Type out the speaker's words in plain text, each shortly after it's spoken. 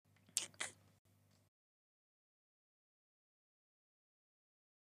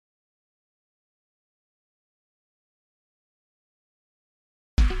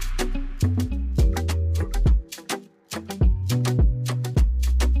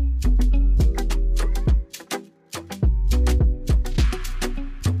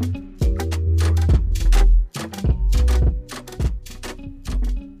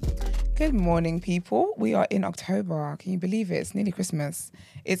Good morning, people. We are in October. Can you believe it? It's nearly Christmas.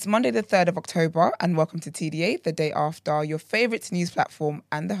 It's Monday the 3rd of October, and welcome to TDA, the day after, your favourite news platform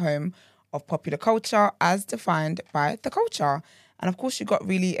and the home of popular culture as defined by the culture. And of course, you've got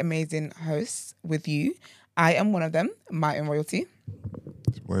really amazing hosts with you. I am one of them, my own royalty.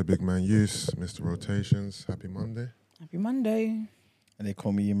 It's boy Big Man Use, Mr. Rotations. Happy Monday. Happy Monday. And they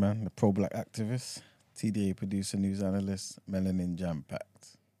call me E-Man, the pro-black activist, TDA producer, news analyst, melanin jam-packed.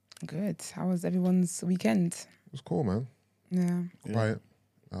 Good. How was everyone's weekend? It was cool, man. Yeah. Quiet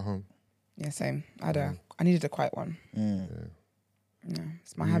at home. Yeah, same. I needed a quiet one. Mm. Yeah,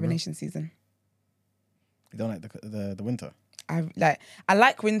 it's my hibernation season. You don't like the winter? I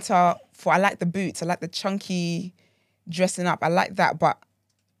like winter I like the boots. I like the chunky dressing up. I like that, but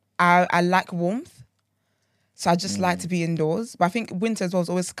I like warmth. So I just like to be indoors. But I think winter as well is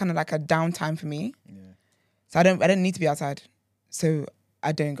always kind of like a downtime for me. Yeah. So I don't need to be outside. So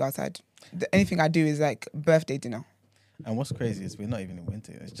I don't go outside. The only thing I do is like birthday dinner. And what's crazy is we're not even in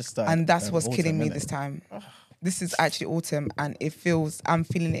winter. It's just starting. And that's what's autumn, killing me innit? this time. This is actually autumn and I'm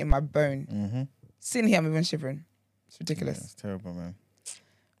feeling it in my bone. Mm-hmm. Sitting here, I'm even shivering. It's ridiculous. Yeah, it's terrible, man.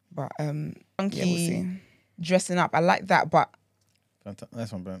 But funky dressing up, I like that. But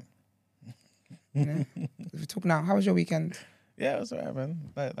Nice one, Ben. you know, we talk now. How was your weekend? Yeah, it was alright,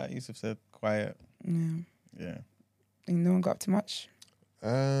 man. Like Yusuf said, quiet. Yeah. And no one got up too much?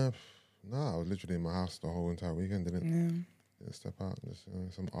 No, I was literally in my house the whole entire weekend. Didn't step out. Just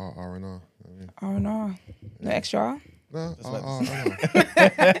some R&R. You know what I mean? R&R. No extra? No, R&R.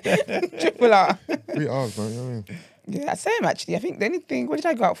 Triple R. 3 R's, man. You know what I mean? Yeah, same actually. I think the only thing, what did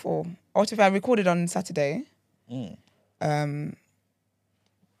I go out for? I recorded on Saturday. Yeah,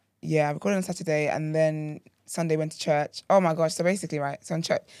 I recorded on Saturday and then Sunday went to church. Oh my gosh, so basically, right, so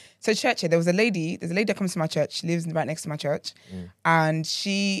church here, there's a lady that comes to my church, she lives right next to my church, and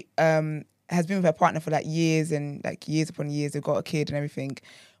she has been with her partner for like years upon years, they've got a kid and everything,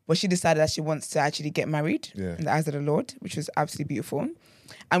 but she decided that she wants to actually get married in the eyes of the Lord, which was absolutely beautiful.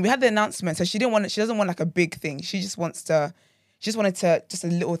 And we had the announcement, so she doesn't want like a big thing, she just wanted a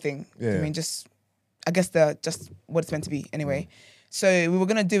little thing. I mean, just what it's meant to be anyway. So we were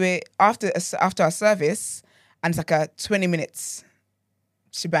gonna do it after our service, and it's like a 20 minutes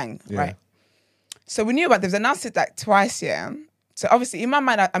shebang, right? So we knew about this. They've announced it like twice, yeah. So obviously in my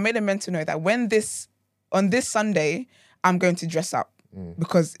mind, I made a mental note that on this Sunday, I'm going to dress up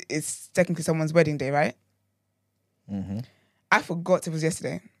because it's technically someone's wedding day, right? Mm-hmm. I forgot it was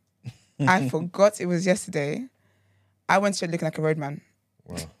yesterday. I went straight looking like a roadman.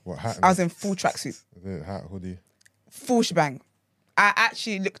 Wow. What hat? I was in full tracksuit. Hat, hoodie. Full shebang. I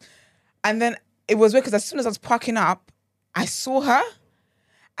actually looked, and then it was weird because as soon as I was parking up, I saw her,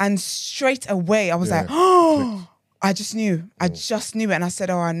 and straight away I was like, oh, I just knew it, and I said,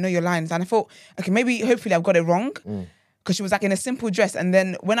 oh, I know your lines, and I thought, okay, hopefully I've got it wrong, because she was like in a simple dress, and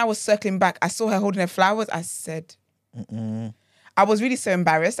then when I was circling back, I saw her holding her flowers. I said, I was really so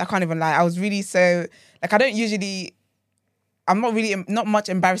embarrassed. I can't even lie. I was really so like not much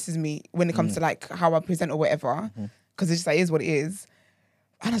embarrasses me when it comes to like how I present or whatever. Because it's just like, it is what it is.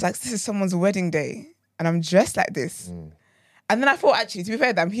 And I was like, this is someone's wedding day. And I'm dressed like this. And then I thought, actually, to be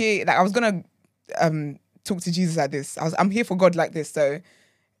fair, that I'm here, like I was going to talk to Jesus like this. I'm here for God like this. So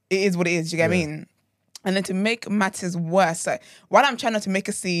it is what it is. Do you get what I mean? And then to make matters worse, so while I'm trying not to make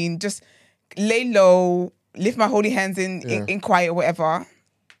a scene, just lay low, lift my holy hands in quiet or whatever,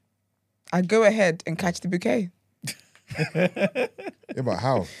 I go ahead and catch the bouquet. Yeah, but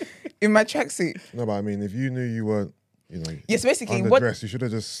how? In my tracksuit. No, but I mean, if you knew you weren't, yes, basically, underdressed, you should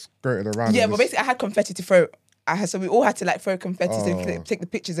have just skirted around. Yeah, but basically, I had confetti to throw. So we all had to like throw confetti to take the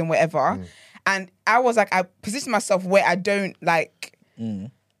pictures and whatever. And I was like, I positioned myself where I don't like,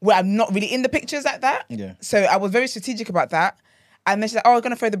 where I'm not really in the pictures like that. Yeah. So I was very strategic about that. And then she's like, oh, I'm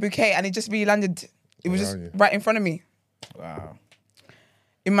going to throw the bouquet. And it just really landed. It was just right in front of me. Wow.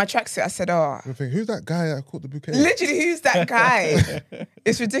 In my tracksuit, I said, oh. I think, who's that guy that caught the bouquet? Literally, who's that guy?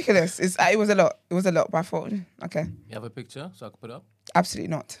 It's ridiculous. It was a lot. It was a lot, but I thought, okay. You have a picture so I can put it up? Absolutely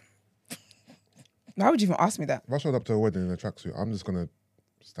not. Why would you even ask me that? If I showed up to a wedding in a tracksuit, I'm just going to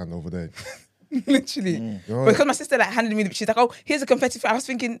stand over there. Literally. Because my sister handed me, she's like, oh, here's a confetti. I was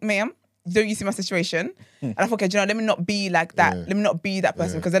thinking, ma'am, don't you see my situation? And I thought, okay, let me not be like that. Let me not be that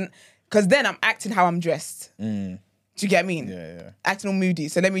person. Because then I'm acting how I'm dressed. Do you get what I mean? Yeah. Acting all moody.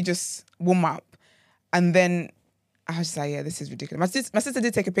 So let me just warm up. And then I was just like, yeah, this is ridiculous. My sister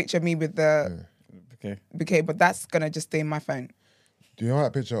did take a picture of me with the bouquet, but that's going to just stay in my phone. Do you know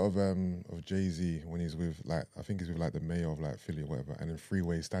that picture of Jay-Z when he's with like, I think he's with like the mayor of like Philly or whatever, and then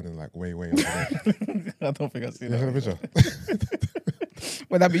Freeway standing like way over there? I don't think I've seen You that. heard the picture?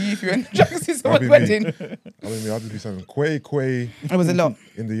 Would that be you if you're in tracksuit That'd someone's be me. wedding? I mean, I'll just be saying, quay, It was a lot.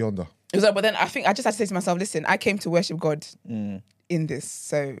 in the yonder. It was like, but then I think I just had to say to myself, listen, I came to worship God in this.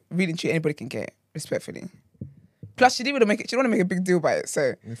 So really and truly, anybody can get it, respectfully. Plus, she didn't want to make it. She didn't want to make a big deal by it. So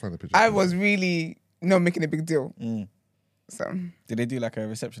Let me find the picture. I was really not making a big deal. So Did they do like a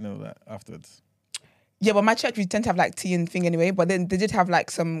reception of that afterwards? yeah, but my church we tend to have like tea and thing anyway. But then they did have like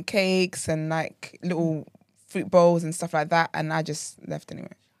some cakes and like little fruit bowls and stuff like that. And I just left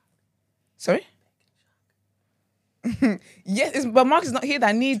anyway. Sorry. Yes, but Mark is not here.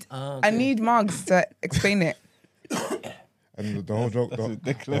 I need Marks to explain it. And the whole joke, the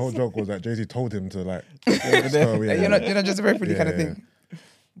ridiculous. whole joke was that Jay-Z told him to like. You're not just a very pretty kind of thing.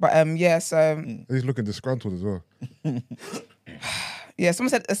 But yeah, so He's looking disgruntled as well. yeah, someone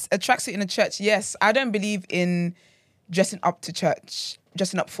said a tracksuit in a church. Yes, I don't believe in dressing up to church,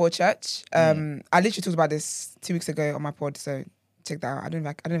 dressing up for church. I literally talked about this 2 weeks ago on my pod, so check that out. I don't know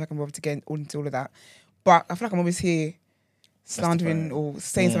if I can bother to get into all of that, but I feel like I'm always here slandering or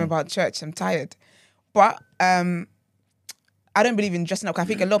saying something about church. I'm tired, but I don't believe in dressing up. I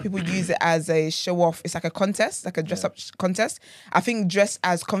think a lot of people use it as a show off. It's like a contest, like a dress up contest. I think dress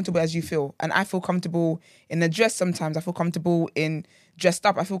as comfortable as you feel. And I feel comfortable in a dress sometimes. I feel comfortable in dressed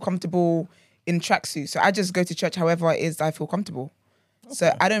up. I feel comfortable in tracksuit. So I just go to church however it is I feel comfortable. Okay.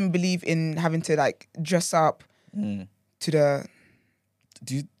 So I don't believe in having to like dress up to the...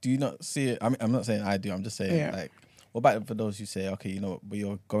 Do you not see it? I mean, I'm not saying I do. I'm just saying like, what about for those who say, okay, you know, but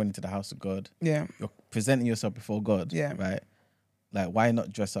you're going into the house of God. Yeah. You're presenting yourself before God. Yeah. Right? Like, why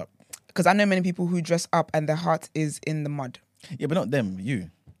not dress up? Because I know many people who dress up and their heart is in the mud. Yeah, but not them,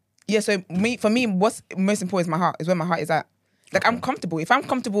 you. Yeah, so for me, what's most important is my heart, is where my heart is at. Like, I'm comfortable. If I'm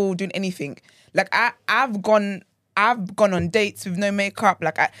comfortable doing anything, like I've gone on dates with no makeup.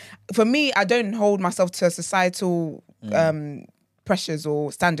 Like, for me, I don't hold myself to societal pressures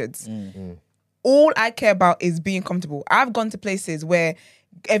or standards. All I care about is being comfortable. I've gone to places where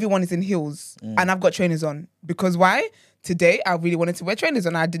everyone is in heels and I've got trainers on. Because why? Today, I really wanted to wear trainers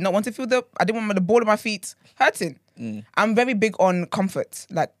and I did not want to I didn't want the ball of my feet hurting. I'm very big on comfort,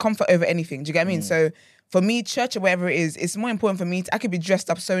 like comfort over anything. Do you get what I mean? So for me, church or wherever it is, it's more important for me. I could be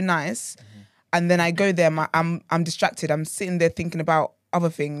dressed up so nice and then I go there, I'm distracted. I'm sitting there thinking about other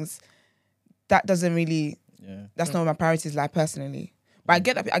things. That doesn't really, that's not what my priorities like personally. But I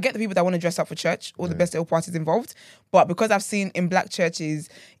get the people that want to dress up for church, all the best little parties involved. But because I've seen in black churches,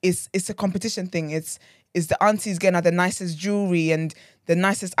 it's a competition thing. It's the aunties getting out the nicest jewelry and the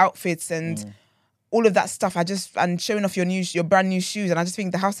nicest outfits and all of that stuff. And showing off your brand new shoes. And I just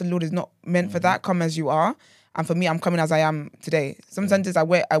think the house of the Lord is not meant for that. Come as you are. And for me, I'm coming as I am today. Some Sundays I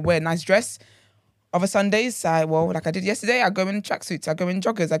wear a nice dress. Other Sundays, like I did yesterday, I go in tracksuits, I go in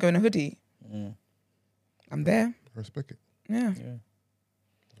joggers, I go in a hoodie. I'm there. I respect it. Yeah.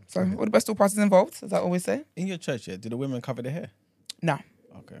 So all the best all parties involved, as I always say. In your church, do the women cover their hair? No.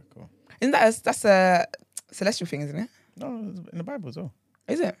 Okay, cool. Isn't that's a celestial thing, isn't it? No, it's in the Bible as well.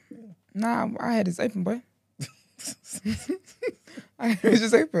 Is it? Nah, our head is open, boy. It's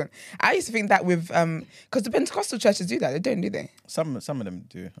just open. I used to think that with because the Pentecostal churches do that. They don't, do they? Some of them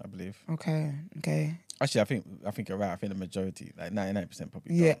do, I believe. Okay. Actually, I think you're right. I think the majority, like 99%,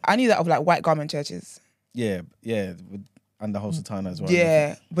 probably. Yeah, don't. I knew that of like white garment churches. Yeah, and the whole sultana as well.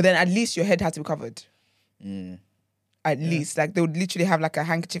 Yeah, but then at least your head had to be covered. At least, like they would literally have like a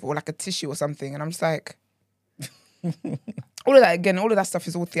handkerchief or like a tissue or something, and I'm just like, all of that stuff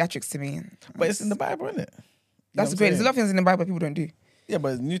is all theatrics to me. But it's in the Bible, isn't it? That's great. There's a lot of things in the Bible people don't do. Yeah,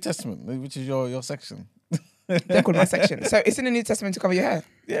 but it's New Testament, which is your section. Don't call it my section. So it's in the New Testament to cover your hair.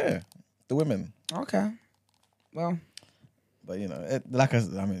 Yeah, the women. Okay. Well. But you know,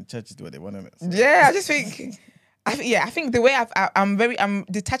 churches do what they want, innit? So. Yeah, I just think. I think the way I'm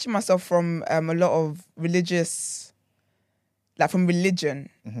detaching myself from a lot of religious, like from religion,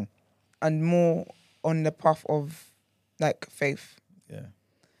 and more on the path of like faith. Yeah.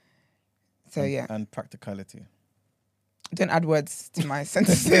 So and practicality. Don't add words to my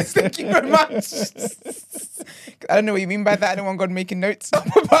sentences. Thank you very much. I don't know what you mean by that. I don't want God making notes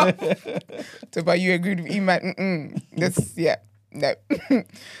about you agreed with Iman. No.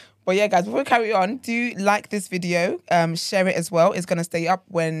 But yeah, guys, before we carry on, do like this video, share it as well. It's going to stay up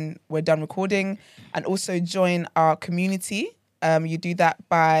when we're done recording. And also join our community. You do that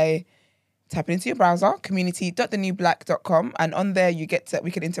by typing into your browser, community.thenewblack.com. And on there,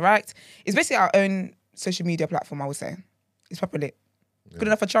 we can interact. It's basically our own social media platform, I would say. It's proper lit. Yeah. Good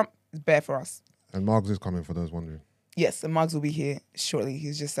enough for Trump, it's bare for us. And Margs is coming for those wondering. Yes, and Margs will be here shortly.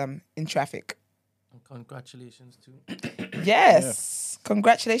 He's just in traffic. And congratulations too. Yes.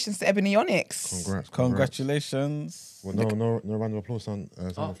 Congratulations to Ebony Onyx. Congrats. Congratulations. Well, no round of applause sound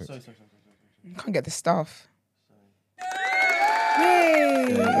effects. Sorry. Can't get the stuff. There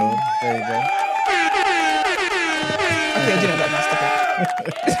you go. There you go. Okay, I do know that now. Stop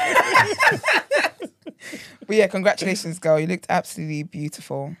it. But yeah, congratulations, girl. You looked absolutely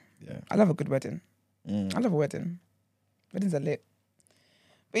beautiful. Yeah. I love a good wedding. I love a wedding. Weddings are lit.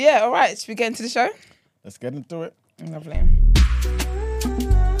 But yeah, all right. Should we get into the show? Let's get into it. Lovely.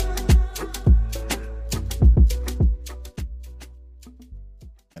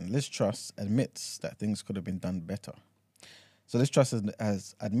 And Liz Truss admits that things could have been done better. So Liz Truss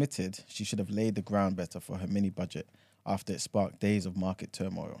has admitted she should have laid the ground better for her mini budget after it sparked days of market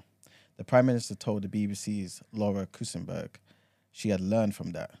turmoil. The Prime Minister told the BBC's Laura Kusenberg she had learned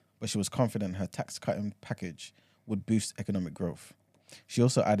from that, but she was confident her tax-cutting package would boost economic growth. She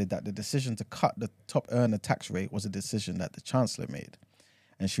also added that the decision to cut the top earner tax rate was a decision that the Chancellor made,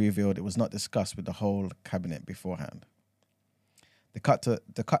 and she revealed it was not discussed with the whole cabinet beforehand. The cut to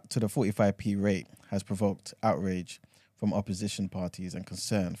the 45p rate has provoked outrage from opposition parties and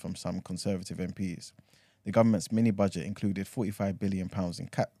concern from some Conservative MPs. The government's mini-budget included £45 billion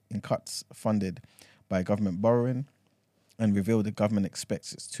in cuts funded by government borrowing and revealed the government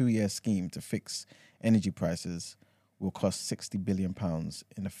expects its 2-year scheme to fix energy prices will cost £60 billion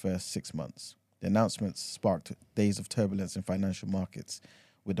in the first 6 months. The announcements sparked days of turbulence in financial markets,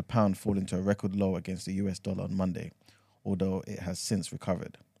 with the pound falling to a record low against the US dollar on Monday, although it has since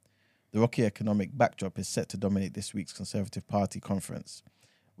recovered. The rocky economic backdrop is set to dominate this week's Conservative Party conference,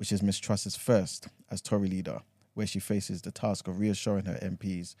 which is Ms Truss's first as Tory leader, where she faces the task of reassuring her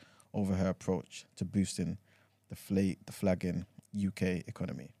MPs over her approach to boosting the flagging UK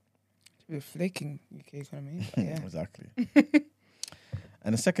economy. The flaking UK economy. Yeah. Exactly.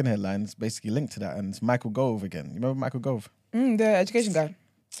 And the second headline is basically linked to that, and it's Michael Gove again. You remember Michael Gove? The education guy.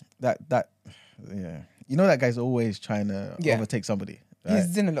 Yeah. You know that guy's always trying to overtake somebody. Right?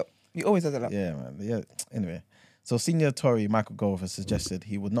 He's in a lot. He always does a lot. Yeah, man. Yeah. Anyway, so senior Tory Michael Gove has suggested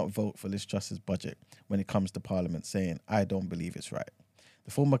he would not vote for Liz Truss's budget when it comes to Parliament, saying, "I don't believe it's right."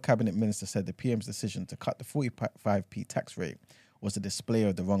 The former cabinet minister said the PM's decision to cut the 45p tax rate was a display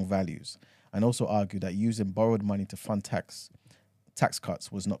of the wrong values, and also argued that using borrowed money to fund tax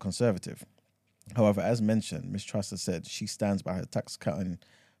cuts was not conservative. However, as mentioned, Ms Truss has said she stands by her tax-cutting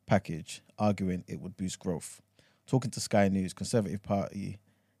package, arguing it would boost growth. Talking to Sky News, Conservative Party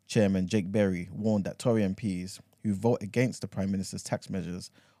Chairman Jake Berry warned that Tory MPs who vote against the Prime Minister's tax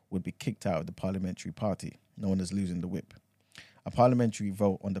measures would be kicked out of the parliamentary party, known as losing the whip. A parliamentary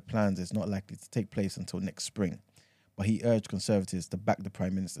vote on the plans is not likely to take place until next spring, but he urged Conservatives to back the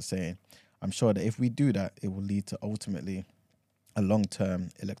Prime Minister, saying, "I'm sure that if we do that, it will lead to ultimately a long-term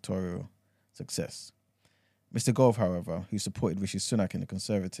electoral success." Mr Gove, however, who supported Rishi Sunak in the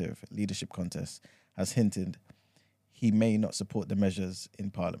Conservative leadership contest, has hinted he may not support the measures in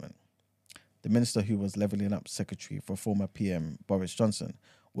Parliament. The minister, who was levelling up secretary for former PM Boris Johnson,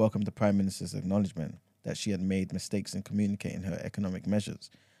 welcomed the Prime Minister's acknowledgement that she had made mistakes in communicating her economic measures,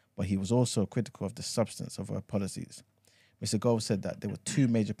 but he was also critical of the substance of her policies. Mr Gove said that there were two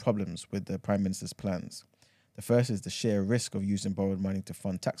major problems with the Prime Minister's plans. The first is the sheer risk of using borrowed money to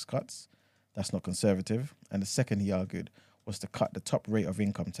fund tax cuts. That's not conservative. And the second, he argued, was to cut the top rate of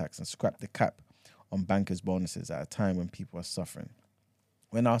income tax and scrap the cap on bankers' bonuses at a time when people are suffering.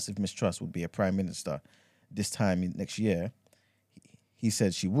 When asked if Ms Truss would be a Prime Minister this time next year, he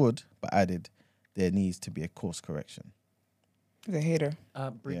said she would, but added there needs to be a course correction. He's a hater.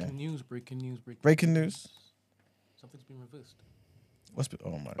 Breaking news. Breaking news. Something's been reversed.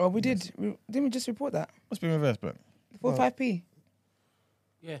 Oh my. Oh, we goodness. did. Didn't we just report that? What's been reversed, but 45p.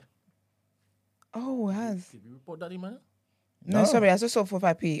 Yeah. Oh, it has. Did we report that, Imana? No, sorry, I just saw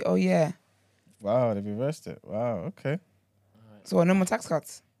 45p. Oh, yeah. Wow, they reversed it. Wow, okay. So no more tax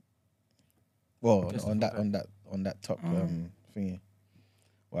cuts. Well, Just on the that top thingy.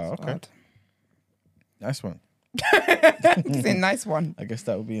 Wow, okay. Odd. Nice one. It's a nice one. I guess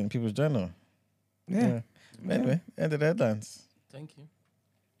that would be in People's Journal. Yeah. Anyway, end of the headlines. Thank you.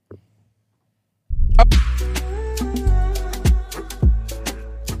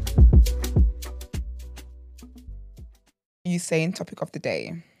 You saying topic of the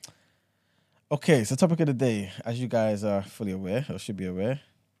day. Okay, so topic of the day, as you guys are fully aware, or should be aware,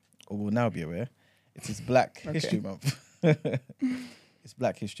 or will now be aware, it is Black History Month. It's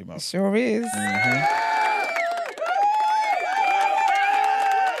Black History Month. Sure is.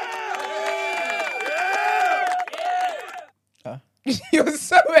 You're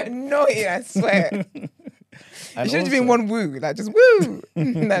so annoying, I swear. It should have been one woo, like just woo.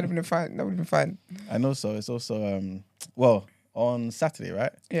 That'd have been fun. That would have been fun. And also, it's also, well, on Saturday,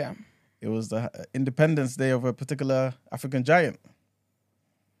 right? Yeah. It was the Independence Day of a particular African giant.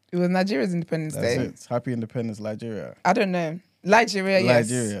 It was Nigeria's Independence That's Day. it. Happy Independence, Nigeria. I don't know. Nigeria, yes.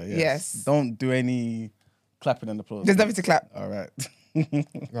 Nigeria, yes. Yes. Don't do any clapping and applause. There's nothing to clap. All right.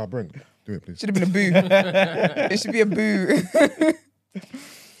 No, Brent, do it, please. Should have been a boo. It should be a boo.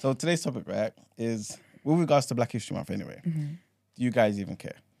 So today's topic, right, is with regards to Black History Month anyway. Mm-hmm. Do you guys even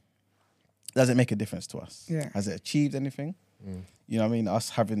care? Does it make a difference to us? Yeah. Has it achieved anything? You know what I mean? Us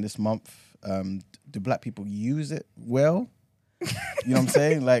having this month, do Black people use it well? You know what I'm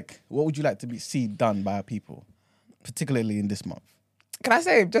saying? Like, what would you like to see done by our people, particularly in this month? Can I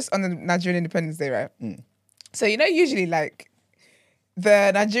say, just on the Nigerian Independence Day, right? So, usually, like,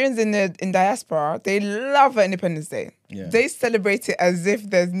 the Nigerians in diaspora, they love Independence Day. Yeah. They celebrate it as if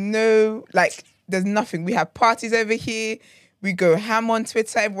there's nothing. We have parties over here. We go ham on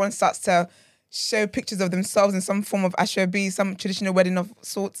Twitter. Everyone starts to show pictures of themselves in some form of Ashobi, some traditional wedding of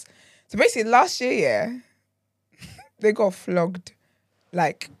sorts. So basically, last year, they got flogged,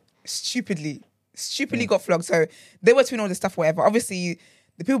 like, stupidly got flogged. So they were doing all this stuff, whatever. Obviously,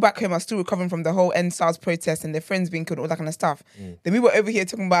 the people back home are still recovering from the whole End SARS protest and their friends being killed, all that kind of stuff. Then we were over here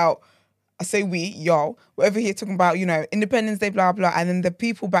talking about, I say y'all, we're over here talking about, Independence Day, blah, blah. And then the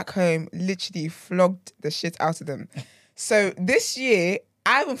people back home literally flogged the shit out of them. So this year,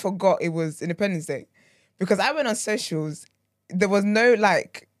 I even forgot it was Independence Day because I went on socials. There was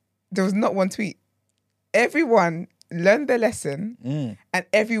not one tweet. Everyone learned their lesson and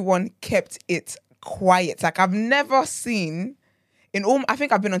everyone kept it quiet. Like, I've never seen I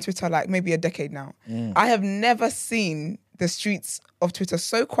think I've been on Twitter like maybe a decade now. I have never seen the streets of Twitter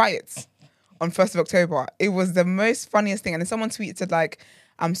so quiet on 1st of October. It was the most funniest thing. And then someone tweeted, said, like,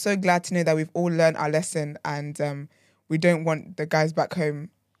 I'm so glad to know that we've all learned our lesson and we don't want the guys back home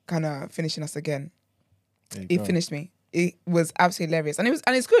kind of finishing us again. It finished me. It was absolutely hilarious. And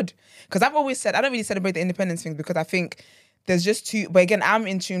it's good. Because I've always said, I don't really celebrate the independence thing because I think there's just too, but again, I'm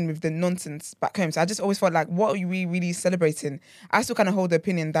in tune with the nonsense back home. So I just always felt like, what are we really celebrating? I still kind of hold the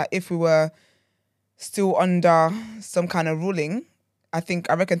opinion that if we were still under some kind of ruling, I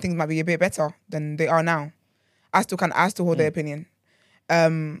reckon things might be a bit better than they are now. I still hold the opinion.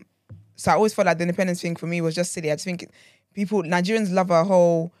 So I always felt like the independence thing for me was just silly. I just think Nigerians love a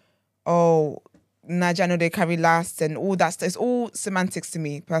whole, Nigeria, I know they carry last and all that stuff. It's all semantics to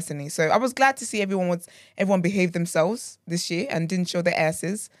me personally. So I was glad to see everyone behaved themselves this year and didn't show their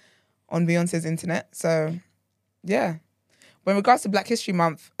asses on Beyonce's internet. So yeah. But in regards to Black History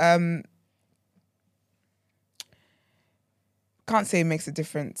Month, can't say it makes a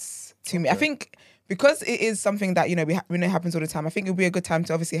difference to me. I think because it is something that, we know happens all the time, I think it would be a good time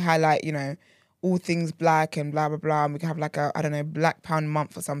to obviously highlight, all things black and blah, blah, blah. And we can have like Black Pound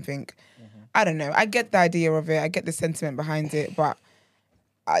Month or something. I don't know. I get the idea of it. I get the sentiment behind it. But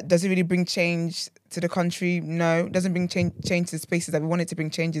does it really bring change to the country? No. It doesn't bring change to the spaces that we want it to bring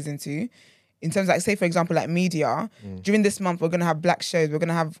changes into. In terms of, like, say, for example, like media, during this month, we're going to have black shows. We're going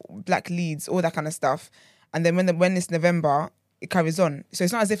to have black leads, all that kind of stuff. And then when it's November, it carries on. So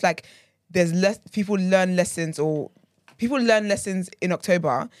it's not as if, like, there's less people learn lessons in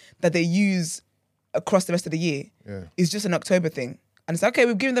October that they use across the rest of the year. Yeah. It's just an October thing. And it's like, okay,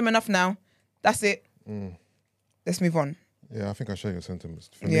 we've given them enough now. That's it. Let's move on. Yeah, I think I share your sentiments.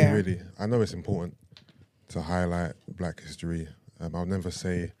 For Yeah. me, really, I know it's important to highlight Black history. I'll never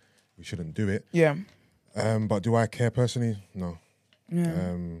say we shouldn't do it. Yeah. But do I care personally? No.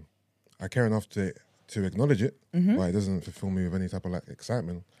 Yeah. I care enough to acknowledge it, but it doesn't fulfill me with any type of like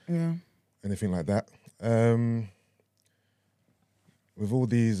excitement, anything like that. With all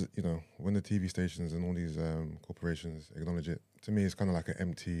these, when the TV stations and all these corporations acknowledge it, to me, it's kind of like an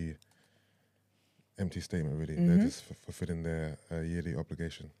empty statement, really. They're just fulfilling their yearly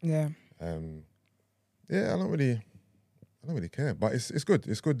obligation. Yeah. I don't really care. But it's good.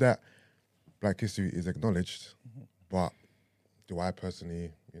 It's good that Black history is acknowledged. But do I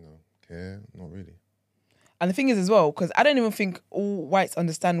personally, care? Not really. And the thing is as well, because I don't even think all whites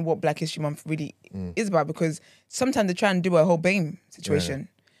understand what Black History Month really is about, because sometimes they try and do a whole BAME situation.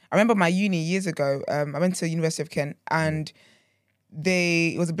 Yeah. I remember my uni years ago, I went to the University of Kent, and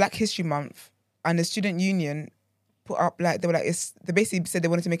it was a Black History Month, and the student union put up, they basically said they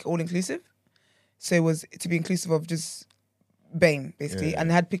wanted to make it all inclusive. So it was to be inclusive of just BAME, basically. And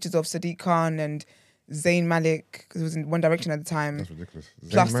they had pictures of Sadiq Khan and Zayn Malik, because it was in One Direction at the time. That's ridiculous.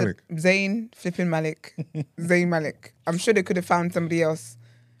 Plus Zayn flipping Malik. Zayn Malik. I'm sure they could have found somebody else.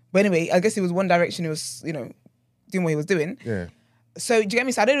 But anyway, I guess it was One Direction. It was, doing what he was doing. Yeah. So do you get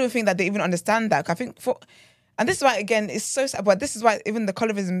me? So I don't even think that they even understand that. I think And this is why, again, it's so sad. But this is why even the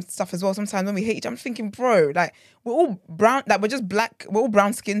colorism stuff as well, sometimes when we hate each other, I'm thinking, bro, like, we're all brown, like, we're just black, we're all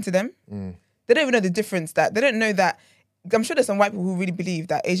brown skinned to them. They don't even know the difference. That they don't know that. I'm sure there's some white people who really believe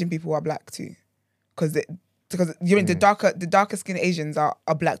that Asian people are black too. Because you're in the darker skinned Asians are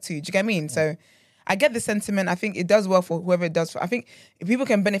black too. Do you get what I mean? So I get the sentiment. I think it does well for whoever it does for. I think if people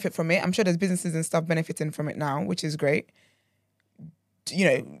can benefit from it, I'm sure there's businesses and stuff benefiting from it now, which is great. You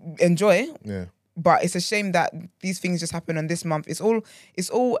know, enjoy. Yeah. But it's a shame that these things just happen on this month. It's all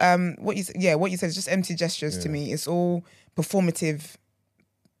what you said is just empty gestures to me. It's all performative.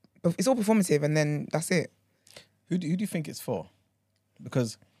 It's all performative, and then that's it. Who do you think it's for?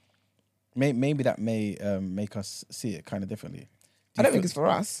 Because maybe that may make us see it kind of differently. I don't think it's for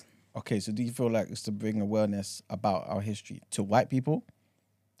us. Okay, so do you feel like it's to bring awareness about our history to white people,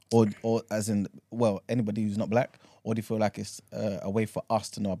 or as in, well, anybody who's not black, or do you feel like it's a way for us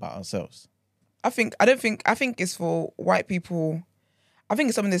to know about ourselves? I think it's for white people. I think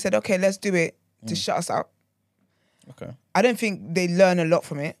it's something they said, okay, let's do it to shut us up. Okay. I don't think they learn a lot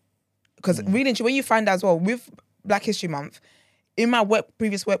from it. Because really, when you find out as well, with Black History Month, in my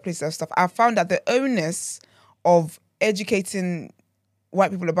previous workplace and stuff, I found that the onus of educating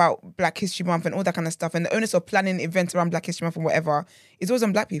white people about Black History Month and all that kind of stuff, and the onus of planning events around Black History Month and whatever, is always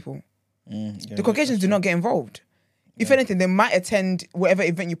on black people. The Caucasians do not get involved. If anything, they might attend whatever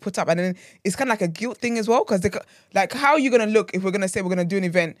event you put up, and then it's kind of like a guilt thing as well. Because like, how are you gonna look if we're gonna say we're gonna do an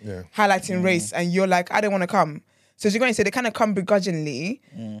event highlighting race, and you're like, I don't want to come? So you're going to say they kind of come begrudgingly.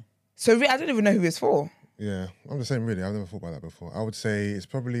 So I don't even know who it's for. Yeah, I'm the same really. I've never thought about that before. I would say it's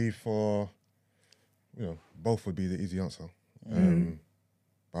probably for, both would be the easy answer.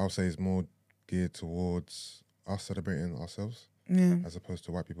 But I would say it's more geared towards us celebrating ourselves as opposed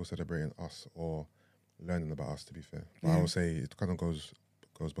to white people celebrating us or learning about us, to be fair. But I would say it kind of goes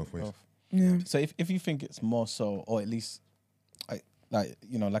both ways. Yeah. So if you think it's more so, or at least, like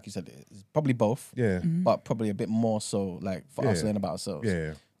you said, it's probably both. Yeah. But probably a bit more so, like, for us to learn about ourselves.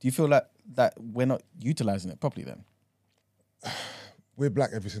 Yeah. Do you feel like that we're not utilizing it properly then? We're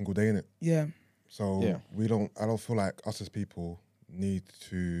black every single day, innit? Yeah. So I don't feel like us as people need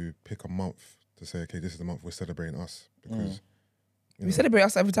to pick a month to say, okay, this is the month we're celebrating us, because We celebrate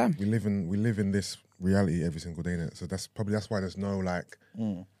us every time. we live in this reality every single day, innit? So that's why there's no like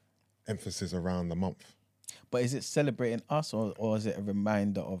emphasis around the month. But is it celebrating us, or is it a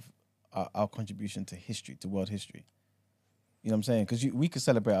reminder of our contribution to history, to world history? You know what I'm saying? Because we could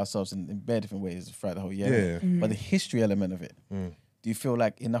celebrate ourselves in very different ways throughout the whole year. Yeah. But the history element of it, do you feel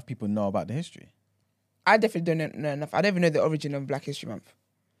like enough people know about the history? I definitely don't know enough. I don't even know the origin of Black History Month.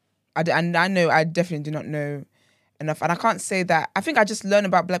 And I know I definitely do not know enough. And I can't say that. I think I just learn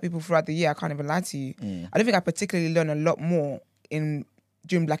about black people throughout the year. I can't even lie to you. I don't think I particularly learn a lot more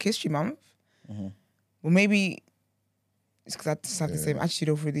during Black History Month. Well, maybe it's because I just have the same attitude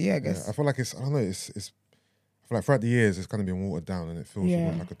over the year, I guess. Yeah, I feel like I don't know, it's I feel like throughout the years it's kind of been watered down, and it feels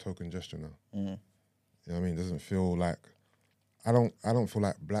almost like a token gesture now. You know what I mean? It doesn't feel like, I don't feel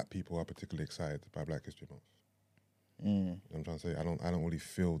like black people are particularly excited by Black History Month. You know what I'm trying to say? I don't really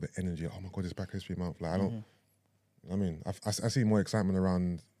feel the energy. Oh my God, it's Black History Month. Like I don't. You know what I mean, I see more excitement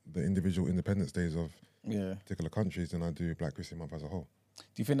around the individual Independence Days of particular countries than I do Black History Month as a whole.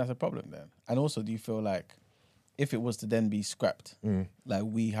 Do you think that's a problem then? And also, do you feel like if it was to then be scrapped, like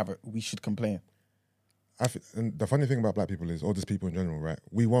we should complain? And the funny thing about black people is, or just people in general, right?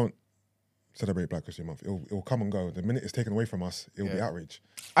 We won't celebrate Black History Month. It'll come and go. The minute it's taken away from us, it'll be outrage.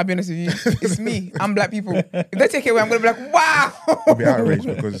 I'll be honest with you. It's me. I'm black people. If they take it away, I'm going to be like, wow. It'll be outrage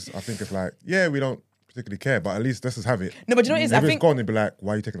because I think it's like, we don't particularly care, but at least let's just have it. No, but you know what it is? If I think it's gone, they'll be like,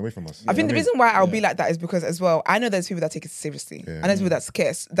 why are you taking it away from us? I think the reason why I'll be like that is because as well, I know there's people that take it seriously. And there's people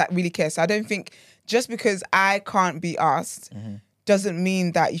that really care. So I don't think just because I can't be asked doesn't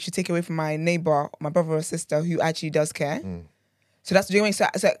mean that you should take away from my neighbor, my brother or sister who actually does care. So that's the only way. So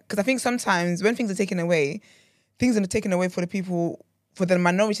because I think sometimes when things are taken away, things are taken away for the people, for the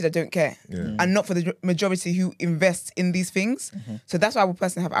minority that don't care, and not for the majority who invest in these things. So that's why I would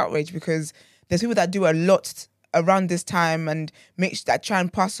personally have outrage, because there's people that do a lot around this time and that try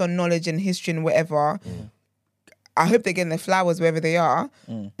and pass on knowledge and history and whatever. I hope they're getting their flowers wherever they are.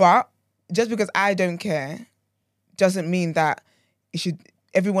 But just because I don't care doesn't mean that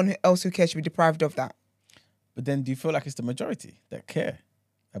everyone else who cares should be deprived of that. But then, do you feel like it's the majority that care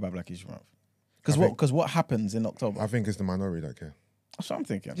about Black History Month? Because what happens in October? I think it's the minority that care. That's what I'm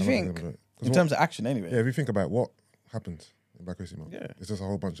thinking. You think? In terms of action, anyway. Yeah, if you think about what happened in Black History Month, Yeah. it's just a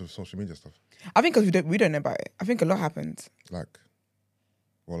whole bunch of social media stuff. I think because we don't know about it. I think a lot happened. Like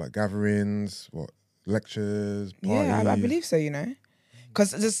gatherings, lectures, parties. Yeah, I believe so, you know.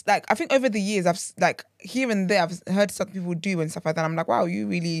 Because just like I think over the years, like here and there, I've heard some people do and stuff like that. I'm like, wow, you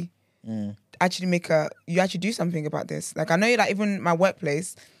really actually you actually do something about this. Like I know, like even my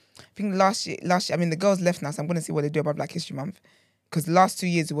workplace, I think last year, I mean the girls left now, so I'm gonna see what they do about Black History Month. Because the last 2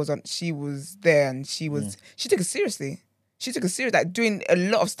 years she was there and she took it seriously. She took it serious, like doing a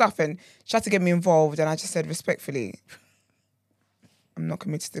lot of stuff, and she had to get me involved. And I just said respectfully, I'm not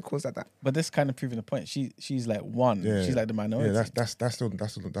committed to the cause like that. But this kind of proving the point. She's like one. Yeah. She's like the minority. Yeah, that's still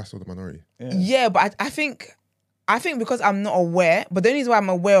the minority. Yeah, but I think because I'm not aware, but the only reason why I'm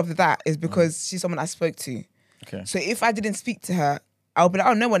aware of that is because she's someone I spoke to. Okay. So if I didn't speak to her, I'll be like,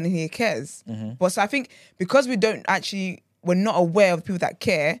 oh, no one in here cares. But so I think because we're not aware of people that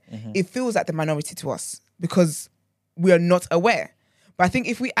care, it feels like the minority to us because we are not aware. But I think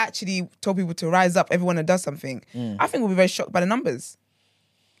if we actually told people to rise up, everyone that does something, I think we'll be very shocked by the numbers.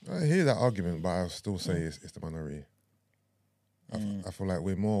 I hear that argument, but I'll still say it's the minority. I feel like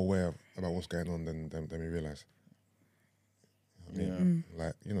we're more aware about what's going on than we realise. I mean,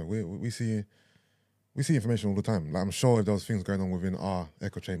 like, you know, we see information all the time. Like, I'm sure if there was things going on within our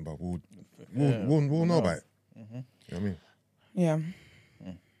echo chamber, we'll know about it. You know what I mean? Yeah.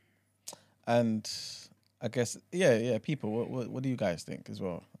 And I guess, people, what do you guys think as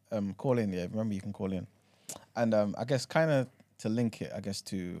well? Call in, remember you can call in. And I guess kind of to link it, I guess,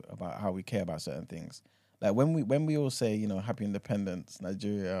 to about how we care about certain things. Like when we all say, you know, happy independence,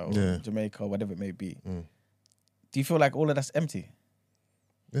 Nigeria or Jamaica or whatever it may be, do you feel like all of that's empty?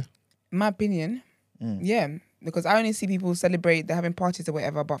 Yeah. My opinion, yeah. Because I only see people celebrate, they're having parties or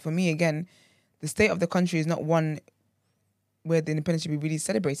whatever. But for me, again, the state of the country is not one where the independence should be really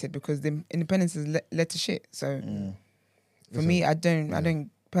celebrated because the independence is led to shit. So for me, I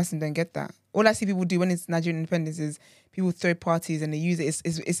personally don't get that. All I see people do when it's Nigerian independence is people throw parties and they use it.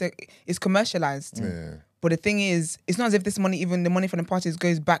 It's commercialized. Yeah. But the thing is, it's not as if this money, even the money from the parties,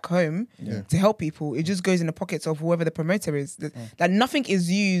 goes back home to help people. It just goes in the pockets of whoever the promoter is. Like nothing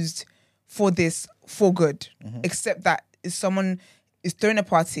is used for this for good, except that if someone is throwing a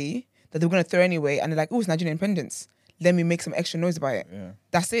party that they're going to throw anyway, and they're like, "Oh, it's Nigerian independence. Let me make some extra noise about it." Yeah.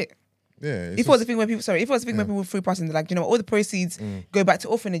 That's it. Yeah. If it was a thing where people, where people free passing, they're like, you know, all the proceeds go back to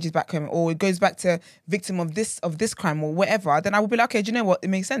orphanages back home, or it goes back to victim of this crime or whatever, then I would be like, okay, do you know what? It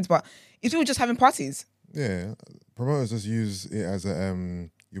makes sense. But if we were just having parties, promoters just use it as a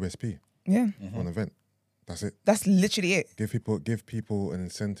USP. Yeah, for an event. That's it. That's literally it. Give people an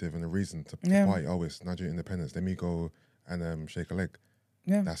incentive and a reason to party. Oh, it's Nigerian independence. Let me go and shake a leg.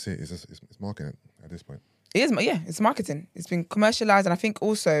 Yeah, that's it. It's marketing at this point. It is. Yeah, it's marketing. It's been commercialized, and I think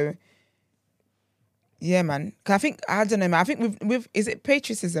also. Yeah, man. Cause I don't know, man. I think with is it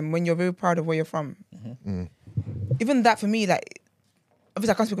patriotism when you're very proud of where you're from? Even that for me, like,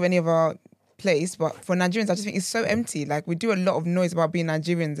 obviously I can't speak of any other place, but for Nigerians, I just think it's so empty. Like we do a lot of noise about being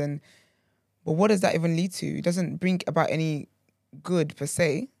Nigerians, but what does that even lead to? It doesn't bring about any good per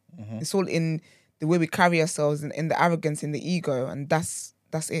se. It's all in the way we carry ourselves and in the arrogance, in the ego, and that's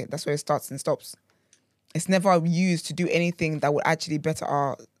it. That's where it starts and stops. It's never used to do anything that would actually better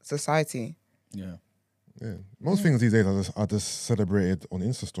our society. Yeah. Yeah, most things these days are just celebrated on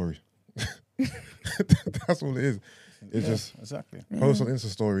Insta story. That's all it is. It's just exactly post on Insta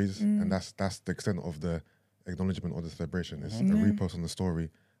stories, and that's the extent of the acknowledgement or the celebration. It's a repost on the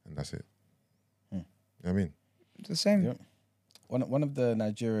story, and that's it. You know what I mean? It's the same. Yep. One of the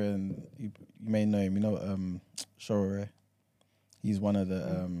Nigerian, you may know him, Shorore. He's one of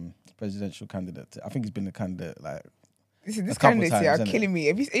the presidential candidates. I think he's been a candidate like. This candidates here are killing me.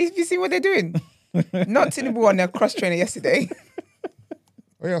 Have you seen what they're doing? Not Tinubu on their cross trainer yesterday.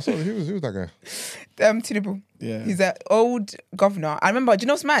 Oh yeah, I saw who was that guy? Tinubu. Yeah. He's an old governor. I remember, do you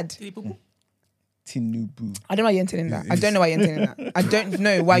know what's mad? Tinubu. I don't know why you're entertaining that. I don't know why you're entertaining that. I don't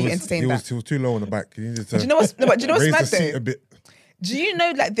know why you're entertaining that. He was too low on the back. You needed to do you know what's mad though? A bit. Do you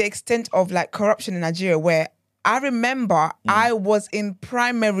know like the extent of like corruption in Nigeria where I remember I was in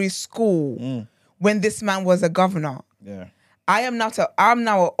primary school when this man was a governor. Yeah. I'm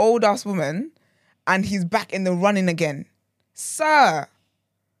now an old ass woman and he's back in the running again. Sir.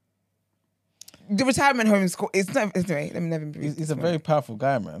 The retirement home school. It's not. Anyway, let me never. He's a very powerful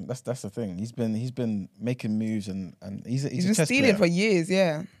guy, man. That's the thing. He's been making moves and he's been a stealing for years.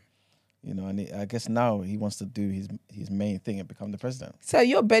 Yeah. You know, and I guess now he wants to do his main thing and become the president. Sir,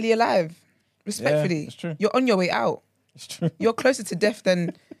 you're barely alive. Respectfully, yeah, it's true. You're on your way out. It's true. You're closer to death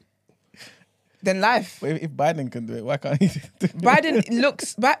than life. But if Biden can do it, why can't he do it?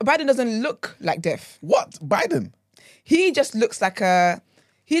 Biden doesn't look like death. What? Biden? He just looks like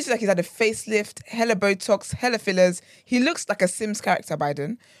he's like he's had a facelift, hella Botox, hella fillers. He looks like a Sims character,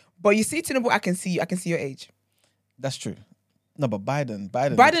 Biden. But you see Tinubu, I can see your age. That's true. No, but Biden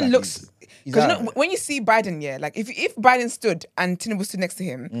Biden looks he's because out. when you see Biden, yeah, like if Biden stood and Tinubu stood next to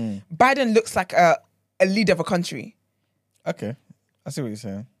him, Biden looks like a leader of a country. Okay, I see what you're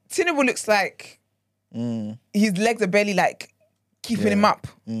saying. Tinubu looks like his legs are barely like keeping him up.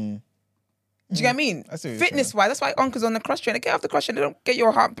 Do you get what I mean? I see what you're Fitness wise, that's why Uncle's on the cross trainer. Get off the cross trainer. Don't get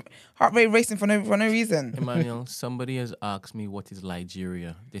your heart rate racing for no reason. Emmanuel, somebody has asked me what is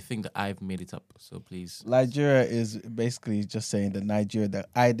Nigeria. They think that I've made it up. So please. Nigeria is basically just saying that the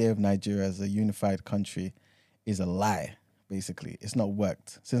idea of Nigeria as a unified country is a lie, basically. It's not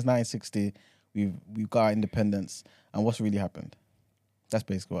worked. Since 1960, we've got our independence. And what's really happened? That's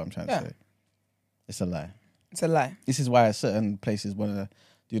basically what I'm trying to say. It's a lie. It's a lie. This is why certain places want to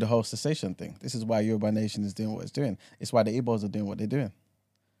do the whole cessation thing. This is why Yoruba Nation is doing what it's doing. It's why the Igbos are doing what they're doing.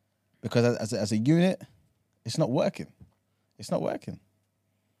 Because as a unit, it's not working. It's not working.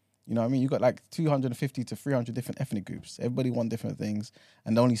 You know what I mean? You got like 250 to 300 different ethnic groups. Everybody want different things,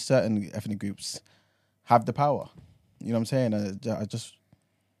 and only certain ethnic groups have the power. You know what I'm saying? Are just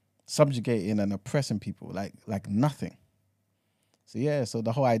subjugating and oppressing people like nothing. So yeah, so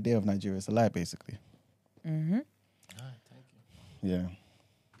the whole idea of Nigeria is a lie, basically. Mm-hmm. Thank you. Yeah.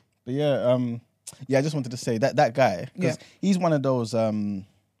 But yeah, I just wanted to say that guy, because he's one of those,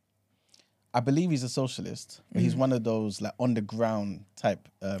 I believe he's a socialist, but he's one of those like on the ground type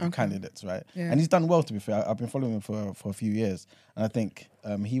candidates, right? Yeah. And he's done well, to be fair. I've been following him for a few years, and I think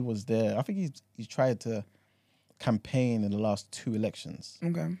he was there. I think he's tried to campaign in the last 2 elections.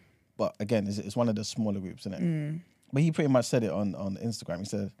 Okay. But again, it's one of the smaller groups, isn't it? But he pretty much said it on Instagram. He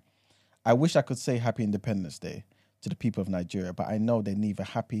said, "I wish I could say Happy Independence Day to the people of Nigeria, but I know they're neither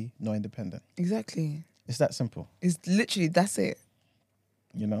happy nor independent." Exactly. It's that simple. It's literally, that's it.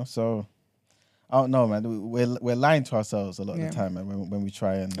 You know, so I don't know, man. We're lying to ourselves a lot of the time, man, when we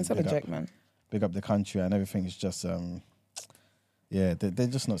try and it's not a joke, man. Big up the country and everything is just they're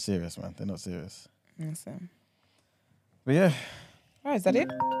just not serious, man. They're not serious. Yes, But yeah. Right, is that it?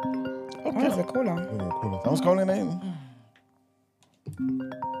 Okay. Oh, there's a caller. Someone's calling in.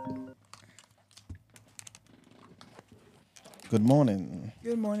 Good morning.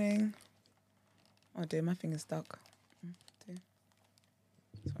 Good morning. Oh dear, my finger's stuck.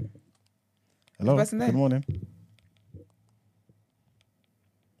 Hello. Good morning.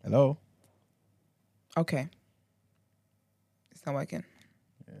 Hello. Okay. It's not working.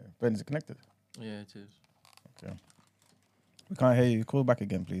 Yeah. Ben, is it connected? Yeah, it is. Okay. We can't hear you. Call back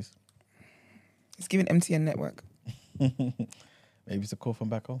again, please. It's giving MTN network. Maybe it's a call from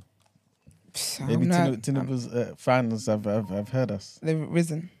back home. Maybe Tinubu's fans have heard us. They've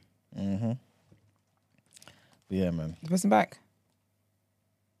risen. Mm-hmm. But yeah, man. The person back.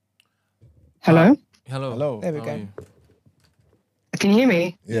 Hello? Hello. There we How go. are you? Can you hear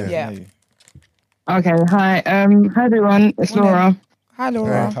me? Yeah. Okay, hi. Hi everyone. It's Morning. Laura. Hi,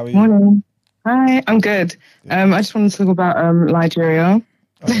 Laura. How are you? Morning. Hi, I'm good. I just wanted to talk about Nigeria.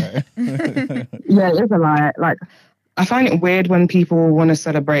 Okay. Yeah, it is a lie. Like, I find it weird when people want to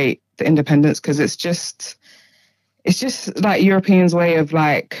celebrate the independence because it's just like Europeans' way of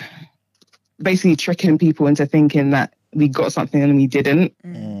like basically tricking people into thinking that we got something and we didn't.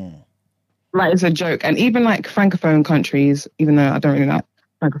 Like, it's a joke. And even like Francophone countries, even though I don't really like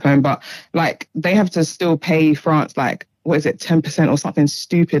Francophone, but like they have to still pay France like, what is it, 10% or something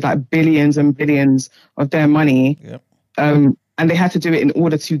stupid, like billions and billions of their money. Yep. And they had to do it in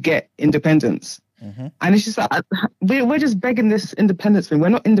order to get independence. Mm-hmm. And it's just like, we're just begging this independence thing. We're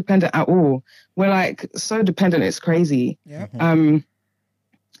not independent at all. We're like so dependent, it's crazy. Yeah. And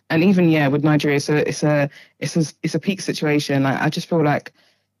even with Nigeria, so it's a peak situation. Like, I just feel like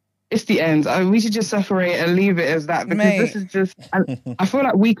it's the end. We should just separate and leave it as that, because this is just. I feel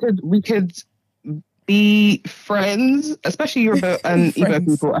like we could be friends, especially Yoruba and Igbo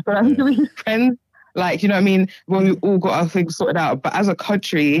people. I feel like we could be friends. Like, you know what I mean? When we all got our things sorted out. But as a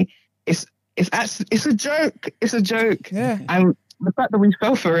country, it's a joke. It's a joke. Yeah. And the fact that we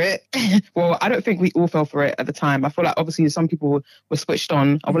fell for it, well, I don't think we all fell for it at the time. I feel like obviously some people were switched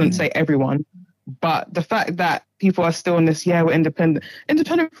on. I wouldn't say everyone. But the fact that people are still in this, we're independent.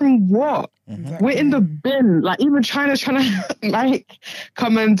 Independent from what? Exactly. We're in the bin. Like, even China's trying to like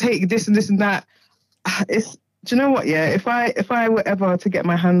come and take this and this and that. Do you know what? Yeah, if I were ever to get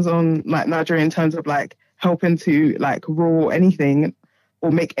my hands on like Nigeria in terms of like helping to like rule anything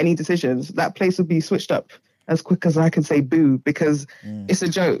or make any decisions, that place would be switched up as quick as I can say boo, because it's a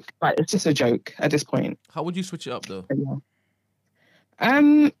joke. Like, it's just a joke at this point. How would you switch it up though?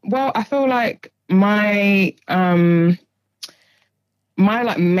 Well, I feel like my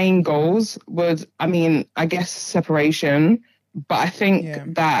like main goals would, I guess separation. But I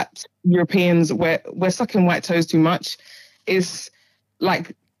think that Europeans, we're sucking white toes too much. it's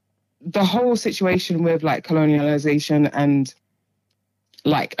like the whole situation with like colonialization and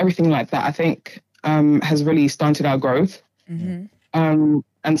like everything like that, I think has really stunted our growth.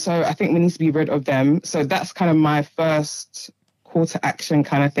 And so I think we need to be rid of them. So that's kind of my first call to action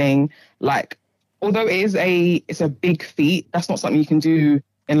kind of thing. Like, although it's a big feat, that's not something you can do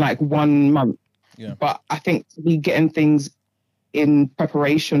in like 1 month. Yeah. But I think to be getting things in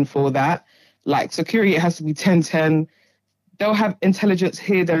preparation for that, like security, it has to be 10-10. They'll have intelligence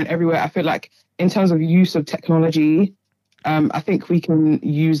here, there, and everywhere. I feel like in terms of use of technology, I think we can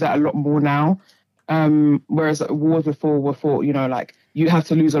use that a lot more now. Whereas wars before were fought, you know, like you have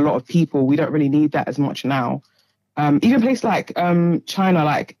to lose a lot of people. We don't really need that as much now. Even places like China,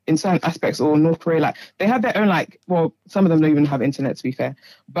 like in certain aspects, or North Korea, like they have their own, like, well, some of them don't even have internet, to be fair,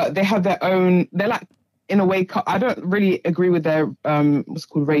 but they have their own, they're like, in a way, I don't really agree with their, what's it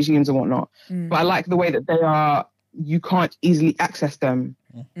called, regimes and whatnot, but I like the way that they are, you can't easily access them.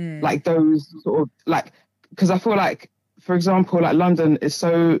 Like those sort of, like, because I feel like, for example, like London is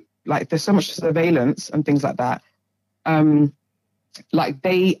so, like, there's so much surveillance and things like that. Like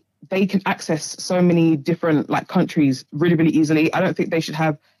they can access so many different like countries really, really easily. I don't think they should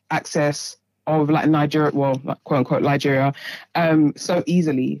have access of like Nigeria, well, like, quote unquote Nigeria, so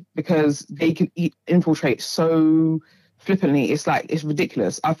easily, because they can infiltrate so flippantly. It's like, it's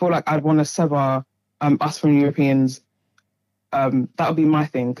ridiculous. I feel like I'd want to sever us from Europeans. That would be my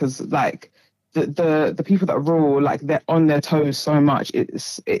thing, because like the people that rule, like they're on their toes so much.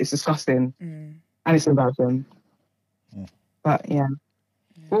 It's disgusting and it's embarrassing. But yeah.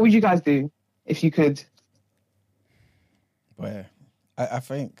 What would you guys do if you could? Well, I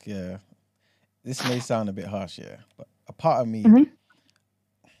think, yeah, this may sound a bit harsh, yeah, but a part of me,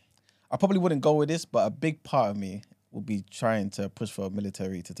 I probably wouldn't go with this, but a big part of me would be trying to push for a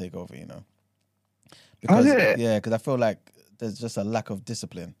military to take over, you know? Because, because I feel like there's just a lack of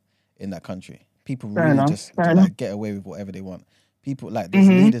discipline in that country. People really just like get away with whatever they want. People, like, there's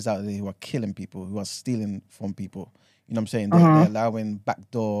leaders out there who are killing people, who are stealing from people. You know what I'm saying? They're allowing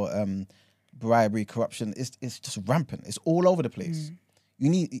backdoor bribery, corruption. It's just rampant. It's all over the place. You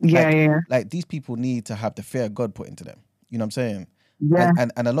need, like these people need to have the fear of God put into them. You know what I'm saying? Yeah.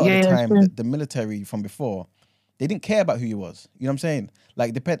 And a lot of the time, the military from before, they didn't care about who you was. You know what I'm saying?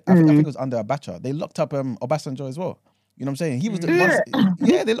 Like, I think it was under Abacha. They locked up Obasanjo as well. You know what I'm saying? He was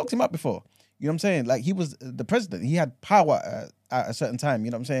they locked him up before. You know what I'm saying? Like, he was the president. He had power at a certain time.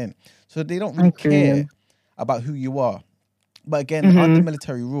 You know what I'm saying? So they don't really care about who you are. But again, under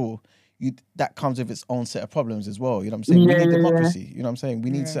military rule, that comes with its own set of problems as well. You know what I'm saying? We need democracy. You know what I'm saying? We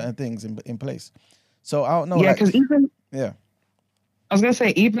need certain things in place. So I don't know. Yeah, because I was going to say,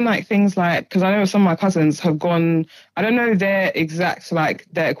 even like things like, because I know some of my cousins have gone, I don't know their exact, like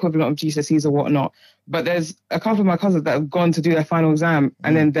their equivalent of GCSEs or whatnot, but there's a couple of my cousins that have gone to do their final exam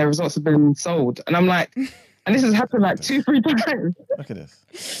and then their results have been sold. And I'm like, and this has happened like 2-3 times. Look at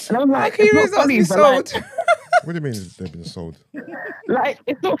this. And I'm like, it's not funny, sold? Like, what do you mean they've been sold? Like,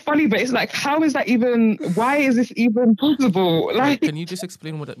 it's not funny, but it's like, how is that even, why is this even possible? Like, can you just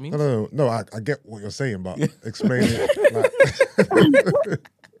explain what that means? No, I get what you're saying, but explain it. Like...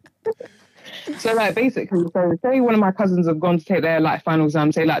 So like basically, so say one of my cousins have gone to take their like final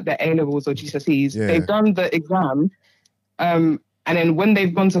exam, say like their A-levels or GCSEs, they've done the exam, and then when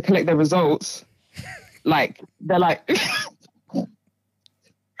they've gone to collect their results, like they're like,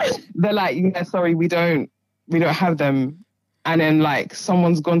 yeah, sorry, we don't have them. And then like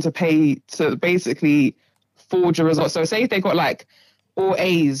someone's gone to pay to basically forge a result. So say if they got like all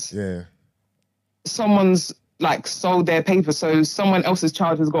A's, someone's like sold their paper. So someone else's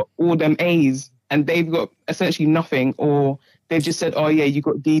child has got all them A's and they've got essentially nothing, or they've just said, oh yeah, you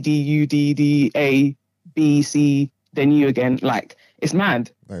got D, D, U, D, D, A, B, C, then you again. Like, it's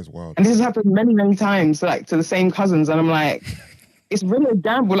mad. That is wild. And this has happened many, many times, like to the same cousins. And I'm like, it's really a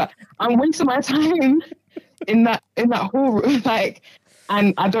gamble. Like, I'm wasting my time in that hall room, like,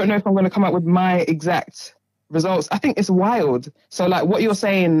 and I don't know if I'm going to come up with my exact results. I think it's wild. So like what you're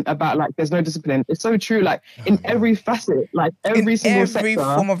saying about like there's no discipline, it's so true. Like in every facet, like every single every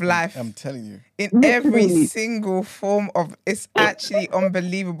sector, form of life. I'm telling you, in every single form of, it's actually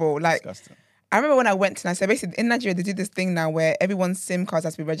unbelievable. Like, disgusting. I remember when I went to Nigeria, basically in Nigeria they do this thing now where everyone's SIM cards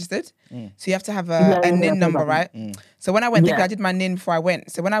has to be registered. So you have to have a NIN number, right? So when I went there, I did my NIN before I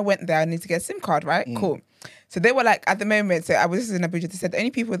went. So when I went there, I need to get a SIM card, right? Cool. So they were like, at the moment, so this is in Abuja, they said the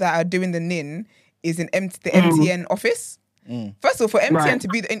only people that are doing the NIN is in the MTN office. First of all, for MTN to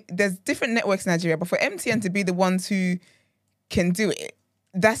be, there's different networks in Nigeria, but for MTN to be the ones who can do it,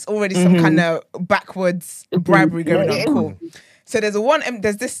 that's already some kind of backwards bribery going on. Cool. So there's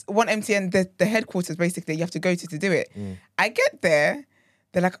this one MTN, the headquarters basically you have to go to do it. I get there,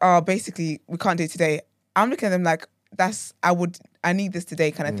 they're like, oh, basically we can't do it today. I'm looking at them like, I need this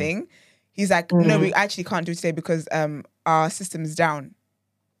today kind of thing. He's like, no, we actually can't do it today because our system is down.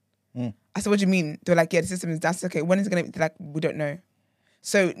 I said, what do you mean? They're like, yeah, the system is down. I said, okay, when is it going to be? They're like, we don't know.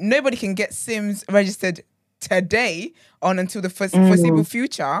 So nobody can get SIMs registered today on until the foreseeable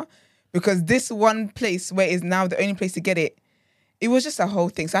future because this one place where it's now the only place to get it, it was just a whole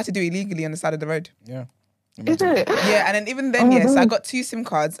thing. So I had to do it illegally on the side of the road. Yeah. Is it? Yeah, and then even then, yes, I got 2 SIM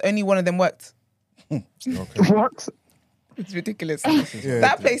cards. Only one of them worked. What? It's ridiculous. Yeah.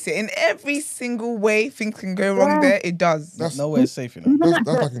 That place, in every single way things can go wrong there, it does. Nowhere is safe, you know. That's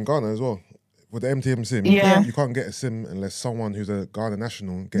like in Ghana as well. With the MTM SIM, you can't get a SIM unless someone who's a Ghana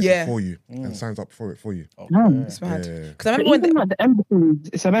national gets it for you and signs up for it for you. It's mad. Because I remember Even like the embassy,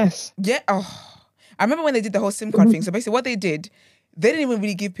 it's a mess. Yeah. Oh, I remember when they did the whole SIM card thing. So basically, what they did, they didn't even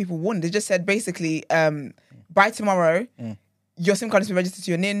really give people warning. They just said basically, by tomorrow, your SIM card is registered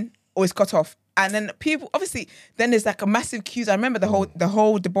to your NIN or it's cut off. And then people, obviously, then there's like a massive queues. I remember the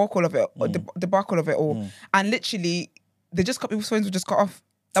whole debacle of it, debacle of it all. And literally, they just cut people's phones were just cut off.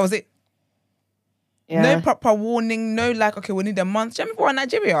 That was it. Yeah. No proper warning. No like, okay, we need a month. Do you remember we're in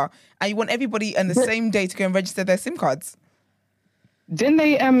Nigeria and you want everybody on the same day to go and register their SIM cards? Didn't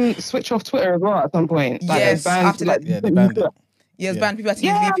they switch off Twitter as well at some point? Like, Yes, they banned, after like, Yeah, they banned it. Yes, banned people had to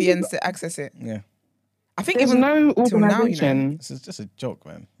use VPNs to access it. Yeah. I think There's even no till now, organization. This is just a joke,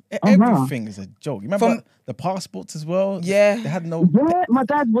 man. Uh-huh. Everything is a joke. You remember the passports as well? Yeah. They had no... Yeah, my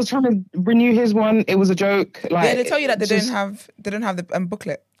dad was trying to renew his one. It was a joke. Like, yeah, they tell you that they just- don't have the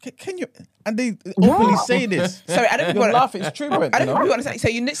booklet. Can you... And they openly say this. Sorry, I don't You're think people laughing. It's true, Brent. I You don't think know? people understand. So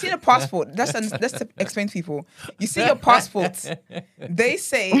you see the passport. Let's to explain to people. You see your passport. They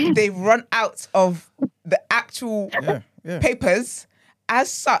say they run out of the actual papers. As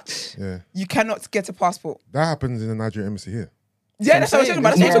such, you cannot get a passport. That happens in the Nigerian embassy here. Yeah, that's what I'm talking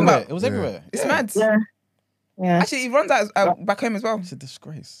about. That's what I'm talking about. It was everywhere. It's mad. Yeah. Actually, it runs out back home as well. It's a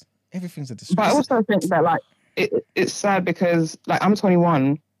disgrace. Everything's a disgrace. But I also think that like it's sad because like I'm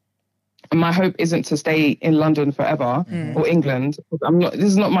 21 and my hope isn't to stay in London forever or England. I'm not. This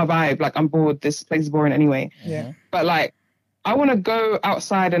is not my vibe. Like I'm bored. This place is boring anyway. Yeah. But like I want to go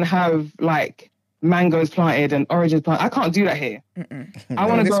outside and have like mangoes planted and oranges planted. I can't do that here. I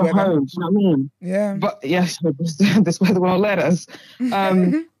want to go home. Do you know what I mean? Yeah. But yes, this weather won't let us.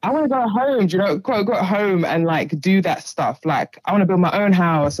 I want to go home. Do you know? Go home and like do that stuff. Like I want to build my own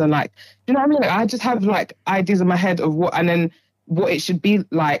house and like, you know what I mean? Like, I just have like ideas in my head of what and then what it should be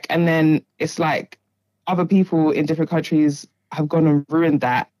like. And then it's like other people in different countries have gone and ruined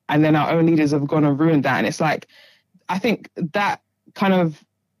that, and then our own leaders have gone and ruined that. And it's like, I think that kind of,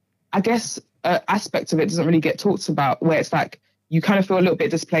 I guess, aspect of it doesn't really get talked about, where it's like you kind of feel a little bit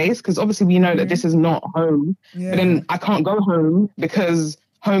displaced because obviously we know that this is not home, but then I can't go home because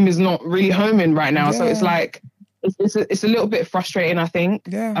home is not really homing right now. So it's like it's a little bit frustrating, I think.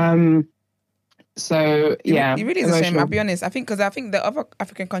 So yeah, it really is a shame. I'll be honest. I think because the other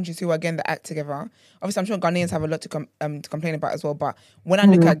African countries who are getting the act together, obviously I'm sure Ghanaians have a lot to complain about as well. But when I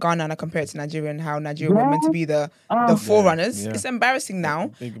look at Ghana and I compare it to Nigeria and how Nigeria were meant to be the forerunners, it's embarrassing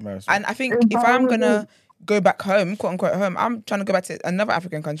now. Big embarrassment. And I think if I'm gonna go back home, quote unquote home, I'm trying to go back to another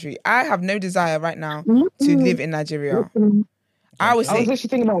African country. I have no desire right now to live in Nigeria. I would say, I was actually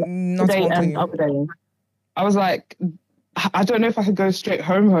thinking about not today one and thing. the other day. I was like, I don't know if I could go straight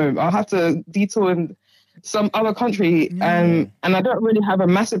home. I'll have to detour in some other country. And I don't really have a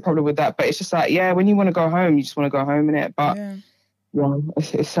massive problem with that. But it's just like, when you want to go home, you just want to go home, innit? But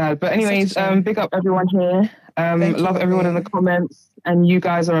it's sad. But anyways, big up everyone here. Love everyone in the comments. And you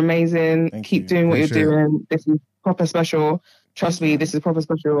guys are amazing. Keep doing what you're doing. This is proper special. Trust me, this is proper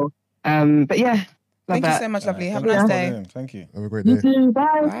special. But yeah. Thank you so much, lovely. Have a nice day. Thank you. Have a great day. You too.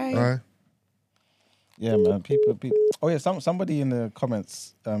 Bye. Bye. Yeah, man. People. Oh yeah, somebody in the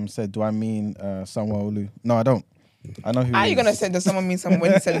comments said, "Do I mean Sanwo-Olu?" No, I don't. I know who. How are you gonna say does someone mean someone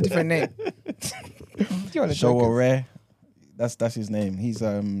when you said a different name? Showore. That's his name. He's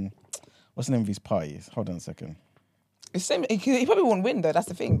what's the name of his party? Hold on a second. It's same. He probably won't win though. That's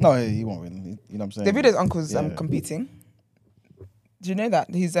the thing. No, he won't win. You know what I'm saying? Davido's uncle's competing. Do you know that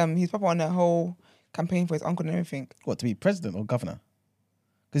he's probably on a whole campaign for his uncle and everything? What, to be president or governor?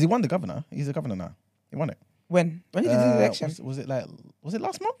 Because he won the governor. He's a governor now. He won it. When did he do the election? Was it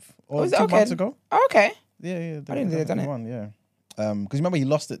last month or Was it 2 okay? months ago? Oh, okay. Yeah. I didn't think they'd done it. Won, yeah. Because remember he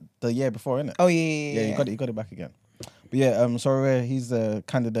lost it the year before, innit? Oh yeah. He got it back again. But yeah, sorry, he's a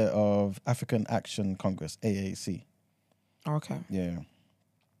candidate of African Action Congress, AAC. Okay. Yeah.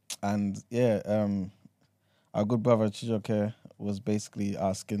 And yeah, our good brother Chijoke was basically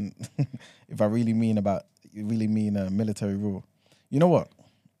asking if I really mean military rule. You know what?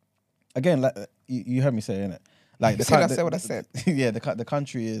 Again, like you heard me say, innit? Like You said I said what I said. Yeah, the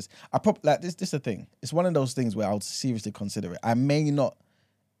country is. Like this. This is the thing. It's one of those things where I would seriously consider it. I may not,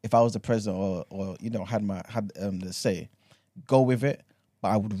 if I was the president or had the say, go with it, but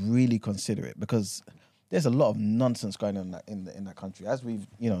I would really consider it because there's a lot of nonsense going on in that country, as we've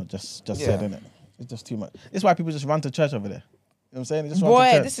just said, innit? It's just too much. It's why people just run to church over there. You know what I'm saying? They just run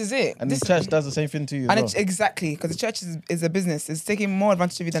to church. This is it. And the church does the same thing to you. And as well. exactly, because the church is a business. It's taking more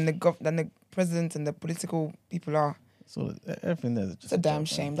advantage of you than the president and the political people are. So everything there is just It's a damn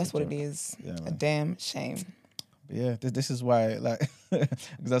joke, shame. man. That's what It's it a is. Yeah, A man. damn shame. But yeah, this is why, like,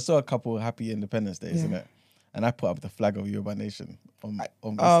 because I saw a couple of happy Independence Days, Yeah. isn't it? And I put up the flag of Yoruba Nation on Oh,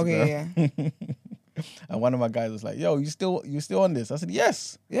 Instagram. yeah. And one of my guys was like, "Yo, you still on this?" I said,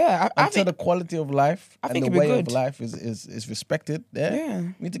 "Yes." Yeah, I Until think the quality of life I and think the it'd be way of good. life is respected. Yeah, Yeah.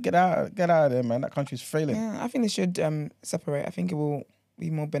 we need to get out of there, man. That country's failing. Yeah, I think they should separate. I think it will be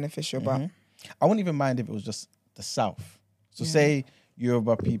more beneficial. But I wouldn't even mind if it was just the South. So say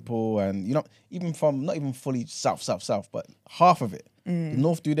Yoruba people and even from not even fully South, but half of it. The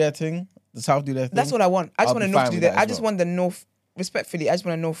North do their thing, the South do their thing. that's what I want. I just I'll want the be North fine to do with that. that I as just well. want the North, respectfully, I just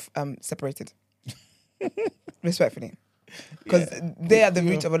want the North separated. Respectfully. Because they are the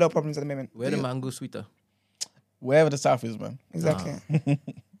root of a lot of problems at the moment. Where the mango sweeter? Wherever the South is, man. Exactly. Okay.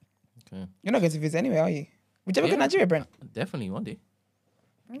 You're not going to visit anyway, are you? Would you ever go to Yeah. Nigeria, Brent? Definitely one day.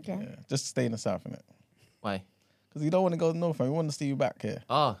 Okay. Yeah, just stay in the South, innit? Why? Because you don't want to go north, and we want to see you back here.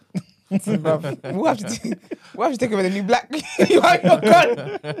 Oh, So, bruv, we'll have to take over the new black. You are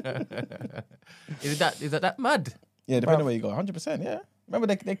gone. is that mad? Yeah, depending Bruv. where you go, 100%. Yeah,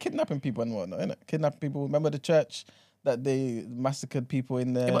 remember they're kidnapping people and whatnot, innit? Kidnapping people. Remember the church that they massacred people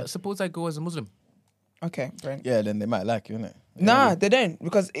in there? Yeah, but suppose I go as a Muslim. Okay, Brent. Yeah, then they might like you, innit? Nah, they don't,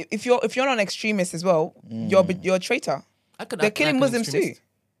 because if you're not an extremist as well, you're a traitor. They're killing Muslims too.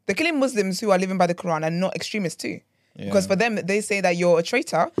 They're killing Muslims who are living by the Quran and not extremists too. Yeah. Because for them, they say that you're a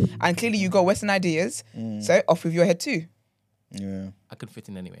traitor and clearly you got Western ideas. So off with your head too. Yeah, I could fit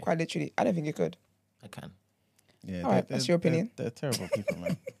in anyway. Quite literally. I don't think you could. I can. yeah. All right, that's your opinion. They're terrible people,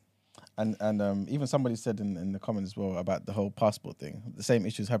 man. And even somebody said in the comments as well about the whole passport thing. The same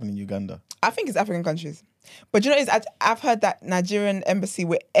issues happen in Uganda. I think it's African countries. But you know, I've heard that Nigerian embassy,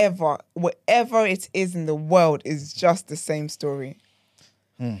 wherever it is in the world, is just the same story.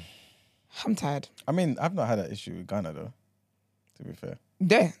 I'm tired. I mean, I've not had that issue with Ghana though. To be fair.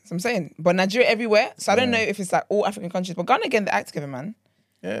 Yeah, that's what I'm saying. But Nigeria everywhere. So I don't Yeah. know if it's like all African countries. But Ghana getting the act together, man.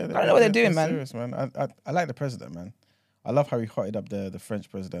 Yeah, I don't know what they're doing, man. Serious, man. I like the president, man. I love how he hotted up the French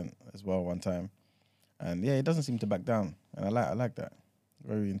president as well one time, and yeah, he doesn't seem to back down, and I like that.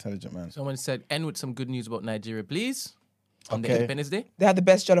 Very intelligent man. Someone said, end with some good news about Nigeria, please. On the Okay. Independence Day. They have the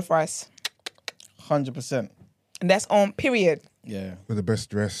best jollof rice. 100%. And that's on period. Yeah. With the best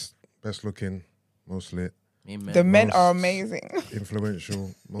dressed, best looking, most lit, Amen. The men are Most- amazing.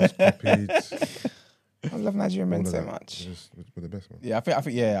 influential, most copied. I love Nigerian men all of so that. much. Just with the best, man.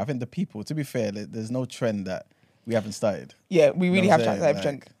 Yeah, I think the people. To be fair, there's no trend that we haven't started. Yeah, we really know have what I'm tried saying? that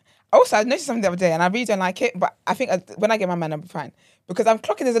trend. Also, I noticed something the other day, and I really don't like it. But I think when I get my man, I'm fine, because I'm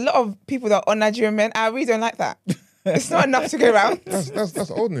clocking. There's a lot of people that are on Nigerian men. I really don't like that. It's not enough to go around. That's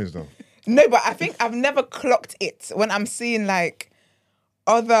old news though. No, but I think I've never clocked it when I'm seeing like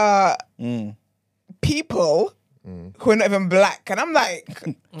other people who are not even black, and I'm like,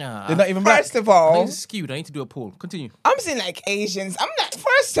 Nah, They're not even black. first of I all, think it's skewed. I need to do a poll. Continue. I'm seeing like Asians. I'm like,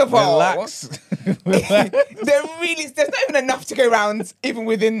 first of all, Relax. there's not even enough to go around, even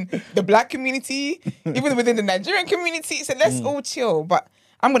within the black community, even within the Nigerian community. So let's all chill. But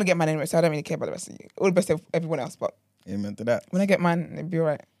I'm gonna get mine anyway, so I don't really care about the rest of you. All the best of everyone else. But Amen to that. when I get mine, it'll be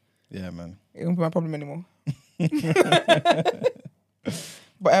alright. Yeah, man. It won't be my problem anymore.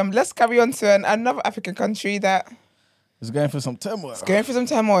 But let's carry on to another African country that It's going for some turmoil. is going through some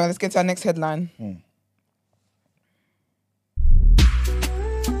turmoil. Let's get to our next headline.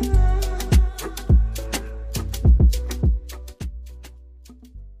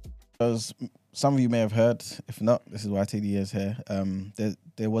 As some of you may have heard, if not, this is why TD is here.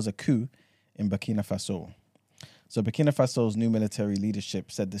 There was a coup in Burkina Faso. So Burkina Faso's new military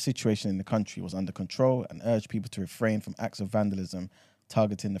leadership said the situation in the country was under control and urged people to refrain from acts of vandalism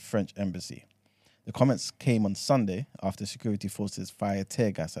targeting the French embassy. The comments came on Sunday after security forces fired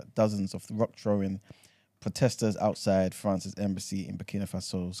tear gas at dozens of rock-throwing protesters outside France's embassy in Burkina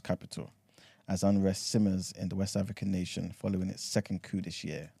Faso's capital, as unrest simmers in the West African nation following its second coup this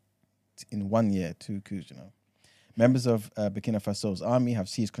year. In 1 year, 2 coups, Members of Burkina Faso's army have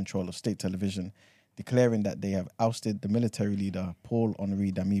seized control of state television, declaring that they have ousted the military leader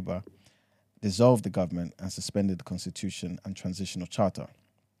Paul-Henri Damiba, dissolved the government, and suspended the constitution and transitional charter.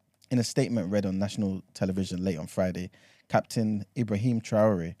 In a statement read on national television late on Friday, Captain Ibrahim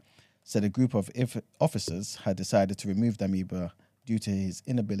Traore said a group of officers had decided to remove Damiba due to his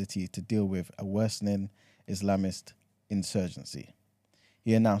inability to deal with a worsening Islamist insurgency.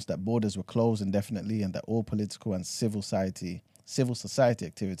 He announced that borders were closed indefinitely and that all political and civil society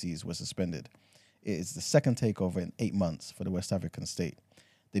activities were suspended. It is the second takeover in 8 months for the West African state.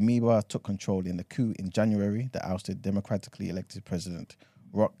 Damiba took control in the coup in January that ousted democratically elected President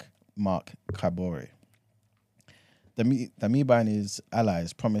Roch Marc Kabore. Damiba and his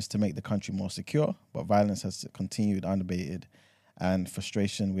allies promised to make the country more secure, but violence has continued unabated and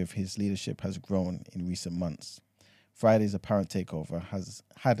frustration with his leadership has grown in recent months. Friday's apparent takeover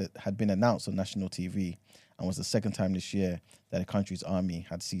had been announced on national TV and was the second time this year that the country's army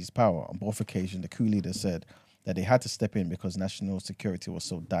had seized power. On both occasions, the coup leader said that they had to step in because national security was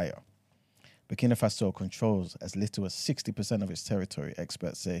so dire. Burkina Faso controls as little as 60% of its territory,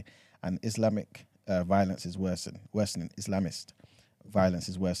 experts say, and Islamic violence is worsening. Islamist violence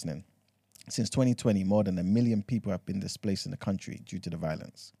is worsening. Since 2020, more than 1 million people have been displaced in the country due to the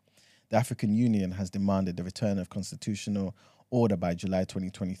violence. The African Union has demanded the return of constitutional order by July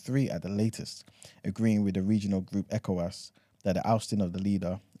 2023 at the latest, agreeing with the regional group ECOWAS that the ousting of the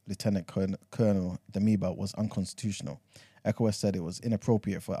leader, Lieutenant Colonel Damiba, was unconstitutional. ECOWAS said it was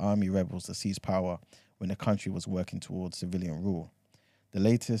inappropriate for army rebels to seize power when the country was working towards civilian rule. The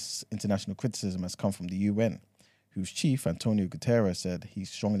latest international criticism has come from the UN, whose chief, Antonio Guterres, said he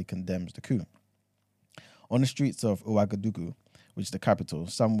strongly condemns the coup. On the streets of Ouagadougou, which is the capital,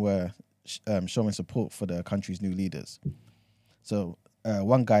 some were showing support for the country's new leaders. So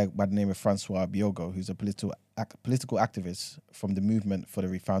one guy by the name of Francois Biogo, who's a political activist from the movement for the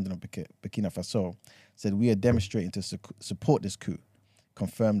refounding of Burkina Faso, said, "We are demonstrating to support this coup.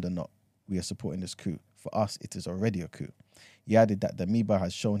 Confirmed or not, we are supporting this coup. For us, it is already a coup." He added that Damiba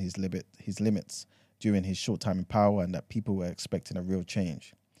has shown his limits during his short time in power and that people were expecting a real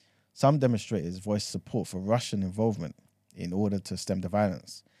change. Some demonstrators voiced support for Russian involvement in order to stem the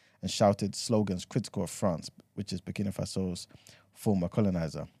violence and shouted slogans critical of France, which is Burkina Faso's former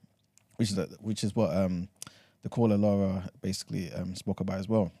colonizer, which is what the caller Laura basically spoke about as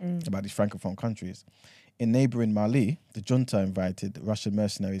well, about these francophone countries. In neighboring Mali, the junta invited Russian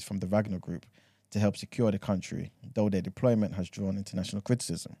mercenaries from the Wagner Group to help secure the country, though their deployment has drawn international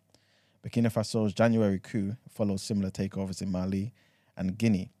criticism. Burkina Faso's January coup followed similar takeovers in Mali and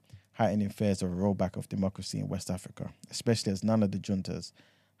Guinea, heightening fears of a rollback of democracy in West Africa, especially as none of the juntas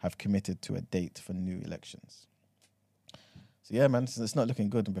have committed to a date for new elections. So yeah, man, it's not looking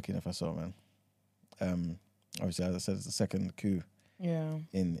good in Burkina Faso, man. Obviously, as I said, it's the second coup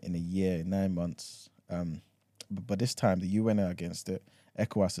in a year, in 9 months. But this time, the UN are against it,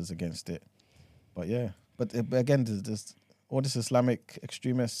 ECOWAS is against it. But yeah, but again, there's all this Islamic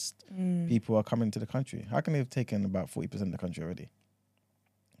extremist people are coming to the country. How can they have taken about 40% of the country already?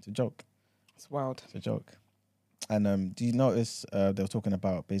 It's a joke. It's wild. It's a joke. And do you notice they were talking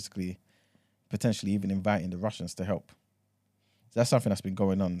about basically potentially even inviting the Russians to help? So that's something that's been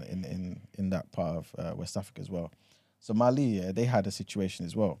going on in that part of West Africa as well. So Mali, they had a situation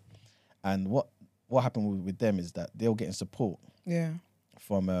as well. And what happened with them is that they were getting support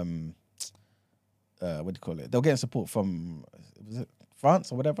from, what do you call it? They were getting support from, was it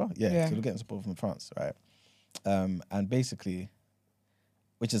France or whatever? Yeah. So they were getting support from France, right? And basically,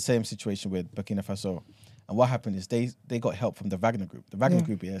 which is the same situation with Burkina Faso. And what happened is they got help from the Wagner Group. The Wagner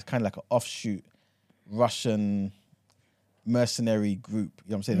Group is kind of like an offshoot Russian mercenary group.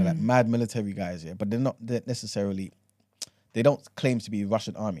 You know what I'm saying? They're like mad military guys, but they're necessarily, they don't claim to be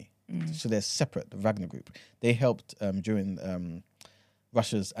Russian army. So they're separate, the Wagner Group. They helped during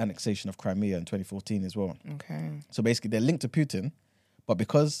Russia's annexation of Crimea in 2014 as well. Okay. So basically they're linked to Putin, but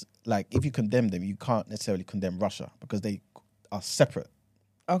because like if you condemn them, you can't necessarily condemn Russia because they are separate.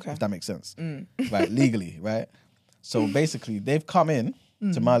 Okay. If that makes sense. Right, legally, right? So basically they've come in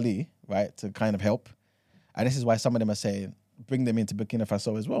to Mali, right, to kind of help. And this is why some of them are saying bring them into Burkina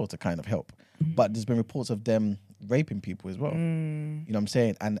Faso as well to kind of help. But there's been reports of them raping people as well. You know what I'm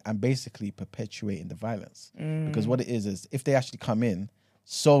saying? And basically perpetuating the violence. Because what it is if they actually come in,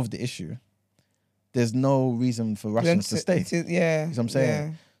 solve the issue, there's no reason for Russians to stay. You know what I'm saying?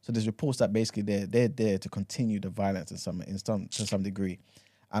 Yeah. So there's reports that basically they're there to continue the violence to some degree.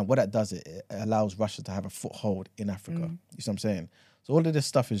 And what that does, it allows Russia to have a foothold in Africa. You see what I'm saying? So all of this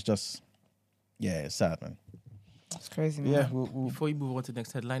stuff is just, it's sad, man. It's crazy, man. Yeah. Before you move on to the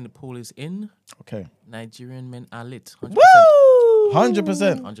next headline, the poll is in. Okay. Nigerian men are lit. 100%. Woo!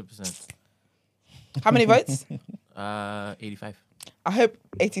 100%. 100%. How many votes? 85. I hope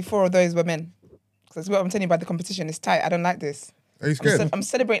 84 of those were men. Because that's what I'm telling you about the competition. It's tight. I don't like this. Are you scared? I'm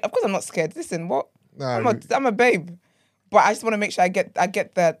celebrating. Of course, I'm not scared. Listen, what? Nah, I'm a babe. But I just want to make sure I get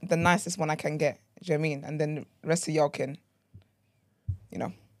the nicest one I can get. Do you know what I mean? And then the rest of y'all can,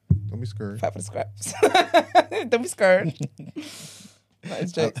 don't be scared. fight for the scraps. Don't be scared. That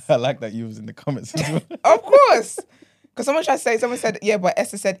is jokes. I like that you was in the comments as well. Of course. Because someone said, yeah, but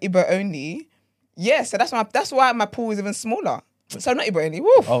Esther said Igbo only. Yeah, so that's why my pool is even smaller. So not Igbo only.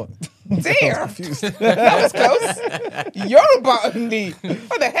 Woo. Oh, Dear. That was close. Yoruba only.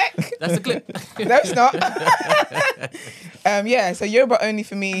 What the heck? That's the clip. No, it's not. Yeah, so Yoruba only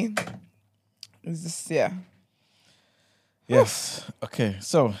for me. It's just, yeah. yes. Okay.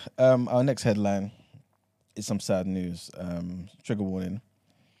 So our next headline is some sad news. Trigger warning.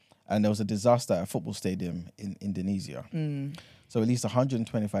 And there was a disaster at a football stadium in Indonesia. So at least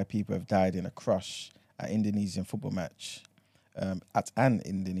 125 people have died in a crush at an Indonesian football match that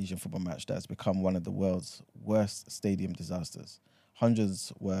has become one of the world's worst stadium disasters.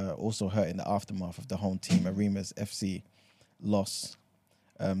 Hundreds were also hurt in the aftermath of the home team Arima's FC loss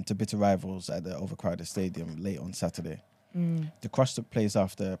to bitter rivals at the overcrowded stadium late on Saturday. The crush took place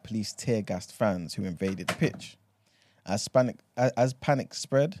after police tear-gassed fans who invaded the pitch. As panic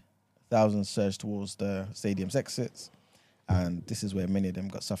spread, thousands surged towards the stadium's exits, and this is where many of them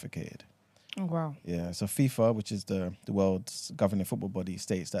got suffocated. Oh, wow. Yeah, so FIFA, which is the world's governing football body,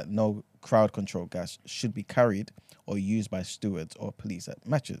 states that no crowd control gas should be carried or used by stewards or police at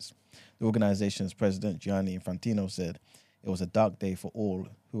matches. The organization's president, Gianni Infantino, said it was a dark day for all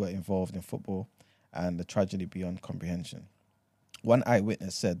who were involved in football and a tragedy beyond comprehension. One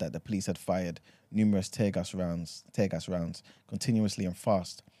eyewitness said that the police had fired numerous tear gas rounds continuously and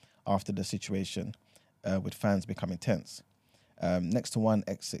fast after the situation, with fans becoming tense. Next to one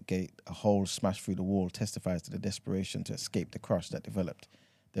exit gate, a hole smashed through the wall testifies to the desperation to escape the crush that developed.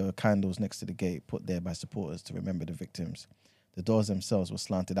 There were candles next to the gate put there by supporters to remember the victims. The doors themselves were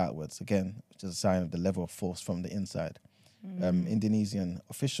slanted outwards, again, which is a sign of the level of force from the inside. Indonesian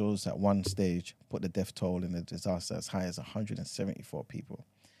officials at one stage put the death toll in the disaster as high as 174 people,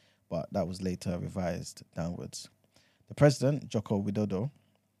 but that was later revised downwards. The president, Joko Widodo,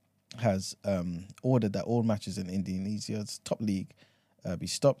 has ordered that all matches in Indonesia's top league be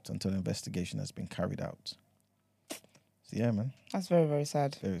stopped until an investigation has been carried out. So yeah, man. That's very, very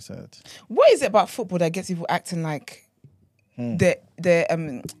sad. Very sad. What is it about football that gets people acting like the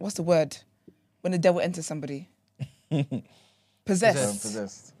what's the word? When the devil enters somebody. Possessed.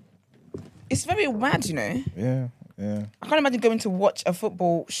 Possessed. It's very mad, you know. Yeah. I can't imagine going to watch a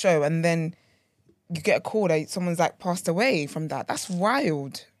football show and then you get a call that someone's like passed away from that. That's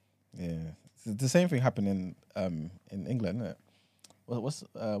wild. Yeah. The same thing happened in England, isn't it? Was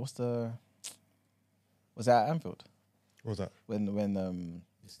that at Anfield? What was that? When The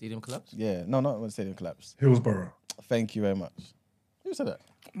stadium collapsed? yeah, no, not when the stadium collapsed. Hillsborough. Thank you very much. Who said that?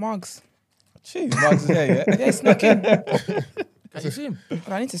 Margs. Jeez, Mark's is here, yeah? Yeah, it's knocking. Can you see him?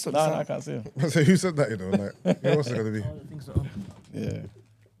 I need to sort No, this I out. can't see him. So who said that? Like, who else is it gonna be? I think so. Yeah.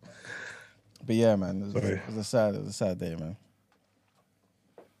 But yeah, man, it Sorry. was a sad day, man.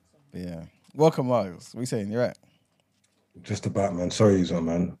 But yeah. Welcome, Marks. What you saying? You're right. Just about, man. Sorry,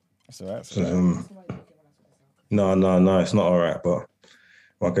 man. That's all right. So, no, it's not all right, but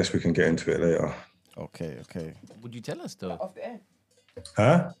well, I guess we can get into it later. Okay. Would you tell us though? Off the air.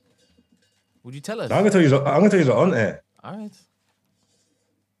 Huh? Would you tell us? No, I'm gonna tell you that on air. All right.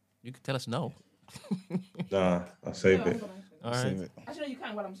 You could tell us no. Nah, I'll save it. All Save right. it. Actually, no, you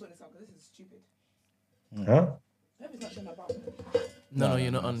can while I'm sorting this out because this is stupid. Huh? I hope it's not showing my bum. No,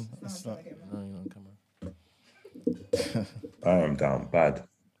 you're not on. It's not. No, you're not on camera. I am down bad.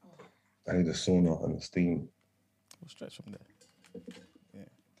 I need a sauna and a steam. We'll stretch from there. Yeah.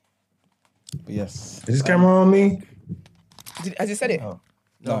 But yes. Is this camera on me? Has he said it? Oh.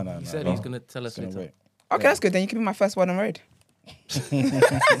 No, No. he said he's gonna tell us Gonna later. wait. Okay, that's good. Then you can be my first one on road.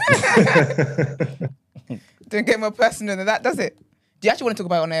 Don't get more personal than that, does it? Do you actually want to talk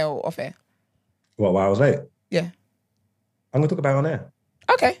about it on air or off air? What, why I was late? Yeah. I'm gonna talk about it on air.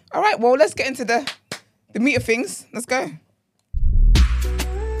 Okay. All right. Well, let's get into the meat of things. Let's go.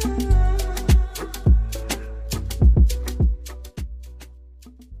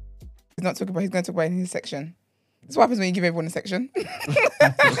 He's not talking about. He's going to talk about it in his section. That's what happens when you give everyone a section.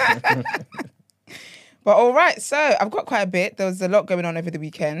 But all right, so I've got quite a bit. There was a lot going on over the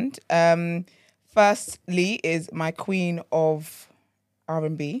weekend. Firstly is my queen of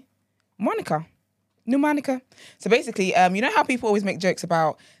R&B, Monica. New Monica. So basically, you know how people always make jokes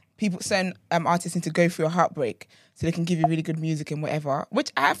about certain artists need to go through a heartbreak. so they can give you really good music and whatever,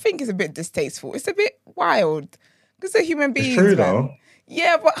 which I think is a bit distasteful. It's a bit wild because they're human beings. It's true, man. though.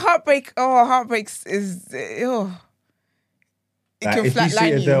 Yeah, but heartbreaks is it Like, can if you see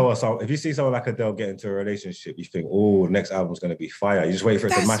flatline Adele you. or something, if you see someone like Adele get into a relationship, you think, oh, next album's gonna be fire. You just wait for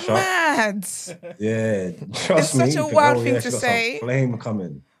it to That's mash up. mad. Yeah, trust me. such a you think, wild oh, thing yeah, to she's got say. some flame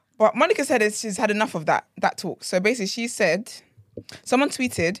coming. But Monica said she's had enough of that talk. So basically, she said, someone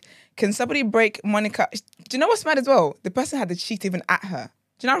tweeted, "Can somebody break Monica?" Do you know what's mad as well? The person had the cheek even at her.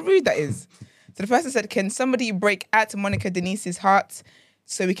 Do you know how rude that is? So the person said, "Can somebody break at Monica Denise's heart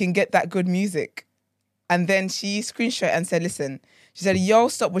so we can get that good music?" And then she screenshot and said, "Listen," she said, "Yo,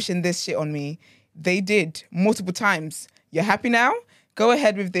 stop wishing this shit on me. They did multiple times. You're happy now? Go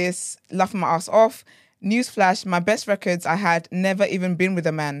ahead with this. Laughing my ass off. Newsflash, my best records I had never even been with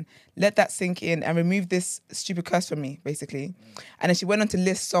a man. Let that sink in and remove this stupid curse from me," basically. And then she went on to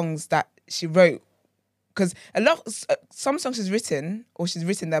list songs that she wrote. Because some songs she's written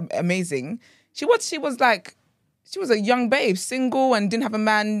that are amazing. She was a young babe, single and didn't have a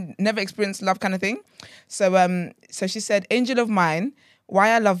man, never experienced love kind of thing. So she said, "Angel of mine, why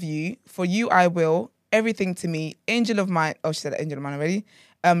I love you, for you I will, everything to me, angel of mine." Oh, she said angel of mine already.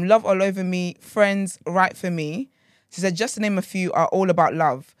 "Love all over me, friends, right for me." She said, "Just to name a few are all about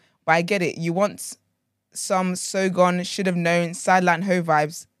love. But I get it. You want some so gone, should have known, sideline ho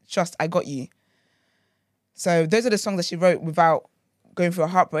vibes. Trust, I got you." So those are the songs that she wrote without going through a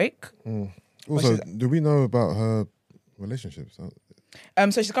heartbreak. Also, do we know about her relationships? So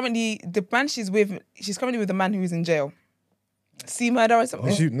she's currently with a man who's in jail. C Murder or something.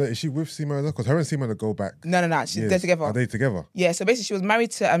 Is she with C Murder? Because her and C Murder go back. No. They're together. Are they together? Yeah, so basically she was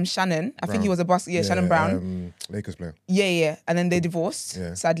married to Shannon. I think he was a boss. Yeah, Shannon Brown. Lakers player. Yeah. And then they divorced,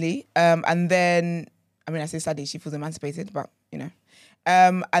 sadly. And then, I mean, I say sadly, she feels emancipated, but, you know.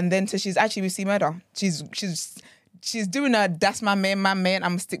 And then, so she's actually with C Murder. She's doing a, that's my man, I'm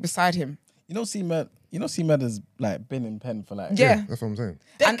going to stick beside him. You know, C Murder's like been in pen for like Yeah. That's what I'm saying.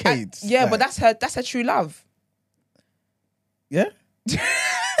 decades. But that's her true love. Yeah?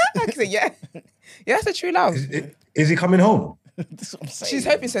 I can say, yeah, that's her true love. Is he coming home? That's what I'm saying. She's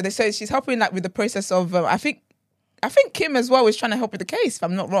hoping so. They say she's helping like with the process of. I think Kim as well is trying to help with the case. If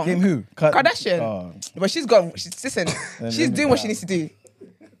I'm not wrong. Kim who? Kardashian. Oh. But she's doing what she needs to do.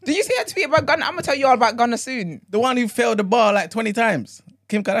 Did you see her tweet about Gunna? I'm gonna tell you all about Gunna soon. The one who failed the bar like 20 times.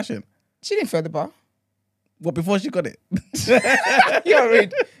 Kim Kardashian. She didn't fail the bar. What, before she got it? You're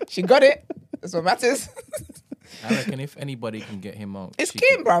rude. She got it. That's what matters. I reckon if anybody can get him out, It's she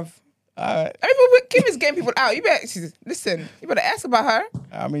Kim, bruv. All right. I mean, Kim is getting people out. You better ask about her.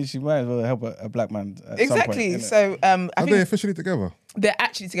 I mean, she might as well help a black man. At Exactly. Some point, So I Are think they officially together? they're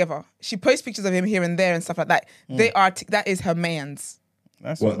actually together. She posts pictures of him here and there and stuff like that. That is her man's.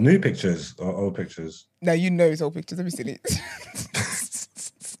 That's What, new pictures or old pictures? No, you know his old pictures. Have you seen it?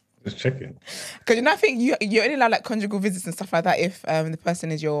 Just checking. Because I think you only allow like conjugal visits and stuff like that if the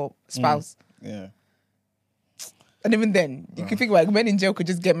person is your spouse. Yeah. And even then, you can think like men in jail could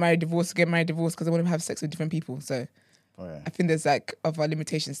just get married, divorce because they want to have sex with different people. So I think there's like other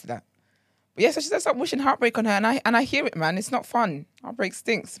limitations to that. But yeah, so she said stop wishing heartbreak on her, and I hear it, man. It's not fun. Heartbreak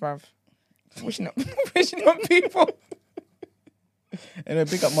stinks, bruv. Wishing on people. Anyway,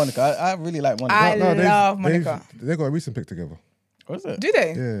 big up Monica. I really like Monica. I love Monica. They got a recent pic together. What is it? Do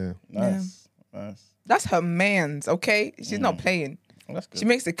they? Yeah. Nice. That's her man's, okay? She's not playing. Well, that's good. She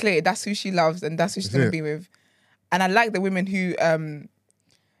makes it clear that's who she loves and that's who she's That's gonna it. be with. And I like the women who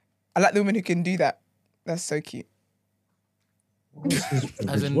can do that. That's so cute.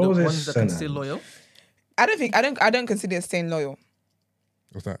 as in What the was his ones that can surname? stay loyal. I don't consider it staying loyal.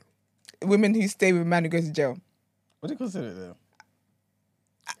 What's that? Women who stay with a man who goes to jail. What do you consider it though?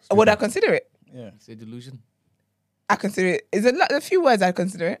 Would I consider it? Yeah. It's a delusion. I consider it. Is a few words I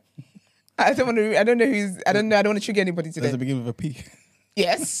consider it. I don't want to trigger anybody Does today. it begin with a P?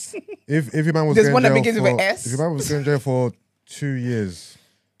 Yes. If your man was There's going one that jail begins with for, an S. if your man was going to jail for 2 years,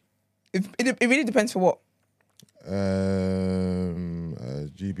 It really depends for what.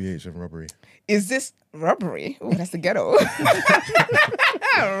 GBH and robbery. Is this robbery? Oh, that's the ghetto.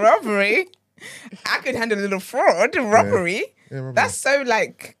 Robbery. I could handle a little fraud. Robbery. Yeah, robbery. That's so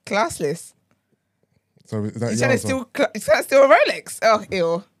like classless. So is that You your trying to answer? steal a Rolex? Oh,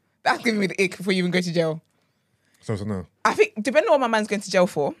 ew. That's giving me the ick before you even go to jail. So no. I think depending on what my man's going to jail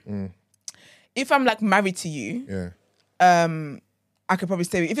for, if I'm like married to you, Yeah. I could probably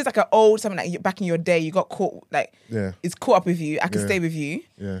stay with you. If it's like an old something like back in your day, you got caught like Yeah. it's caught up with you, I can Yeah. stay with you.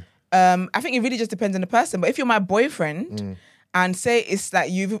 Yeah. I think it really just depends on the person. But if you're my boyfriend and say it's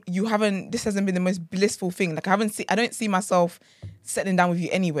like this hasn't been the most blissful thing. Like I don't see myself settling down with you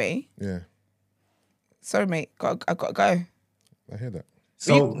anyway. Yeah. Sorry, mate. I got to go. I hear that.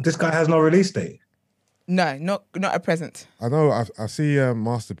 So this guy has no release date. No, not at present. I know. I see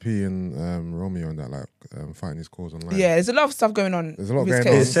Master P and Romeo and that fighting his cause online. Yeah, there's a lot of stuff going on. There's a lot with his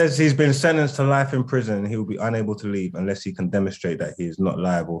going on. It case. says he's been sentenced to life in prison. He will be unable to leave unless he can demonstrate that he is not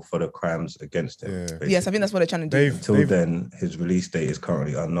liable for the crimes against him. Yeah. basically. Yes, I think that's what they're trying to do. Until then, his release date is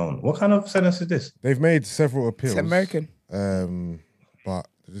currently unknown. What kind of sentence is this? They've made several appeals. It's American. But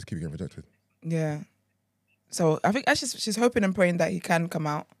they just keep getting rejected. Yeah. So I think she's hoping and praying that he can come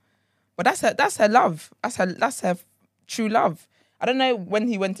out. But that's her love. That's her true love. I don't know when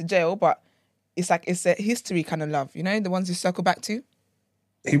he went to jail, but it's a history kind of love, you know, the ones you circle back to.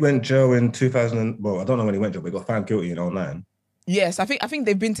 He went jail in 2000. Well, I don't know when he went jail, but he got found guilty in 2009. Yes, I think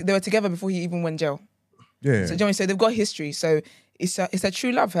they were together before he even went jail. Yeah. So Johnny said they've got history. So it's a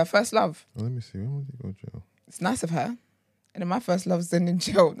true love, her first love. Well, let me see. When would he go to jail? It's nice of her. And then my first love's in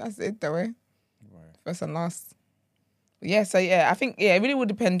jail. That's it, though. Eh? Right. First and last. Yeah. So yeah, I think it really would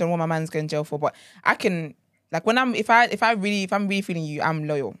depend on what my man's going to jail for. But I can when if I'm really feeling you, I'm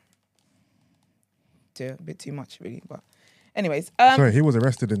loyal. A bit too much, really. But anyways, sorry, he was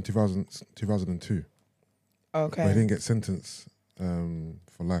arrested in 2002. Okay. But he didn't get sentenced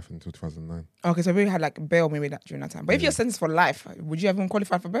for life until 2009. Okay, so we had bail maybe during that time. But if you're sentenced for life, would you even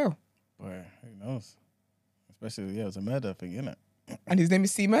qualify for bail? Boy, who knows? Especially, it was a murder thing, innit? And his name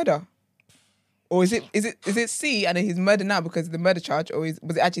is C Murder, or is it C and then he's murder now because of the murder charge, or was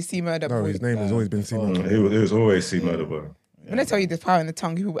it actually C Murder? No, his name has always been C Murder. It was always C Murder, boy. When I tell you there's power in the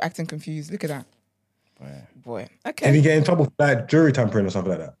tongue, people were acting confused. Look at that. Boy. Okay. Did he get in trouble for jury tampering or something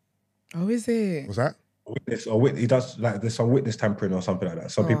like that? Oh, is it? Was that? He does there's some witness tampering or something like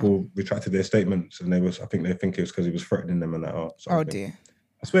that. Some people retracted their statements and I think they think it was because he was threatening them and that. Oh dear.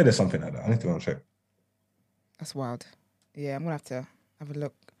 I swear there's something like that. I need to go and check. That's wild. Yeah, I'm gonna have to have a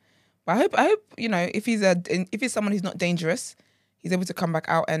look. But I hope if he's someone who's not dangerous, he's able to come back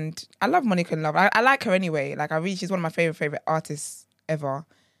out. And I love Monica in Love. I like her anyway. She's one of my favorite artists ever.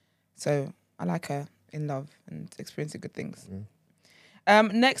 So I like her in Love and experiencing good things.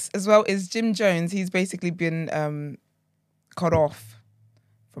 Next as well is Jim Jones. He's basically been cut off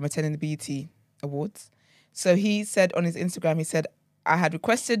from attending the BET Awards. So he said on his Instagram, he said, I had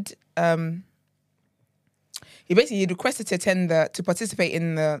requested, he requested to participate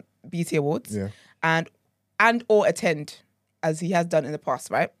in the BET Awards and or attend, as he has done in the past,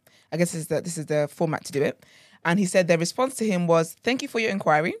 right? I guess this is the format to do it. And he said their response to him was, thank you for your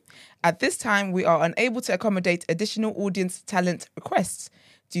inquiry. At this time, we are unable to accommodate additional audience talent requests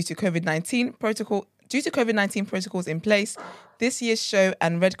due to COVID-19 protocols in place. This year's show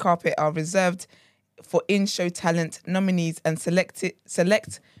and red carpet are reserved for in-show talent nominees and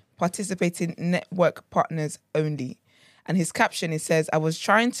select participating network partners only. And his caption, it says, I was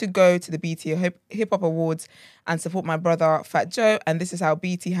trying to go to the BT Hip Hop Awards and support my brother Fat Joe, and this is how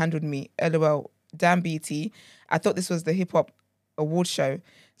BT handled me. LOL. Damn BT. I thought this was the hip hop award show.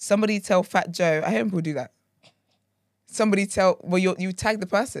 Somebody tell Fat Joe. I hear people do that. Somebody tell. Well, you tag the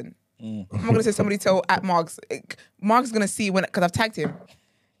person. I'm not gonna say somebody tell at Marks. Mark's gonna see because I've tagged him.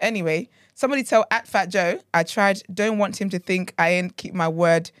 Anyway, somebody tell at Fat Joe. I tried. Don't want him to think I ain't keep my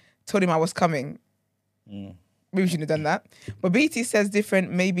word. Told him I was coming. Maybe we shouldn't have done that. But BT says different.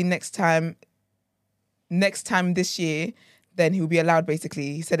 Maybe next time this year, then he'll be allowed.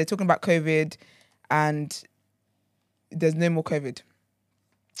 Basically, he said they're talking about COVID. And there's no more COVID.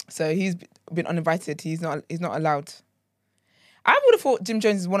 So he's been uninvited. He's not allowed. I would have thought Jim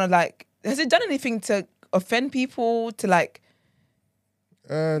Jones is one of has he done anything to offend people to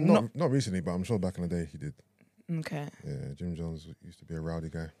Not recently, but I'm sure back in the day he did. Okay. Yeah, Jim Jones used to be a rowdy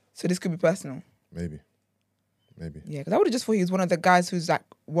guy. So this could be personal. Maybe. Yeah, because I would have just thought he was one of the guys who's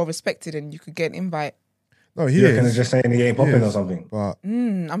well respected and you could get an invite. No, he is. Just saying he ain't popping or something. But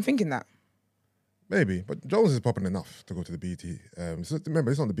I'm thinking that. Maybe, but Jones is popping enough to go to the BET.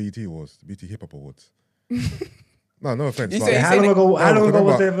 Remember, it's not the BET Awards, the BET Hip Hop Awards. No offense. How long ago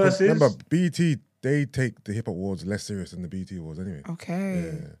was their verses? Remember, BET, they take the Hip Hop Awards less serious than the BET Awards anyway. Okay.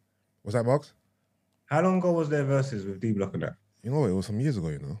 Yeah. Was that Marks? How long ago was their verses with D Block and that? You know, it was some years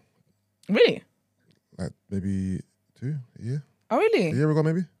ago, Really? Maybe a year? Oh, really? A year ago,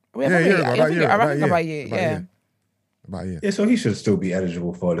 maybe? Yeah, a year ago. I reckon about a year, yeah. About a year. Yeah, so he should still be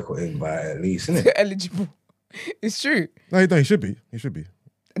eligible for a little invite at least, isn't it? Eligible. It's true. No, he should be. He should be.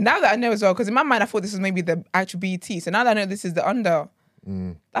 Now that I know as well, because in my mind I thought this was maybe the actual BET. So now that I know this is the under,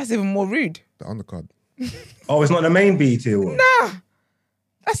 that's even more rude. The undercard. Oh, it's not the main BET award? Nah.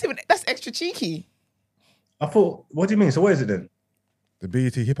 That's extra cheeky. I thought, what do you mean? So what is it then? The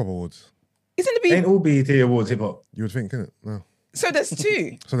BET Hip Hop Awards. Isn't the BET? Ain't all BET awards hip hop? You would think, innit? No. So there's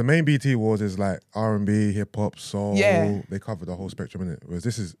two. So the main BT Awards is like R&B, hip hop, soul. Yeah. They cover the whole spectrum in it. Whereas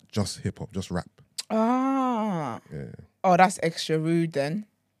this is just hip hop, just rap. Ah. Yeah. Oh, that's extra rude then.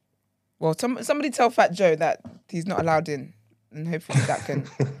 Well, somebody tell Fat Joe that he's not allowed in, and hopefully that can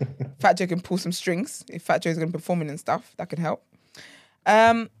Fat Joe can pull some strings. If Fat Joe's going to be performing and stuff, that can help.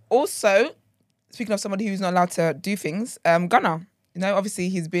 Also, speaking of somebody who's not allowed to do things, Gunna. You know, obviously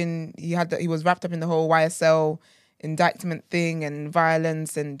he was wrapped up in the whole YSL indictment thing and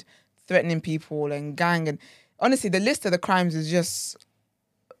violence and threatening people and gang, and honestly the list of the crimes is just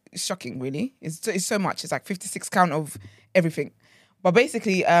shocking, really. It's so much. It's like 56 count of everything. But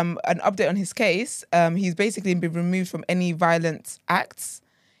basically, an update on his case, he's basically been removed from any violent acts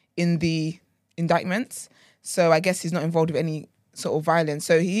in the indictments. So I guess he's not involved with any sort of violence.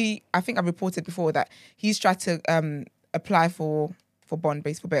 So I think I've reported before that he's tried to apply for bond,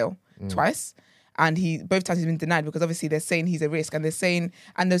 based for bail twice. And both times he's been denied because obviously they're saying he's a risk, and they're saying,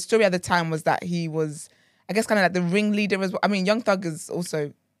 and the story at the time was that he was, I guess, kind of like the ringleader as well. I mean, Young Thug is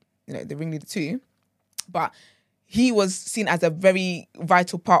also, you know, the ringleader too, but he was seen as a very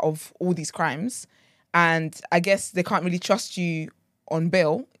vital part of all these crimes. And I guess they can't really trust you on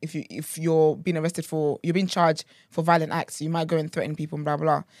bail if you're being arrested you're being charged for violent acts. You might go and threaten people and blah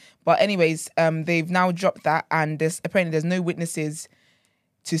blah. But anyways, they've now dropped that, and apparently there's no witnesses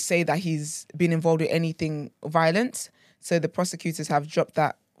to say that he's been involved with anything violent. So the prosecutors have dropped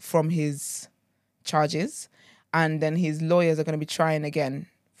that from his charges. And then his lawyers are going to be trying again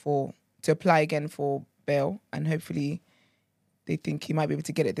to apply again for bail. And hopefully they think he might be able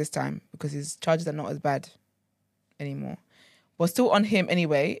to get it this time because his charges are not as bad anymore. But still on him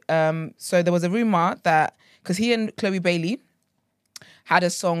anyway. So there was a rumor that, because he and Chloe Bailey had a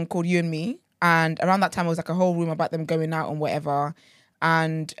song called You and Me. And around that time, it was like a whole rumor about them going out and whatever.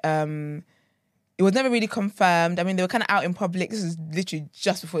 And it was never really confirmed. I mean, they were kind of out in public. This is literally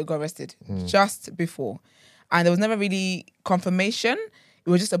just before he got arrested. Just before. And there was never really confirmation. It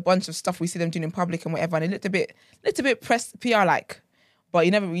was just a bunch of stuff we see them doing in public and whatever. And it looked a bit press PR-like. But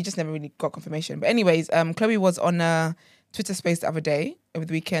we just never really got confirmation. But anyways, Chloe was on a Twitter space the other day, over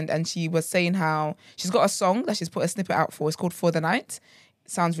the weekend, and she was saying how she's got a song that she's put a snippet out for. It's called For the Night. It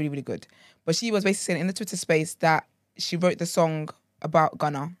sounds really, really good. But she was basically saying in the Twitter space that she wrote the song about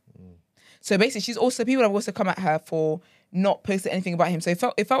Gunna. So basically, people have also come at her for not posting anything about him. So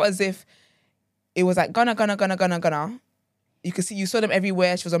it felt as if it was like Gunna. You saw them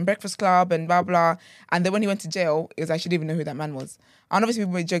everywhere. She was on Breakfast Club and blah blah. And then when he went to jail, it was like she didn't even know who that man was. And obviously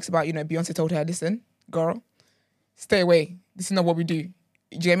people made jokes about, you know, Beyonce told her, listen, girl, stay away. This is not what we do. Do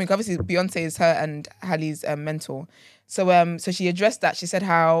you get me? Obviously Beyonce is her and Halle's mentor. So she addressed that. She said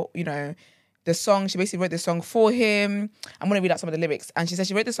how, you know, the song, she basically wrote the song for him. I'm going to read out some of the lyrics. And she said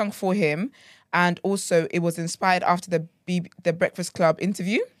she wrote the song for him. And also it was inspired after the Breakfast Club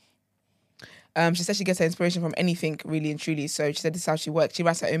interview. She said she gets her inspiration from anything, really and truly. So she said this is how she works. She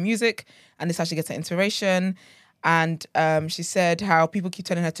writes her own music, and this is how she gets her inspiration. And she said how people keep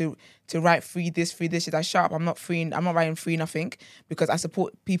telling her to write free this. She's like, shut up, I'm not writing free nothing, because I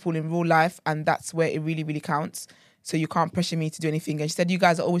support people in real life, and that's where it really, really counts. So you can't pressure me to do anything. And she said, you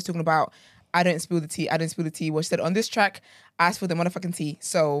guys are always talking about, I don't spill the tea. Well, she said, on this track, I spill the motherfucking tea.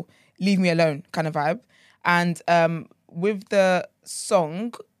 So leave me alone, kind of vibe. And with the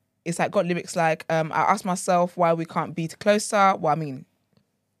song, it's like got lyrics like, I ask myself why we can't be closer. Well, I mean,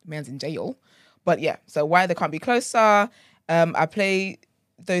 the man's in jail. But yeah, so why they can't be closer. I play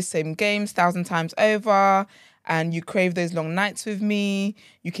those same games 1,000 times over, and you crave those long nights with me.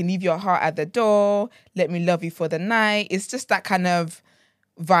 You can leave your heart at the door. Let me love you for the night. It's just that kind of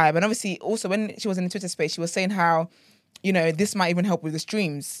vibe. And obviously, also when she was in the Twitter space, she was saying how, you know, this might even help with the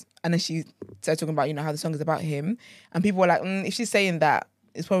streams. And then she started talking about, you know, how the song is about him. And people were like, if she's saying that,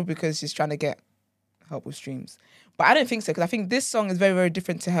 it's probably because she's trying to get help with streams. But I don't think so, because I think this song is very, very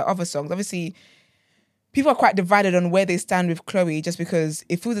different to her other songs. Obviously, people are quite divided on where they stand with Chloe, just because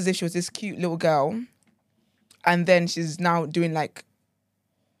it feels as if she was this cute little girl and then she's now doing like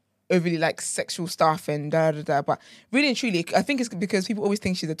overly like sexual stuff and da da da. But really and truly, I think it's because people always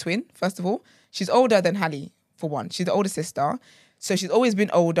think she's a twin, first of all. She's older than Halle, for one. She's the older sister. So she's always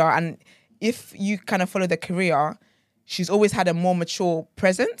been older. And if you kind of follow their career, she's always had a more mature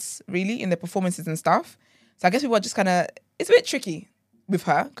presence, really, in the performances and stuff. So I guess people are just kind of, it's a bit tricky with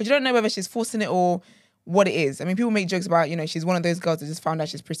her, because you don't know whether she's forcing it or what it is. I mean, people make jokes about, you know, she's one of those girls that just found out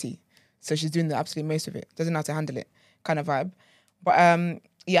she's pretty. So she's doing the absolute most of it. Doesn't know how to handle it, kind of vibe. But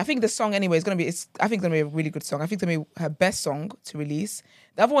yeah, I think the song anyway is going to be, I think it's going to be a really good song. I think it's going to be her best song to release.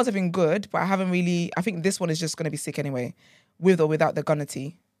 The other ones have been good, but I think this one is just going to be sick anyway, with or without the Gunna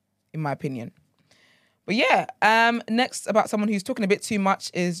tea, in my opinion. But yeah, next about someone who's talking a bit too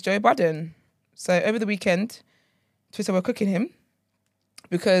much is Joe Budden. So over the weekend, Twitter were cooking him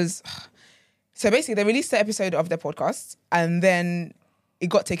because, so basically they released the episode of their podcast and then it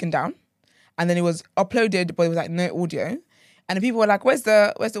got taken down and then it was uploaded, but it was like no audio. And the people were like, where's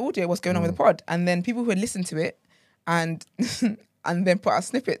the audio? What's going on with the pod? And then people who had listened to it and and then put out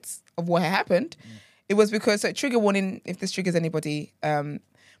snippets of what had happened, it was because, so trigger warning if this triggers anybody,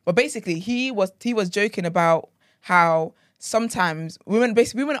 but basically he was joking about how sometimes women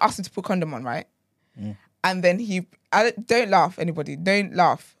ask him to put condom on, right? And then don't laugh, anybody. Don't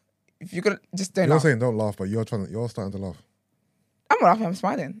laugh. If you're gonna, just don't You're laugh. saying don't laugh, but you're starting to laugh. I'm not laughing, I'm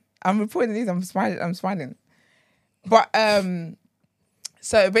smiling. I'm reporting these, I'm smiling. But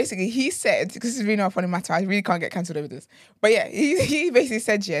so basically he said, because this is really not a funny matter, I really can't get cancelled over this. But yeah, he basically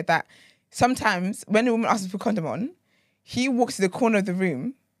said that sometimes when a woman asks to put condom on, he walks to the corner of the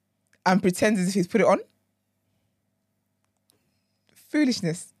room and pretends as if he's put it on.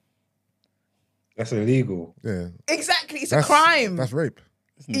 Foolishness. That's illegal. Yeah. Exactly, it's a crime. That's rape.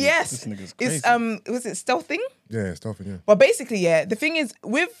 Yes. This nigga's crazy. It's was it stealthing? Yeah, stuffing, yeah. But basically, yeah, the thing is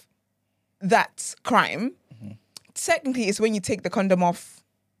with that crime, technically it's when you take the condom off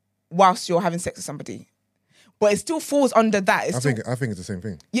whilst you're having sex with somebody. But it still falls under that. I think it's the same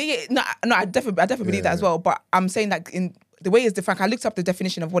thing. Yeah. No, I definitely believe that as well. But I'm saying that in the way it's defined, I looked up the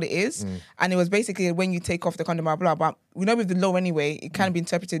definition of what it is, and it was basically when you take off the condom, blah, blah, blah. But we know with the law anyway, it can be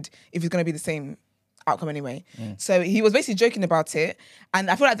interpreted if it's going to be the same outcome anyway. So he was basically joking about it. And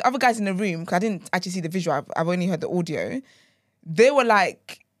I feel like the other guys in the room, because I didn't actually see the visual, I've only heard the audio, they were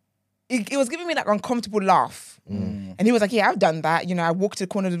like, it was giving me like uncomfortable laugh. And he was like, yeah, I've done that. You know, I walk to the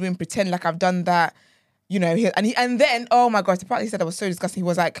corner of the room, pretend like I've done that. You know, and then, oh my gosh, the part he said that was so disgusting. He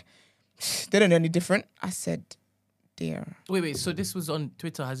was like, they don't know any different. I said, dear. Wait. So this was on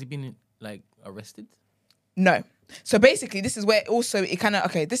Twitter. Has he been like arrested? No. So basically, this is where also it kind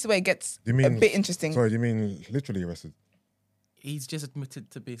of, this is where it gets a bit interesting. Sorry, do you mean literally arrested? He's just admitted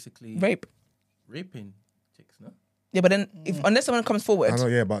to basically raping chicks, no? Yeah, but then unless someone comes forward, I know,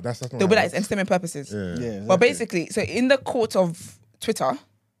 yeah, but that's not. they'll be like it's entertainment purposes. Yeah. Exactly. But basically, so in the court of Twitter,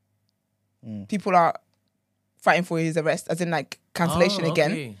 people are fighting for his arrest, as in like cancellation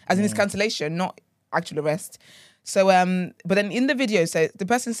again, as in his cancellation, not actual arrest. So, but then in the video, so the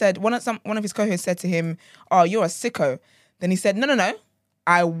person said one of his co-hosts said to him, "Oh, you're a sicko." Then he said, "No,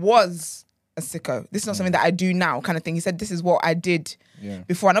 I was a sicko. This is not something that I do now," kind of thing. He said, "This is what I did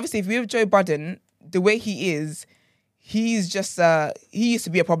before." And obviously, if we have Joe Budden, the way he is, he's just he used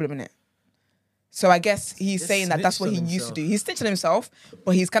to be a problem in it. So I guess he's saying that that's what he used to do. He's snitching himself,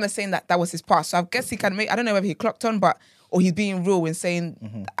 but he's kind of saying that was his past. So I guess he can I don't know whether he clocked on, or he's being real and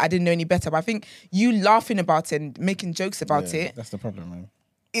saying, I didn't know any better. But I think you laughing about it and making jokes about it. That's the problem, man.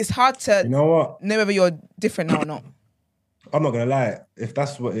 It's hard to know whether you're different now or not. I'm not going to lie. If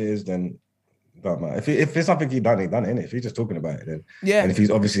that's what it is, then don't matter. If it's something he done innit? If he's just talking about it, then. Yeah. And if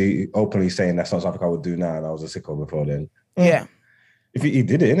he's obviously openly saying that's not something I would do now and I was a sicko before, then. Yeah. If he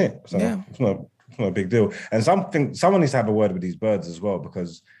did it, innit? So it's not a big deal. And someone needs to have a word with these birds as well,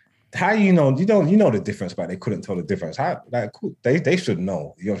 because how you know the difference, but they couldn't tell the difference. They should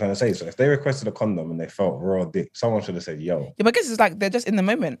know. You know what I'm trying to say? So if they requested a condom and they felt raw dick, someone should have said, yo. Yeah, but I guess it's like they're just in the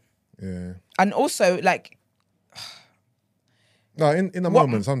moment. Yeah. And also like no, in the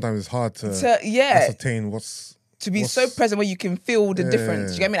moment sometimes it's hard to ascertain what's so present where you can feel the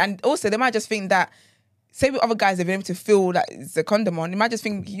difference. You get what I mean? And also they might just think that, say with other guys, they've been able to feel that it's a condom on. They might just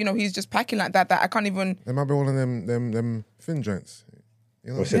think, he's just packing like that I can't even. There might be all of them thin joints.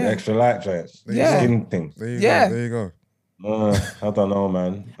 You know? What's it, extra light joints? Skin thing. There you go. I don't know,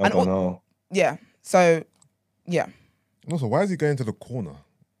 man. I don't know. Yeah. So, yeah. Also, why is he going to the corner?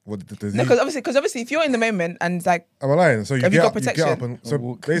 What does because obviously, if you're in the moment and it's like, am I lying? So you get up and so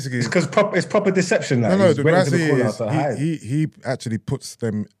walk. basically, it's because it's proper deception. Like, no. The reality is he actually puts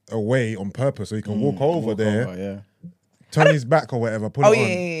them away on purpose so he can walk over there, turn his back or whatever, put it on,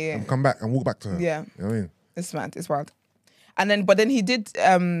 and come back and walk back to her. Yeah, you know what I mean, it's mad, it's wild. And then, he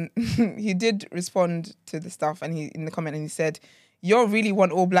did respond to the stuff, and he in the comment, and he said, "You really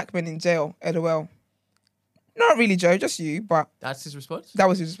want all black men in jail?" LOL. Not really, Joe, just you, but... That's his response? That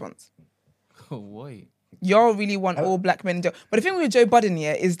was his response. Oh, why? You really want all black men in jail. But the thing with Joe Budden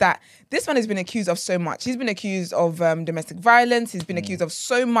here is that this man has been accused of so much. He's been accused of domestic violence. He's been accused of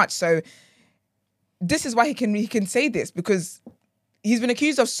so much. So this is why he can say this, because he's been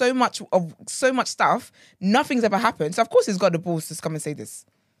accused of so much stuff. Nothing's ever happened. So of course he's got the balls to come and say this.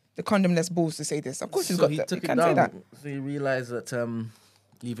 The condomless balls to say this. Of course he can say that. So he realised that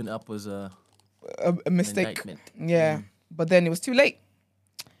leaving it up was a mistake. Indictment. Yeah. But then it was too late.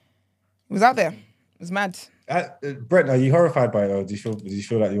 It was out there. was mad. Brent, are you horrified by it, or do you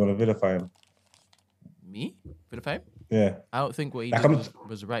feel like you want to vilify him? Me? Vilify him? Yeah. I don't think what he Like, did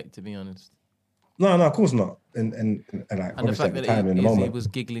was right, to be honest. No, of course not. And like, And the obviously fact at the that time, in the he moment. was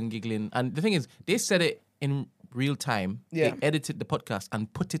giggling. And the thing is, they said it in real time. Yeah. They edited the podcast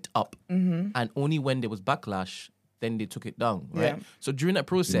and put it up. And only when there was backlash, then they took it down, right? Yeah. So during that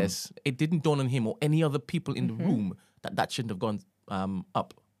process, it didn't dawn on him or any other people in the room that shouldn't have gone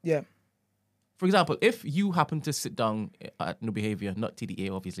up. Yeah. For example, if you happen to sit down at No Behavior, not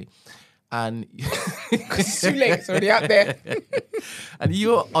TDA, obviously, and It's too late. It's already out there. and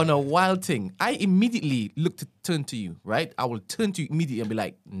you're on a wild thing, I immediately look to turn to you, right? I will turn to you immediately and be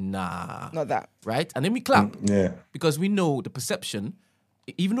like, nah. Not that. Right? And then we clap. Yeah. Because we know the perception,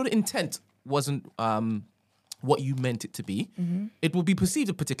 even though the intent wasn't what you meant it to be, it will be perceived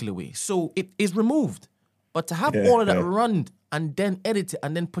a particular way. So it is removed. But to have all of that run and then edit it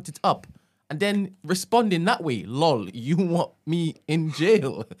and then put it up and then respond in that way, lol, you want me in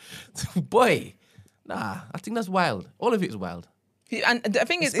jail? Boy, nah, I think that's wild. All of it is wild. And the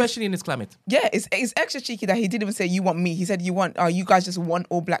thing is, Especially in this climate. yeah, it's extra cheeky that he didn't even say you want me. He said you want. You guys just want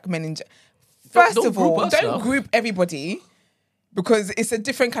all black men in jail. First Don't of all, group us, don't though. group everybody because it's a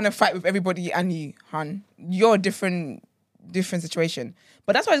different kind of fight with everybody and you, hun. You're a different situation.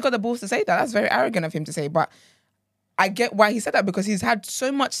 But that's why he's got the balls to say that. That's very arrogant of him to say. But I get why he said that because he's had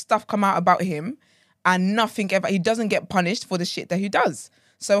so much stuff come out about him and nothing ever. He doesn't get punished for the shit that he does.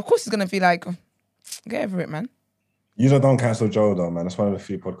 So of course he's gonna be like, oh, get over it, man. You don't cancel Joe though, man. That's one of the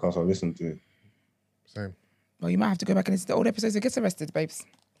few podcasts I listen to. Same. Well, you might have to go back and listen to the old episodes. He gets arrested, babes.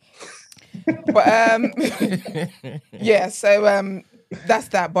 But yeah. So that's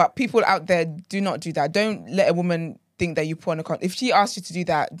that. But people out there, do not do that. Don't let a woman think that you put on a if she asks you to do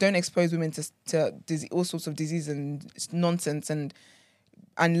that, don't expose women to all sorts of disease and nonsense and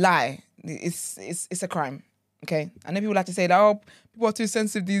lie. It's a crime. Okay, I know people like to say that, oh, people are too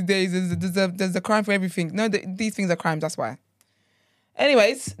sensitive these days. There's a crime for everything. No, these things are crimes. That's why.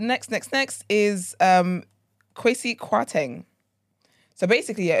 Anyways, next is Kwesi Kwarteng. So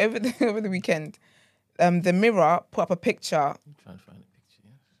basically, yeah, over the weekend, the Mirror put up a picture. I'm trying to find a picture.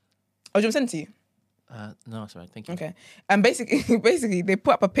 Yeah. Oh, do you want me to send it to you? No, that's all right. Thank you. Okay. And basically, they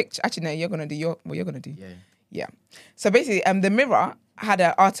put up a picture. Actually, no, you're gonna do what you're gonna do. Yeah. So basically, the Mirror had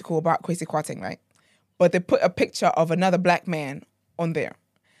an article about Kwesi Kwarteng, right? But they put a picture of another black man on there,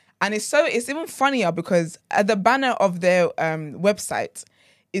 and it's even funnier because at the banner of their website,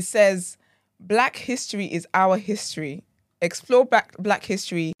 it says, "Black history is our history. Explore black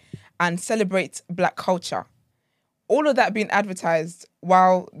history and celebrate black culture." All of that being advertised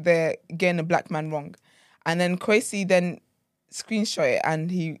while they're getting a black man wrong. And then Kwesi then screenshot it and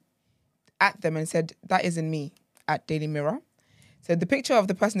he at them and said, "That isn't me," at Daily Mirror. So the picture of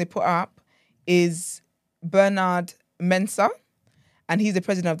the person they put up is Bernard Mensah, and he's the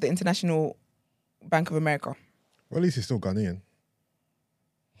president of the International Bank of America. Well, at least he's still Ghanaian.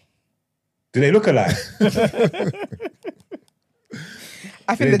 Do they look alike?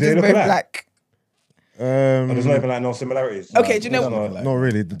 I think they're just both black. There's not even like no similarities. Okay, do you know what? Not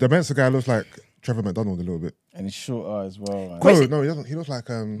really. The Mensa guy looks like Trevor McDonald a little bit. And he's shorter as well. No, he doesn't. He looks like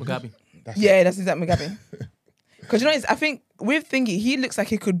Mugabe. Yeah, that's exactly Mugabe. Because I think with Thingy, he looks like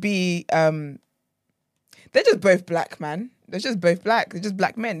he could be. They're just both black, man. They're just both black. They're just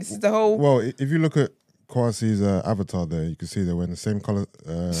black men. This is the whole Well, if you look at Kwasi's avatar there, you can see they're wearing the same color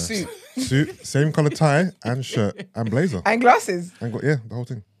suit, same color tie and shirt and blazer. And glasses. And the whole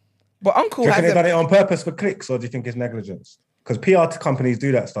thing. But Uncle Do you has reckon they've a, done it on purpose for clicks, or do you think it's negligence? Because PR companies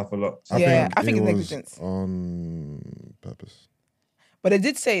do that stuff a lot. I think it's was negligence. On purpose. But they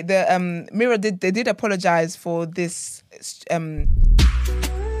did say the Mirror did apologize for this.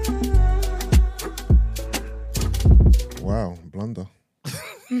 Wow, blunder.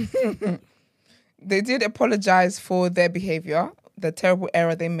 They did apologize for their behavior, the terrible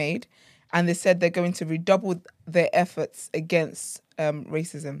error they made, and they said they're going to redouble their efforts against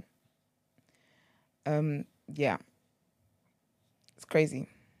racism. Yeah, it's crazy.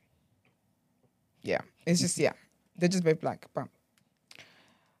 Yeah, it's just they're just both black, but.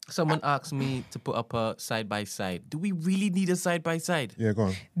 Someone asked me to put up a side by side. Do we really need a side by side? Yeah, go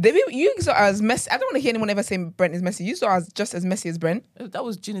on. You saw as messy. I don't want to hear anyone ever say Brent is messy. You saw as just as messy as Brent. That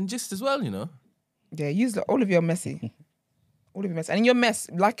was gin and gist as well, you know. Yeah, all of you are messy. All of you are messy. And your mess,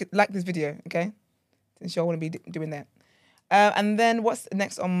 like this video, okay? Since you all want to be doing that. And then what's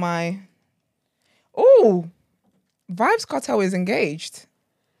next on my... Oh, Vibes Cartel is engaged.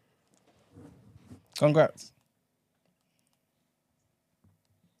 Congrats.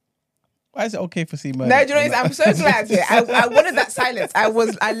 Why is it okay for C murder? No, do you know what? I'm so glad. Yeah, I wanted that silence. I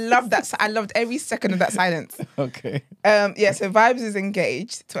loved that. I loved every second of that silence. Okay. Yeah. So Vibes is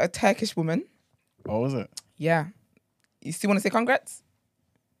engaged to a Turkish woman. Oh, was it? Yeah. You still want to say congrats?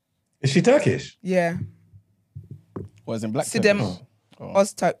 Is she Turkish? Yeah. Was in Black Sidem Turkish?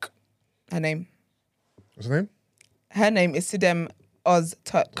 Ozturk. Her name. What's her name? Her name is Sidem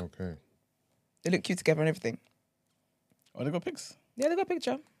Ozturk. Okay. They look cute together and everything. Oh, they got pics. Yeah, they got a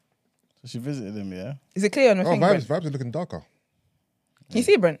picture. So she visited him, yeah. Is it clear on the Oh, thing? vibes Brent? are looking darker. You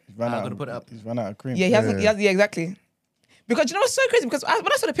see, Brent? He's ran I'm out. gonna put it up. He's run out of cream. Yeah, he hasn't. Yeah, exactly. Because you know what's so crazy? Because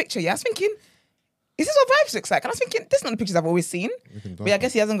when I saw the picture, yeah, I was thinking, is this what Vibes looks like? And I was thinking, this is not the pictures I've always seen. Looking But yeah, I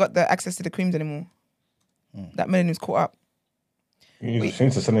guess he hasn't got the access to the creams anymore. That melanin's caught up. You seem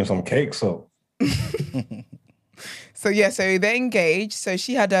to send him some cake, so. So yeah, so they're engaged. So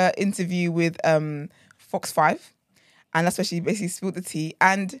she had an interview with Fox 5, and that's where she basically spilled the tea.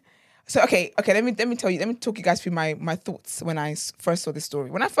 And so okay, let me talk you guys through my thoughts when I first saw this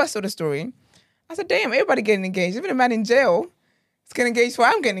story. When I first saw the story, I said, damn, everybody getting engaged. Even a man in jail is getting engaged for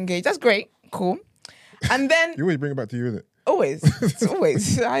I'm getting engaged. That's great. Cool. And then You always bring it back to you, innit? always, it's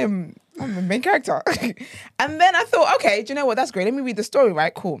always. I'm the main character. And then I thought, okay, do you know what? That's great. Let me read the story,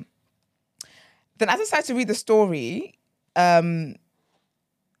 right? Cool. Then as I started to read the story,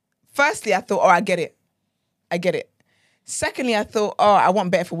 firstly, I thought, oh, I get it. Secondly, I thought, oh, I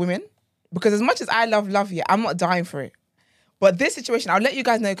want better for women. Because as much as I love you, I'm not dying for it. But this situation, I'll let you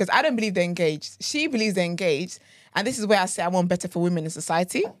guys know because I don't believe they're engaged. She believes they're engaged. And this is where I say I want better for women in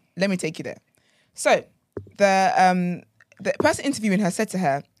society. Let me take you there. So the person interviewing her said to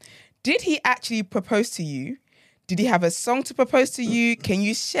her, did he actually propose to you? Did he have a song to propose to you? Can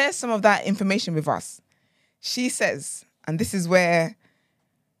you share some of that information with us? She says, and this is where,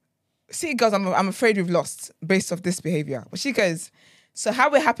 see girls, I'm afraid we've lost based off this behavior. But she goes, so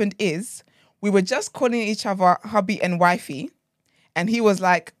how it happened is we were just calling each other hubby and wifey. And he was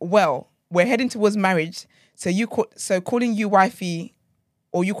like, well, we're heading towards marriage. So calling you wifey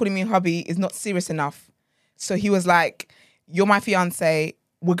or you calling me hubby is not serious enough. So he was like, you're my fiance.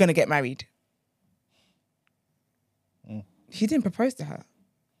 We're going to get married. He didn't propose to her.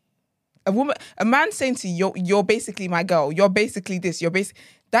 A man saying to you, you're basically my girl. You're basically this.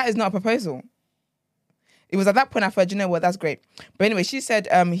 That is not a proposal. It was at that point I thought, you know what, that's great. But anyway, she said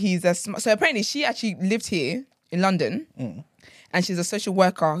so apparently she actually lived here in London and she's a social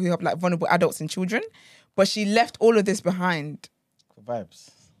worker who helped like vulnerable adults and children. But she left all of this behind.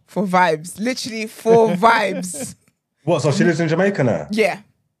 For vibes. Literally for vibes. What, so she lives in Jamaica now? Yeah.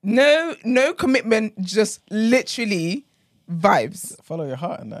 No commitment, just literally vibes. Follow your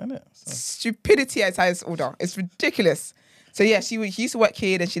heart and that, innit? So. Stupidity at its highest order. It's ridiculous. So yeah, she used to work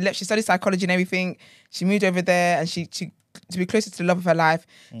here, then she left. She studied psychology and everything. She moved over there, and she to be closer to the love of her life.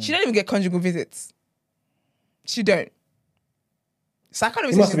 She don't even get conjugal visits. She don't. So I can't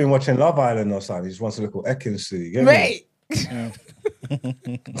even. He must have been watching Love Island or something. He just wants a little Eccleston. You get Right.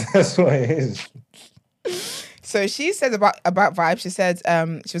 That's what it is. So she said about Vibe. She said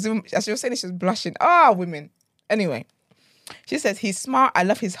she was as she was saying, she was blushing. Women. Anyway. She says, he's smart. I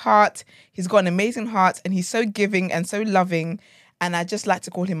love his heart. He's got an amazing heart and he's so giving and so loving. And I just like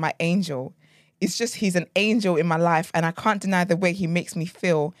to call him my angel. It's just he's an angel in my life and I can't deny the way he makes me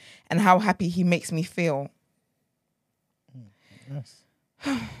feel and how happy he makes me feel. Yes.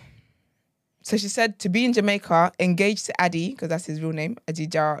 So she said to be in Jamaica, engaged to Addy, because that's his real name,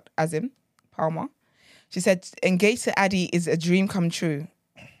 Adija Azim Palmer. She said, engaged to Addy is a dream come true.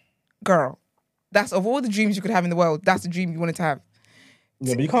 Girl. That's of all the dreams you could have in the world, that's the dream you wanted to have.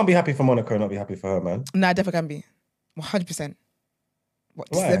 Yeah, but you can't be happy for Monica and not be happy for her, man. No, I definitely can be. 100%. This Why? is a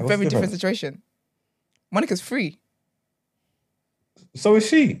What's very the different difference? situation. Monica's free. So is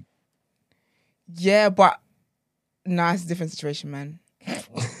she. Yeah, but nah, it's a different situation, man.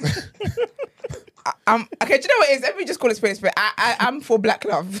 I'm okay. Do you know what it is? Let me just call it spade a spade. I'm for black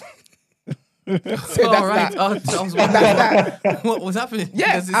love. So that's right. that. Oh, I was That's wondering that. what was happening.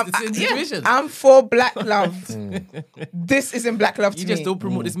 Yeah, Because it's a situation. I'm for black love. This isn't black love to You me. just don't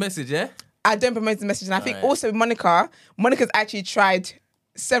promote this message, yeah? I don't promote the message, and I think Alright. also Monica's actually tried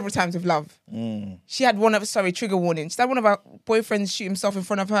several times with love. She had trigger warning. She had one of her boyfriends shoot himself in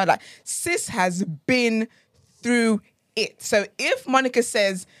front of her. Like, sis has been through it. So if Monica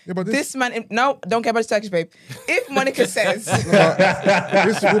says, Yeah, but this man, no, don't care about the Turkish babe. If Monica says,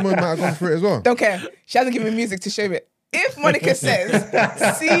 This woman might have gone through it as well. don't care, she hasn't given me music to show it. If Monica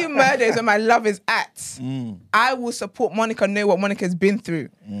says, see murder is where my love is at, I will support Monica, know what Monica's been through.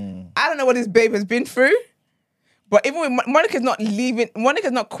 I don't know what this babe has been through, but even when Monica's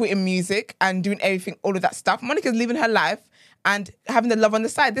not quitting music and doing everything, all of that stuff. Monica's living her life and having the love on the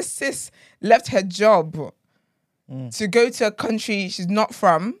side. This sis left her job to go to a country she's not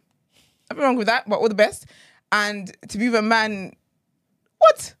from. Nothing wrong with that, but all the best. And to be with a man,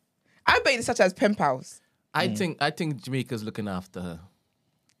 what? I bet it's such as pen pals. I think Jamaica's looking after her.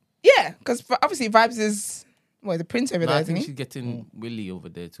 Yeah, because obviously Vibes is the prince over No, there, I isn't think he? she's getting Willie over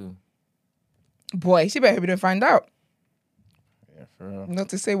there too. Boy, she better hope we don't find out. Yeah, for real. Not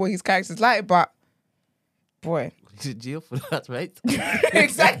to say what his character's like, but boy. She's in jail for that, right?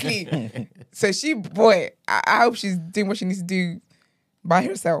 Exactly. So I hope she's doing what she needs to do by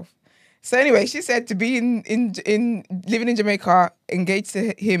herself. So anyway, she said to be in living in Jamaica, engaged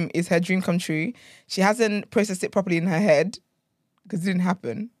to him is her dream come true. She hasn't processed it properly in her head because it didn't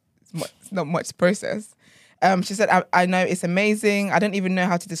happen. It's not much to process. She said, I know it's amazing. I don't even know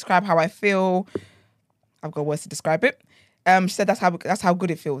how to describe how I feel. I've got words to describe it. She said that's how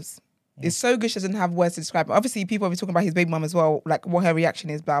good it feels. It's so good she doesn't have words to describe it. Obviously, people will be talking about his baby mum as well, like what her reaction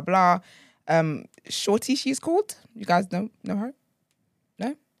is, blah, blah. Shorty, she's called. You guys know her?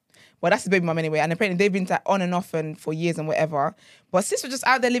 No? Well, that's his baby mum anyway. And apparently they've been on and off and for years and whatever. But sis was just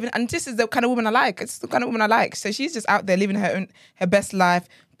out there living, and this is the kind of woman I like. It's the kind of woman I like. So she's just out there living her best life,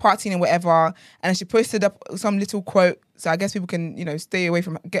 partying and whatever. And she posted up some little quote. So I guess people can, stay away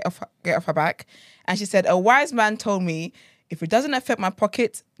from, get off her back. And she said, a wise man told me, if it doesn't affect my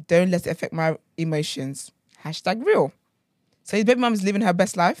pocket, don't let it affect my emotions. #real. So his baby mum is living her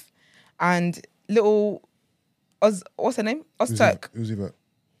best life. And little what's her name? Ozturk. Uzi Vert.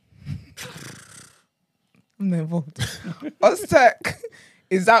 I'm not involved. Ozturk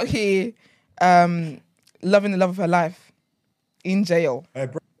is out here loving the love of her life in jail.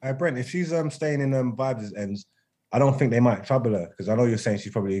 Brent, if she's staying in Vibes' ends, I don't think they might trouble her, because I know you're saying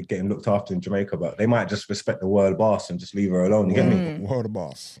she's probably getting looked after in Jamaica, but they might just respect the world boss and just leave her alone. You get me? World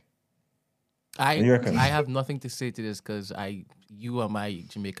boss. You reckon? I have nothing to say to this because you are my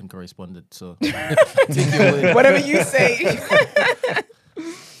Jamaican correspondent, so take your word. Whatever you say.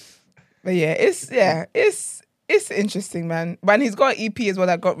 But yeah, it's interesting, man. But he's got an EP as well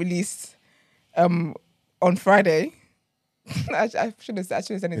that got released on Friday. I should have said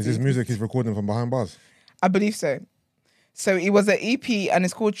it. Is this music he's recording from behind bars? I believe so. So it was an EP and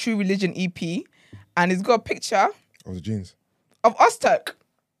it's called True Religion EP, and it's got a picture Of the jeans? of Ozturk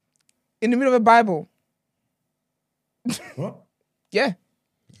in the middle of a Bible. What? Yeah.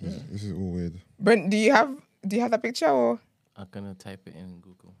 This is all weird. Brent, do you have that picture or? I'm gonna type it in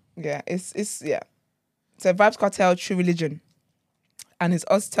Google. Yeah, it's yeah. So Vibes Cartel, True Religion, and it's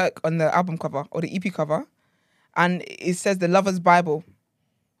Ozturk on the album cover or the EP cover, and it says the Lover's Bible,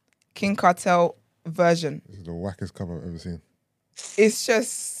 King Cartel version. This is the wackest cover I've ever seen. It's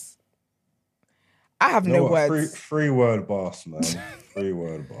just, I have You know no what? words. Free word boss, man. Free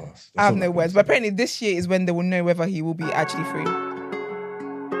word boss. I have no words. But apparently this year is when they will know whether he will be actually free.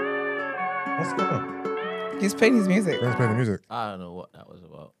 What's going on? He's playing his music. Brent's playing the music. I don't know what that was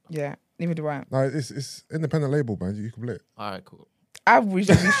about. Yeah, neither do I. No, it's independent label, man. You can play it. All right, cool. I wish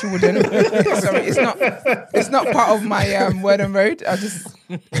she wouldn't. Sorry, it's not part of my word and road.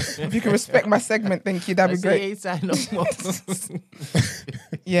 If you can respect my segment, thank you. That'd be great. No more.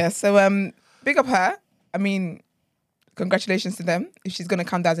 Yeah, so big up her. I mean, congratulations to them. If she's gonna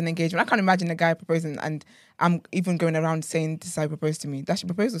come down as an engagement, I can't imagine a guy proposing and I'm even going around saying this guy proposed to me. That's your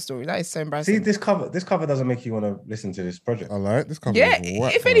proposal story. That is so embarrassing. See, this cover doesn't make you want to listen to this project. I like this cover. Yeah, is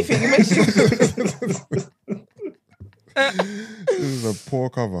whack, if man. anything, it makes you. This is a poor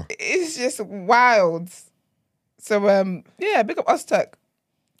cover. It's just wild. So yeah, big up Ozturk.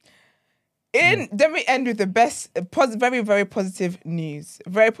 Then we end with the best, very, very positive news.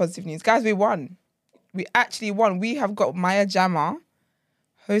 Very positive news. Guys, we won. We actually won. We have got Maya Jama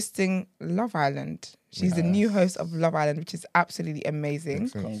hosting Love Island. She's the new host of Love Island, which is absolutely amazing.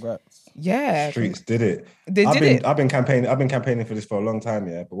 Congrats. Yeah. Streets did it. I've been campaigning for this for a long time,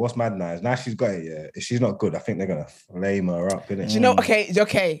 yeah. But what's mad now is now she's got it, yeah. If she's not good, I think they're gonna flame her up, innit? Do you know?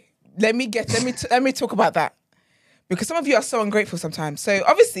 Okay. Let me talk about that. Because some of you are so ungrateful sometimes. So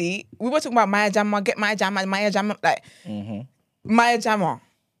obviously, we were talking about Maya Jama, get Maya Jama, like Maya Jama.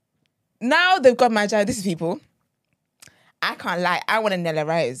 Now they've got Maya Jama. This is people. I can't lie. I want a Nella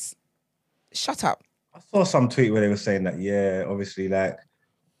Rose. Shut up. I saw some tweet where they were saying that, yeah, obviously, like,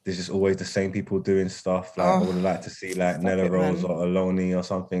 there's just always the same people doing stuff. Like, I would like to see, like, Nella Rose or Aloni or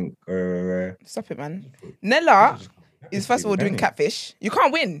something. Stop it, man. Nella is, first of all, doing catfish. You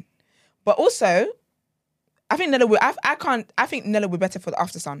can't win. But also, I think Nella I think Nella would be better for the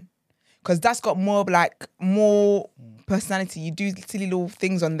After Sun. Because that's got more personality. You do silly little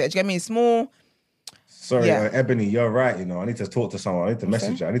things on there. Do you get me? It's more... Sorry, Ebony, you're right. I need to talk to someone. I need to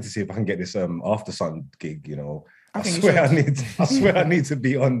message her. I need to see if I can get this After Sun gig. I think I swear I need to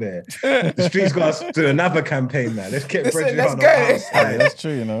be on there. The streets got us to another campaign now. Let's get Listen, let's Bredriano go. outside. That's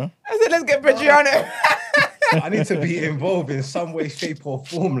true, you know. I said, let's get Bredriano. I need to be involved in some way, shape, or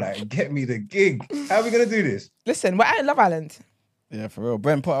form. Like, get me the gig. How are we gonna do this? Listen, we're at Love Island. Yeah, for real.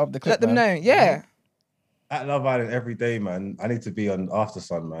 Brent, put up the clip. Let them know. Yeah. At Love Island every day, man. I need to be on After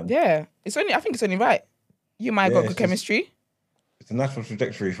Sun, man. Yeah. I think it's only right. You and I got good chemistry. It's a natural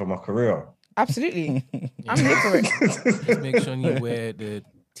trajectory for my career. Absolutely. I'm here for it. Just make sure you wear the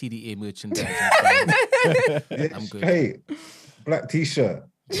TDA merchandise. I'm good. Hey, black t-shirt.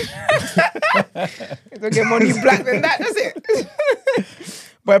 Don't get more new black than that, does it?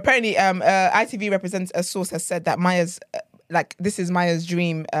 But apparently, ITV represents a source has said that Maya's this is Maya's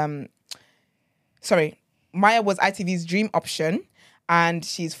dream. Maya was ITV's dream option, and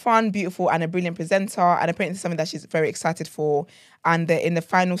she's fun, beautiful, and a brilliant presenter. And apparently, it's something that she's very excited for. And they're in the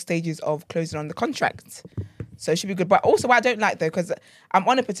final stages of closing on the contract, so it should be good. But also, what I don't like though, because I'm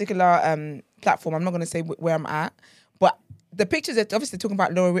on a particular platform, I'm not going to say where I'm at, but the pictures are obviously talking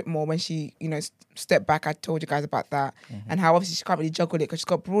about Laura Whitmore when she, stepped back. I told you guys about that, and how obviously she can't really juggle it because she's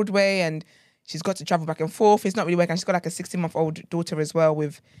got Broadway and she's got to travel back and forth. It's not really working. She's got like a 16-month-old daughter as well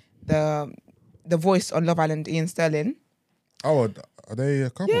with the voice on Love Island, Ian Sterling. Oh, are they a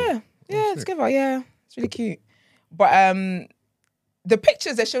couple? Yeah, together. Yeah, it's really cute. But the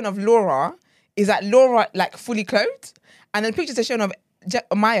pictures they're showing of Laura is that Laura like fully clothed, and then pictures they're showing of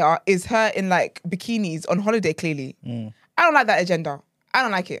Maya is her in like bikinis on holiday. Clearly, I don't like that agenda. I don't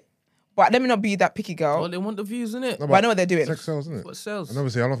like it. But let me not be that picky girl. Well, they want the views, innit? No, but I know what they're doing. Sex sells, isn't it? What sells? And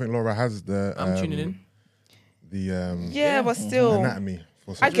obviously, I don't think Laura has the. I'm tuning in. The But still, anatomy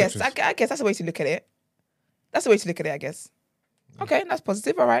for I guess pictures. that's the way to look at it. That's the way to look at it, I guess. Okay, that's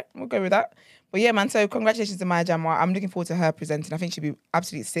positive. All right, we'll go with that. But yeah, man, so congratulations to Maya Jama. I'm looking forward to her presenting. I think she'll be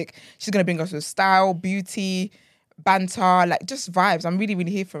absolutely sick. She's going to bring us with style, beauty, banter, like just vibes. I'm really,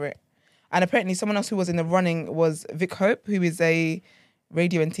 really here for it. And apparently someone else who was in the running was Vic Hope, who is a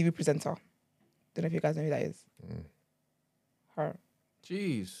radio and TV presenter. Don't know if you guys know who that is. Her.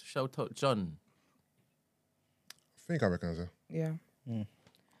 Jeez, shout out John. I think I recognise her. Yeah.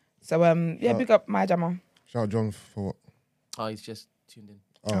 So, big up Maya Jama. Shout out John for what? Oh, he's just tuned in.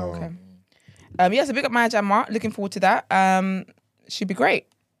 Oh, okay. So big up Maya Jama. Looking forward to that. Should be great.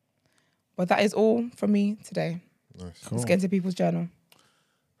 But that is all from me today. Nice. Cool. Let's get into People's Journal.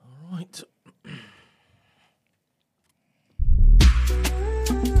 All right.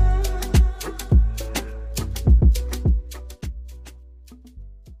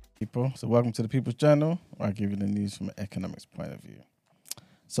 People, so welcome to the People's Journal, where I give you the news from an economics point of view.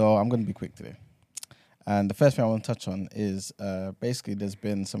 So I'm going to be quick today. And the first thing I want to touch on is basically there's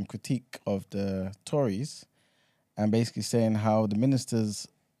been some critique of the Tories and basically saying how the ministers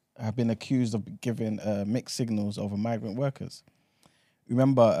have been accused of giving mixed signals over migrant workers.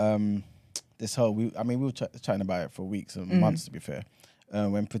 Remember this whole, we were chatting about it for weeks and months, to be fair,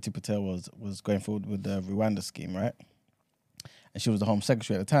 when Priti Patel was going forward with the Rwanda scheme, right? And she was the Home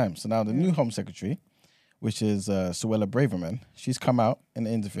Secretary at the time. So now the new Home Secretary, which is Suella Braverman, she's come out in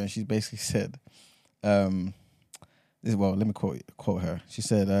the interview and she's basically said, let me quote her. She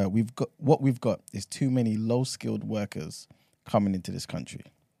said, what we've got is too many low-skilled workers coming into this country.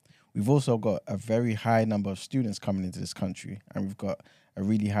 We've also got a very high number of students coming into this country, and we've got a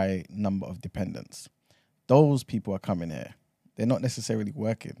really high number of dependents. Those people are coming here. They're not necessarily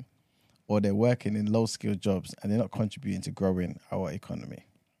working, or they're working in low-skilled jobs, and they're not contributing to growing our economy.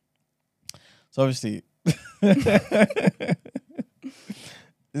 So obviously, this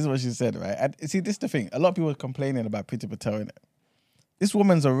is what she said, right? And see, this is the thing. A lot of people are complaining about Priti Patel, innit? This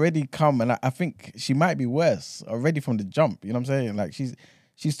woman's already come, and I think she might be worse already from the jump. You know what I'm saying? Like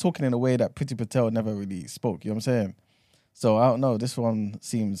she's talking in a way that Priti Patel never really spoke. You know what I'm saying? So I don't know. This one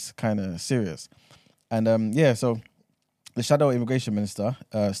seems kind of serious. And so the Shadow Immigration Minister,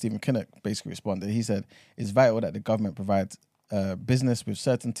 Stephen Kinnock, basically responded. He said, it's vital that the government provides business with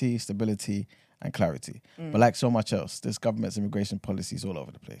certainty, stability, and clarity. But like so much else, this government's immigration policy is all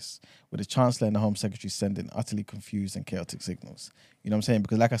over the place, with the Chancellor and the Home Secretary sending utterly confused and chaotic signals. You know what I'm saying?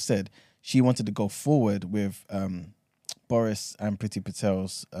 Because like I said, she wanted to go forward with Boris and Priti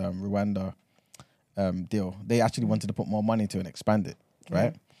Patel's Rwanda deal. They actually wanted to put more money to it and expand it,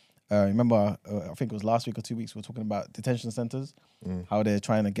 right? Remember, I think it was last week or 2 weeks, we were talking about detention centres, how they're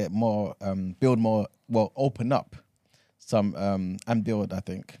trying to get more, open up some, and build, I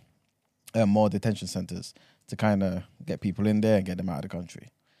think, more detention centres to kind of get people in there and get them out of the country.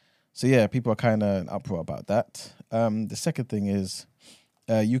 So yeah, people are kind of in uproar about that. The second thing is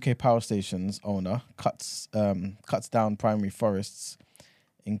UK power stations owner cuts down primary forests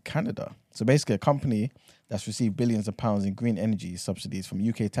in Canada. So basically a company that's received billions of pounds in green energy subsidies from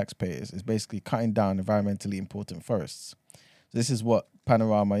UK taxpayers is basically cutting down environmentally important forests. So this is what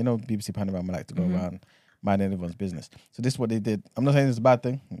Panorama, BBC Panorama like to go around minding everyone's business. So this is what they did. I'm not saying it's a bad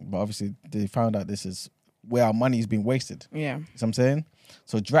thing, but obviously they found out this is where our money is being wasted. Yeah. You know what I'm saying?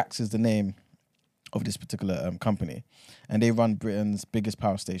 So Drax is the name of this particular company, and they run Britain's biggest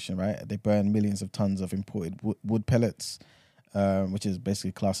power station, right? They burn millions of tons of imported wood pellets, which is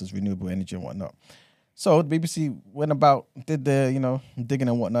basically classed as renewable energy and whatnot. So the BBC went about, did their, digging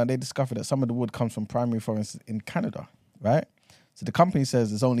and whatnot. They discovered that some of the wood comes from primary forests in Canada, right? So the company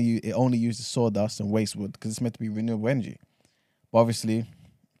says it only uses sawdust and waste wood because it's meant to be renewable energy. But obviously,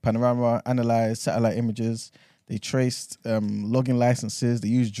 Panorama analyzed satellite images. They traced logging licenses. They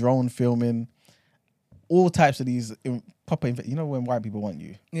used drone filming. All types of these proper, when white people want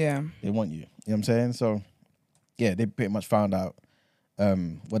you, Yeah. they want you. You know what I'm saying? So, yeah, they pretty much found out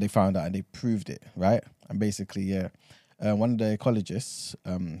what they found out, and they proved it, right? And basically, one of the ecologists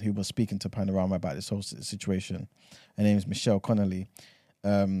who was speaking to Panorama about this whole situation, her name is Michelle Connolly.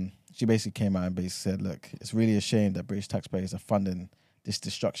 She basically came out and basically said, look, it's really a shame that British taxpayers are funding this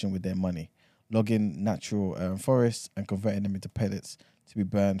destruction with their money, logging natural forests and converting them into pellets to be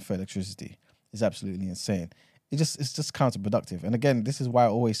burned for electricity. It's absolutely insane. It's just counterproductive. And again, this is why I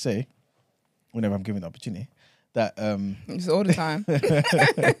always say, whenever I'm given the opportunity, that It's all the time.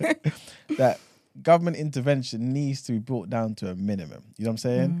 that government intervention needs to be brought down to a minimum. You know what I'm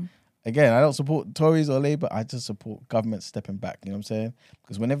saying? Again, I don't support Tories or Labour. I just support government stepping back. You know what I'm saying?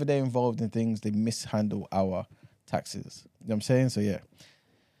 Because whenever they're involved in things, they mishandle our taxes. You know what I'm saying? So yeah.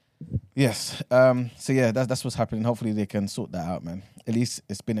 Yes. So yeah, that's what's happening. Hopefully they can sort that out, man. At least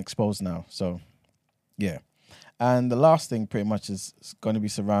it's been exposed now. So yeah. And the last thing pretty much is going to be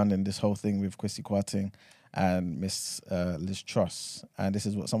surrounding this whole thing with Kwesi Kwarteng and Miss Liz Truss. And this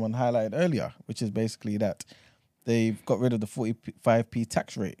is what someone highlighted earlier, which is basically that they've got rid of the 45p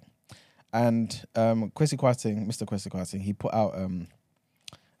tax rate. And Kwesi Kwarteng, Mr. Kwesi Kwarteng, he put out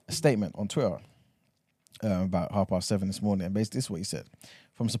a statement on Twitter about 7:30 this morning. And basically this is what he said.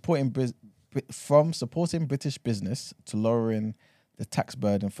 From supporting British business to lowering the tax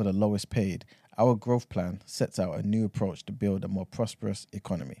burden for the lowest paid, our growth plan sets out a new approach to build a more prosperous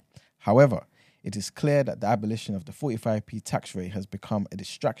economy. However, it is clear that the abolition of the 45p tax rate has become a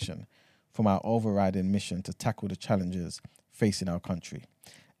distraction from our overriding mission to tackle the challenges facing our country.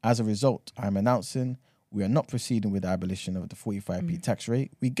 As a result, I am announcing we are not proceeding with the abolition of the 45p tax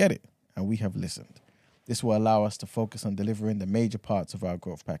rate. We get it, and we have listened. This will allow us to focus on delivering the major parts of our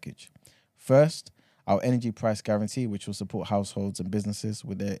growth package. First, our energy price guarantee, which will support households and businesses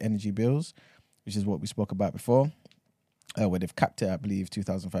with their energy bills, which is what we spoke about before, where they've capped it, I believe,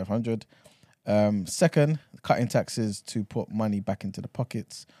 2,500. Second, cutting taxes to put money back into the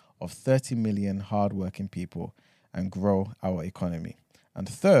pockets of 30 million hardworking people and grow our economy. And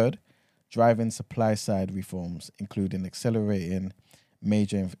third, driving supply-side reforms, including accelerating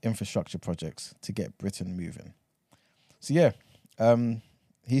major infrastructure projects to get Britain moving. So yeah,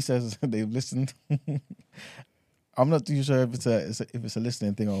 he says they've listened. I'm not too sure if it's a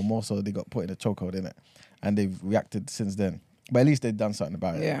listening thing or more so they got put in a chokehold in it, and they've reacted since then. But at least they've done something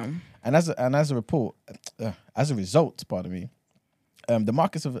about it. Yeah. And as a result, pardon me, the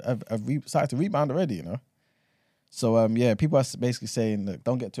markets have started to rebound already. So people are basically saying, look,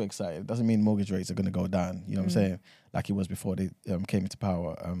 don't get too excited. It doesn't mean mortgage rates are going to go down. You know what I'm saying? Like it was before they came into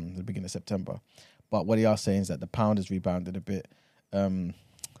power the beginning of September. But what they are saying is that the pound has rebounded a bit.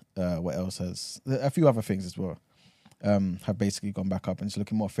 What else has... A few other things as well have basically gone back up, and it's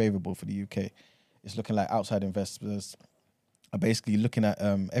looking more favourable for the UK. It's looking like outside investors are basically looking at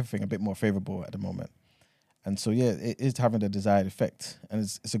everything a bit more favourable at the moment. And so, yeah, it is having the desired effect. And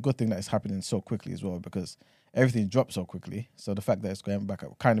it's a good thing that it's happening so quickly as well, because everything dropped so quickly. So the fact that it's going back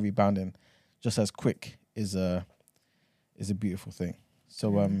up, kind of rebounding just as quick is a beautiful thing.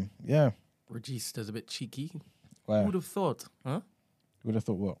 So, yeah. Register's a bit cheeky. Wow. Who would have thought, huh? Who would have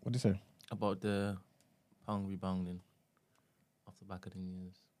thought what? What did you say? About the pound rebounding off the back of the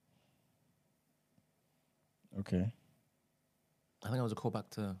news. Okay. I think I was a callback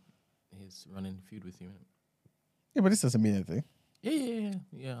to his running feud with you. Yeah, but this doesn't mean anything.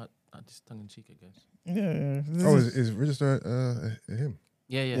 Yeah, just tongue in cheek, I guess. Yeah. Oh, is Register him?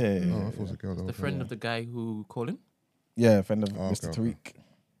 Yeah. Oh, I thought it was a girl. The friend of the guy who called him. Yeah, friend of Mr. Okay. Tariq.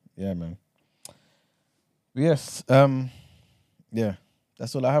 Yeah, man. Yes. Yeah.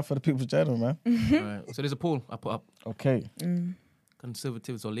 That's all I have for the People's Journal, man. Right. So there's a poll I put up. Okay.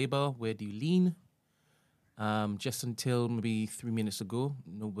 Conservatives or Labour, where do you lean? Just until maybe 3 minutes ago,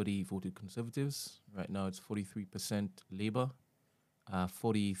 nobody voted Conservatives. Right now it's 43% Labour,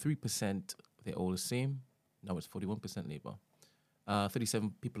 43% they're all the same, No, it's 41% Labour.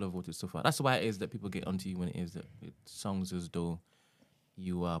 37 people have voted so far. That's why it is that people get onto you when it is that it sounds as though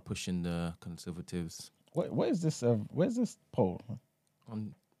you are pushing the Conservatives What is this? Where's this poll?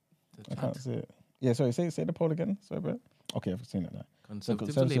 on the I chat. can't see it. Yeah, sorry. Say the poll again. Sorry, bro. Okay, I've seen it now.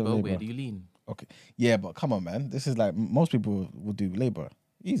 Conservatives So or Labour, Labour. where do you lean? Okay. Yeah, but come on, man. This is like most people will do Labour.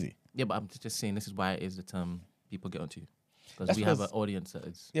 Easy. Yeah, but I'm just saying this is why it is that people get onto you. Because That's we have an because- audience that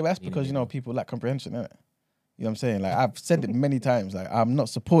is... Yeah, but that's leaning because Labour. people lack comprehension, innit? You know what I'm saying? Like I've said it many times. Like I'm not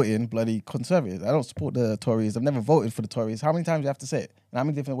supporting bloody Conservatives. I don't support the Tories. I've never voted for the Tories. How many times do you have to say it? In how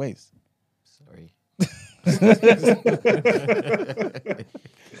many different ways? Sorry.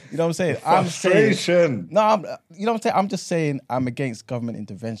 You know what I'm saying? I'm saying Frustration. no. You know what I'm saying? I'm just saying I'm against government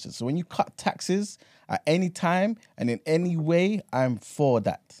intervention. So when you cut taxes at any time and in any way, I'm for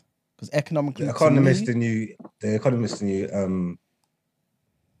that because economically, The to economist me- in you,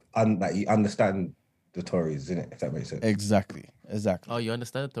 like you understand the Tories, innit? If that makes sense. exactly. Oh, you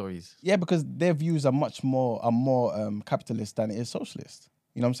understand the Tories? Yeah, because their views are much more capitalist than it is socialist.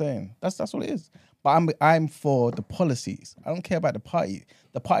 You know what I'm saying? That's all it is. But I'm for the policies. I don't care about the party.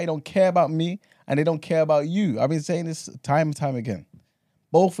 The party don't care about me, and they don't care about you. I've been saying this time and time again.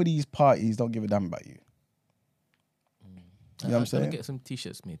 Both of these parties don't give a damn about you. You know what I'm I'm saying? gonna get some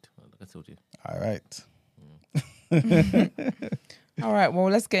t-shirts made. Like I told you. All right. All right, well,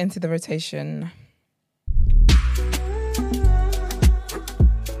 let's get into the rotation.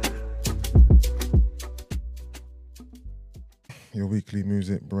 Your weekly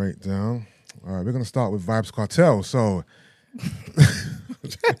music breakdown. All right, we're gonna start with Vibes Cartel. So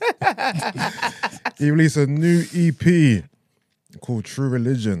he released a new EP called True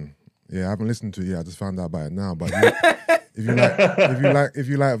Religion. Yeah, I haven't listened to it yet. I just found out about it now. But if you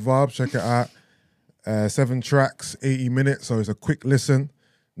like vibes, check it out. 7 tracks, 80 minutes. So it's a quick listen.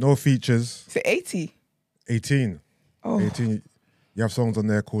 No features. Is it 80? 18. Oh. 18. You have songs on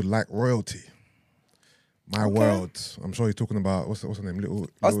there called Like Royalty. My World. I'm sure you're talking about what's her name? Little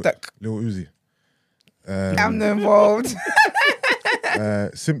Uzi. I'm not involved.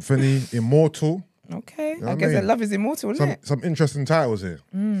 Symphony, Immortal. Okay. know I what guess I that mean? love is immortal, isn't it? Some interesting titles here.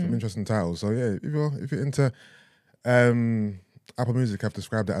 Some interesting titles. So yeah, if you're into Apple Music, have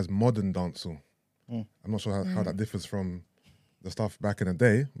described it as modern dancehall. I'm not sure how that differs from the stuff back in the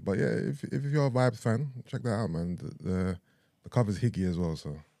day, but yeah, if you're a Vibes fan, check that out, man. The cover's higgy as well,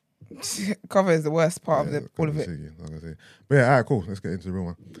 so Cover is the worst part of yeah, all of cover's it. higgy, I'm gonna say. But yeah, all right, cool. Let's get into the real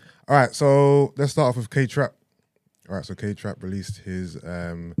one. All right, so let's start off with K-Trap. All right, so K-Trap released his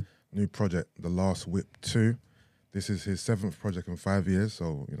new project, The Last Whip 2. This is his 7th project in 5 years,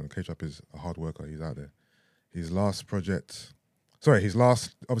 so you know K-Trap is a hard worker. He's out there.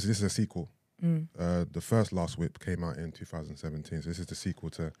 Obviously this is a sequel. The first Last Whip came out in 2017, so this is the sequel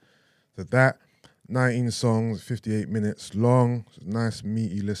to that. 19 songs, 58 minutes long. Nice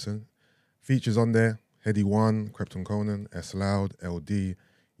meaty listen. Features on there: Heady One, Krypton Conan, S Loud, LD,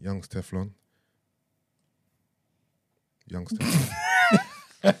 Young's Teflon,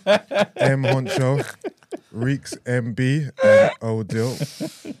 M Honcho, Reeks MB, and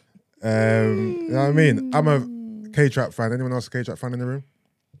Odil. You know what I mean? I'm a K-Trap fan. Anyone else a K-Trap fan in the room?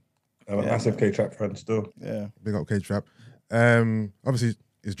 I'm a massive K-Trap fan still. Yeah. Big up K-Trap. Obviously,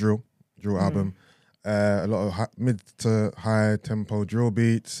 it's drill album. A lot of mid to high tempo drill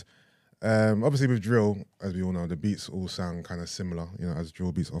beats. Obviously, with drill, as we all know, the beats all sound kind of similar, you know, as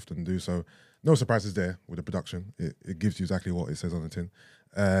drill beats often do. So, no surprises there with the production. It gives you exactly what it says on the tin.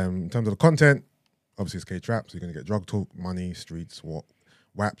 In terms of the content, obviously it's K-Trap, so you're going to get drug talk, money, streets,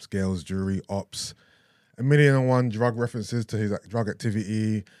 WAPs, girls, jewelry, ops, 1,000,001 drug references to his drug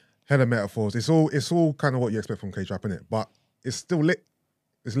activity, hella metaphors. It's all kind of what you expect from K-Trap, innit? But it's still lit.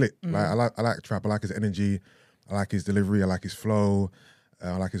 It's lit. Like I like Trap. I like his energy. I like his delivery. I like his flow.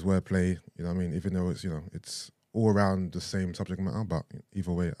 I like his wordplay. You know what I mean? Even though it's all around the same subject matter, but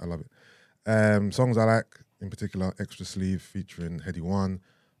either way, I love it. Songs I like in particular: Extra Sleeve featuring Heady One,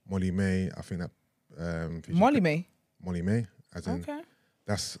 Molly May. I think that Molly May. Molly May, as in Okay.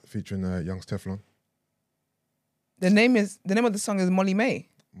 that's featuring Young's Teflon. The name of the song is Molly May.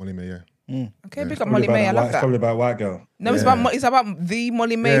 Molly May, yeah. Okay, big up Molly May. I love It's that. probably about white girl. No, it's about the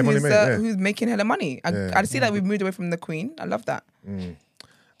Molly May Yeah, Molly May, yeah. who's making hella money. Yeah. I see that we've moved away from the Queen. I love that.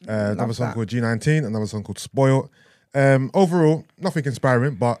 Another song that. called G19, another song called Spoiled. Overall, nothing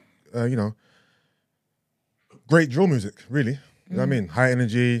inspiring, but great drill music, really. You know what I mean? High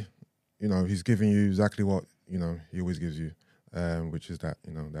energy. You know, he's giving you exactly what he always gives you, which is that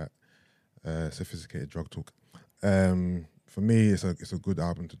sophisticated drug talk. For me, it's a good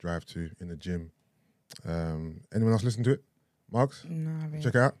album to drive to in the gym. Anyone else listen to it? Marks? No, I mean,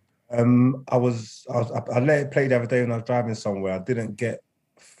 Check it out. I let it play the other day when I was driving somewhere. I didn't get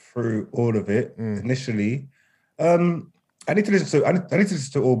through all of it initially. I need to listen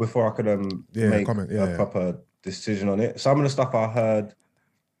to it all before I could make a proper decision on it. Some of the stuff I heard,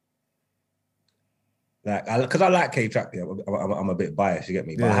 like, because I like K-Trap, yeah, I'm a bit biased, you get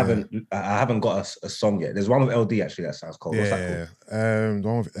me? But I haven't got a song yet. There's one with LD actually that sounds cool. What's that called? The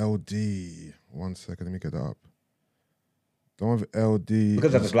one with LD. 1 second, let me get that up. The one with LD.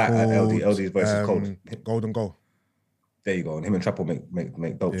 Because I just like LD's voice is cold. Golden Goal. There you go. And him and Trap will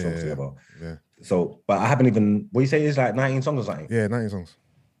make dope songs together. Yeah. So, but I haven't even. What you say is like 19 songs or something? Yeah, 19 songs.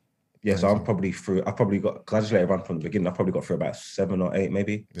 Yeah, so I'm probably through. I probably got, because I just let it run from the beginning. I probably got through about 7 or 8,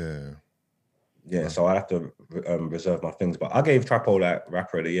 maybe. Yeah. So I have to reserve my things. But I gave Trapo like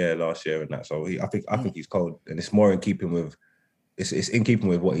rapper of the year last year and that. So I think he's cold, and it's more in keeping with. It's in keeping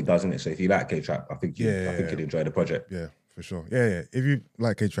with what he does, isn't it? So if you like K-Trap, I think you'd enjoy the project. Yeah, for sure. Yeah. If you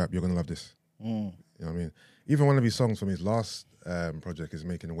like K-Trap, you're gonna love this. You know what I mean? Even one of his songs from his last project is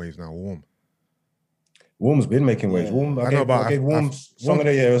making the waves now. Warm's been making waves. I gave Warm song of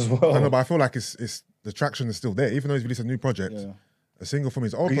the year as well. I know, but I feel like it's the traction is still there. Even though he's released a new project, a single from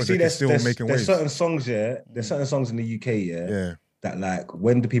his old project is still making waves. There's certain songs, there's certain songs in the UK, that like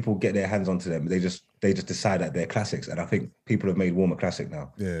when do people get their hands onto them, they just decide that they're classics. And I think people have made Warm a classic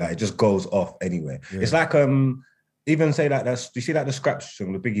now. Yeah. Like it just goes off anywhere. Yeah. It's like even say that do you see that the Scraps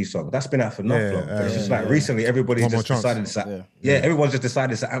song, the Biggie song? That's been out for not long. It's just like recently everybody's just decided it's everyone's just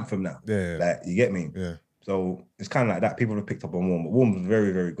decided it's an anthem now. Yeah. Like you get me? Yeah. So it's kind of like that. People have picked up on Warm. But Warm's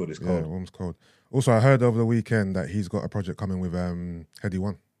very, very good. It's cold. Yeah, Warm's cold. Also, I heard over the weekend that he's got a project coming with Heady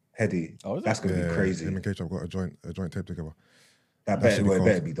One. Heady. That's going to be crazy. Him and K-Trap got a joint tape together. That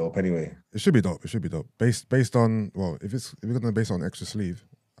better be dope anyway. It should be dope. Based on, well, if we're going to base it on Extra Sleeve,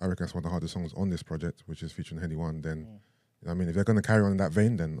 I reckon that's one of the hardest songs on this project, which is featuring Heady One. Then, you know what I mean, if they're going to carry on in that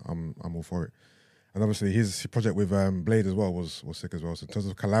vein, then I'm all for it. And obviously, his project with Blade as well was sick as well. So in terms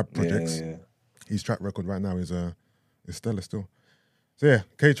of collab projects, his track record right now is stellar still. So yeah,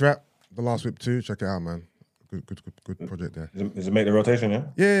 K-Trap, The Last Whip 2, check it out, man. Good project there. Does it make the rotation, yeah?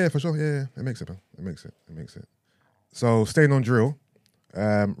 Yeah, for sure. Yeah. It makes it, man. It makes it. So staying on drill,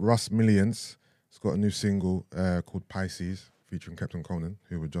 Russ Millions has got a new single called Pisces featuring Captain Conan,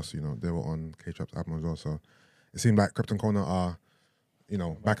 who were just, they were on K-Trap's album as well. So it seemed like Captain Conan are,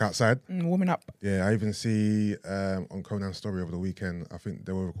 back outside. Warming up. Yeah, I even see on Conan's story over the weekend, I think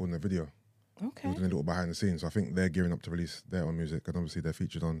they were recording a video. Okay. Doing a little behind the scenes. So I think they're gearing up to release their own music, and obviously they're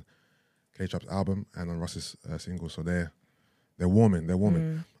featured on K-Trap's album and on Russ's single. So they're warming.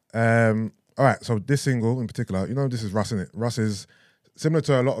 All right, so this single in particular, this is Russ, innit? Russ is similar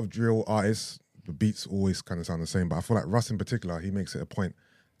to a lot of drill artists. The beats always kind of sound the same, but I feel like Russ in particular, he makes it a point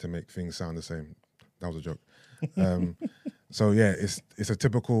to make things sound the same. That was a joke. So yeah, it's a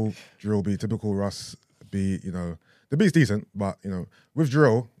typical drill beat, typical Russ beat. The beat's decent, but with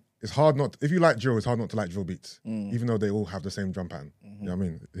drill, it's hard not. If you like drill, it's hard not to like drill beats, even though they all have the same drum pattern. You know what I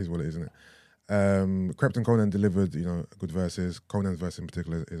mean? It is what it is, isn't it? Captain Conan delivered, good verses. Conan's verse in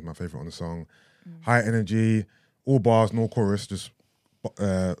particular is my favorite on the song. High energy, all bars, no chorus, just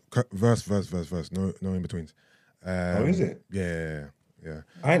verse, no in betweens. Is it? Yeah.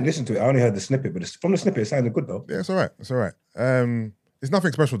 I ain't listened to it. I only heard the snippet, but from the snippet, it sounded good though. Yeah, it's all right. It's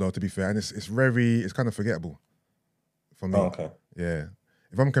nothing special though, to be fair, and it's kind of forgettable for me. Oh, okay. Yeah.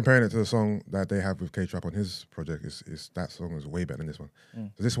 If I'm comparing it to the song that they have with K-Trap on his project, that song is way better than this one.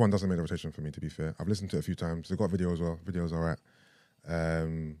 So this one doesn't make the rotation for me, to be fair. I've listened to it a few times. They've got video as well. Video's all right.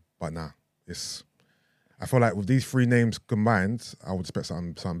 But nah, I feel like with these three names combined, I would expect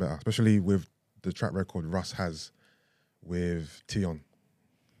something better, especially with the track record Russ has with Tion.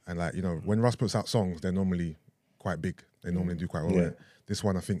 And when Russ puts out songs, they're normally quite big. They normally do quite well with it. This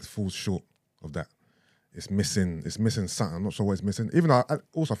one, I think, falls short of that. It's missing something. I'm not sure what it's missing. Even though I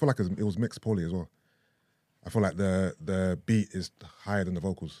feel like it was mixed poorly as well. I feel like the beat is higher than the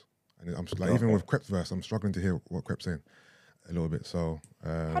vocals, and I'm like even with Crep's verse, I'm struggling to hear what Crep's saying a little bit. So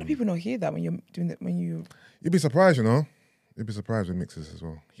how do people not hear that when you're doing that? You'd be surprised, You'd be surprised with mixes as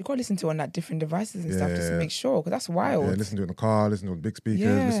well. You got to listen to it on that different devices and stuff just to make sure, because that's wild. Yeah, listen to it in the car, listen to it on big speakers,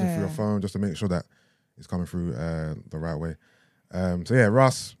 listen through your phone, just to make sure that it's coming through the right way. So yeah,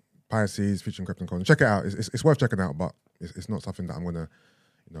 Russ, Pisces featuring Captain Conan. Check it out. It's worth checking out, but it's not something that I'm gonna,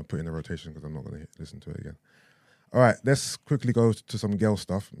 put in the rotation because I'm not gonna listen to it again. All right, let's quickly go to some girl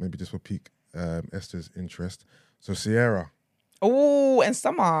stuff. Maybe this will pique Esther's interest. So Sierra. Oh, and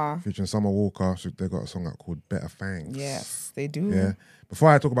Summer. Featuring Summer Walker. So they got a song out called Better Thanks. Yes, they do. Yeah. Before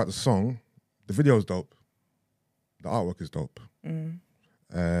I talk about the song, the video is dope. The artwork is dope.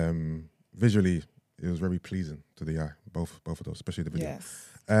 Visually, it was very pleasing to the eye. Both of those, especially the video. Yes.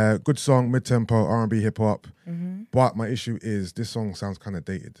 Good song, mid-tempo, R&B, hip-hop. But my issue is this song sounds kind of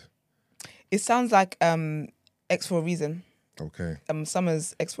dated. It sounds like X for a Reason. Okay.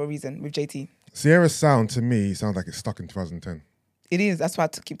 Summer's X for a Reason with JT. Sierra's sound to me sounds like it's stuck in 2010. It is. That's why I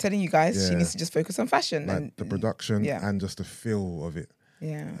keep telling you guys she Yeah. needs to just focus on fashion. Like and the production yeah. and just the feel of it.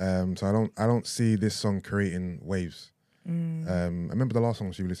 Yeah. So I don't see this song creating waves. I remember the last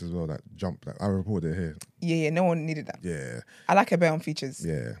song she released as well, that Jump. That I reported it here. Yeah, no one needed that. Yeah. I like her better on features.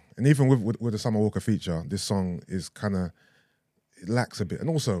 Yeah. And even with the Summer Walker feature, this song is kind of, it lacks a bit. And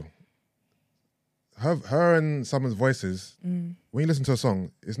also, her and Summer's voices, when you listen to a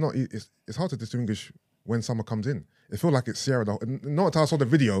song, it's hard to distinguish when Summer comes in. It feels like it's Sierra. Not until I saw the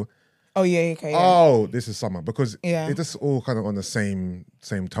video. Oh yeah, okay. Yeah. Oh, this is Summer, because Yeah. it just all kind of on the same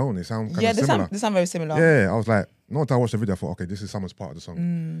tone. It sounds kind Yeah, of they similar. sound very similar. Yeah, I was like, not until I watched the video, I thought, okay, this is Summer's part of the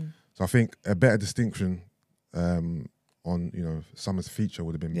song. So I think a better distinction on Summer's feature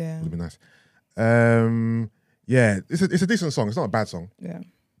would have been nice. Yeah, it's a decent song. It's not a bad song. Yeah.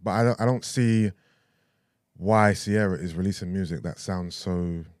 But I don't see why Sierra is releasing music that sounds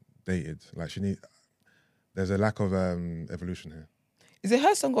so dated. Like there's a lack of evolution here. Is it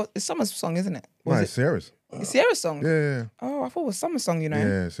her song or it's Summer's song, isn't it? No, it's Sierra's. It's Sierra's song? Yeah. Oh, I thought it was Summer's song,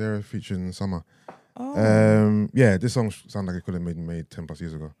 Yeah, Sierra featuring Summer. Oh. Yeah, this song sounds like it could have been made 10 plus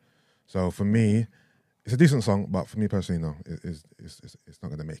years ago. So for me, it's a decent song, but for me personally, no, it's not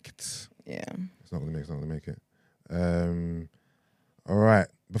gonna make it. Yeah. It's not gonna make it. All right.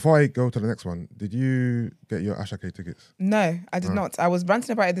 Before I go to the next one, did you get your Ashake tickets? No, I did not. I was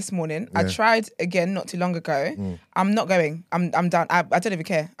ranting about it this morning. I Yeah. tried again not too long ago. I'm not going. I'm done. I don't even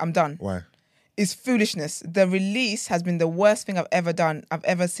care. I'm done. Why? It's foolishness. The release has been the worst thing I've ever done. I've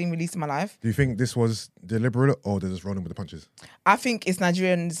ever seen released in my life. Do you think this was deliberate or they're just rolling with the punches? I think it's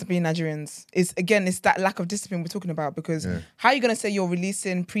Nigerians being Nigerians. It's that lack of discipline we're talking about, because how are you going to say you're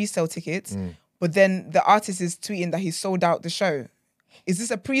releasing pre-sale tickets, but then the artist is tweeting that he sold out the show? Is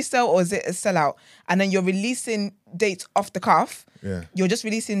this a pre-sale or is it a sellout? And then you're releasing dates off the cuff. Yeah. You're just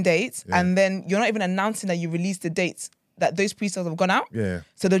releasing dates and then you're not even announcing that you released the dates that those pre-sales have gone out. Yeah.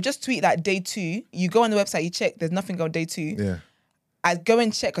 So they'll just tweet like day 2. You go on the website, you check, there's nothing on day 2. Yeah. I go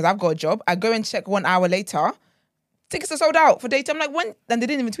and check because I've got a job. I go and check 1 hour later. Tickets are sold out for day 2. I'm like, when? And they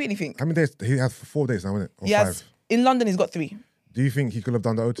didn't even tweet anything. How many days? He has 4 days now, isn't it? Or He has, 5? in London, he's got 3. Do you think he could have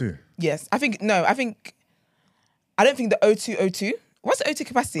done the O2? Yes. I don't think the O2. What's the O2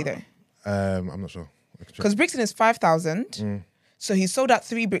 capacity though? I'm not sure. Because Brixton is 5,000. So he sold out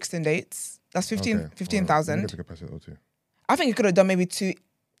 3 Brixton dates. That's 15,000. Let me get the capacity of O2. I think he could have done maybe 2.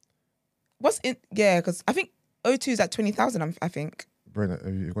 Because I think O2 is at 20,000, I think. Brenda,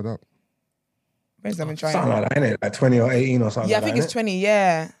 have you got that? Where's that been trying? Something like that, innit? Like 20 or 18 or something. Yeah, I like think that, it's 20,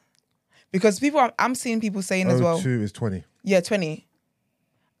 yeah. Because I'm seeing people saying as well. O2 is 20. Yeah, 20.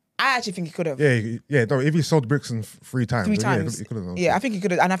 I actually think he could have. Yeah. No, if he sold Brixton 3 times. 3 times. He could have done Yeah, I think he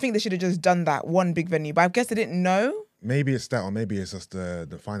could have. And I think they should have just done that one big venue. But I guess they didn't know. Maybe it's that, or maybe it's just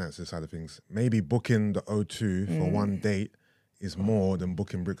the finances side of things. Maybe booking the O2 for 1 date is more than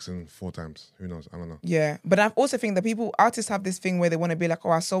booking Brixton 4 times. Who knows? I don't know. Yeah. But I also think that artists have this thing where they want to be like,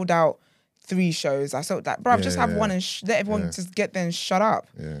 oh, I sold out 3 shows. I sold that. Bruv, just have one and let everyone just get there and shut up.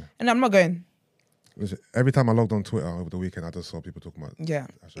 Yeah. And I'm not going. Listen, every time I logged on Twitter over the weekend, I just saw people talking about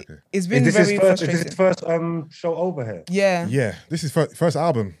Ashake. It's been Is very this frustrating. his first show over here? Yeah. Yeah, this is first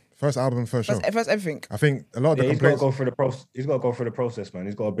album. First show. First everything. I think a lot of the He's got to complaints. go through the process. He's got to go through the process, man.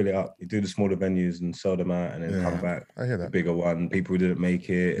 He's got to build it up. You do the smaller venues and sell them out, and then come back. I hear that. The bigger one, people who didn't make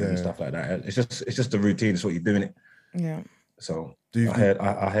it and stuff like that. It's just the routine. It's what you're doing it. Yeah. So Do you I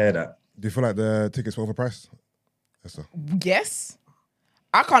hear that. Do you feel like the tickets were overpriced? Esther? Yes.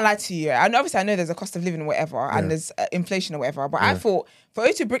 I can't lie to you. And obviously I know there's a cost of living or whatever, and there's inflation or whatever. But I thought for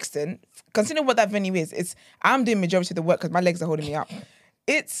O2 Brixton, considering what that venue is, I'm doing majority of the work because my legs are holding me up.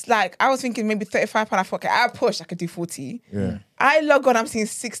 It's like, I was thinking maybe £35. I thought, okay, I push, I could do 40. Yeah. I log on, I'm seeing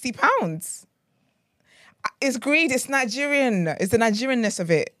 £60. It's greed, it's Nigerian. It's the Nigerianness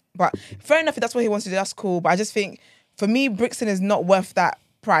of it. But fair enough, if that's what he wants to do, that's cool. But I just think, for me, Brixton is not worth that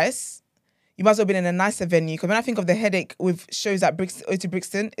price. You might as well be in a nicer venue. Because when I think of the headache with shows at O2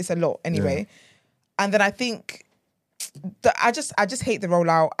 Brixton, it's a lot anyway. Yeah. And then I think I just hate the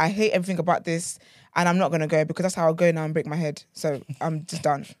rollout. I hate everything about this, and I'm not gonna go because that's how I'll go now and break my head. So I'm just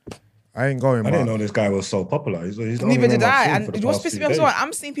done. I ain't going. I didn't know this guy was so popular. He's the only Neither did name I've I. seen And for the what's past pissing few me off as days. well,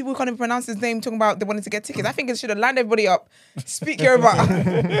 I'm seeing people who can't even pronounce his name talking about they wanted to get tickets. I think it should have lined everybody up. Speak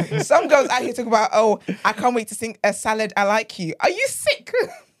Yoruba. Some girls out here talking about, oh, I can't wait to sing a salad. I like you. Are you sick?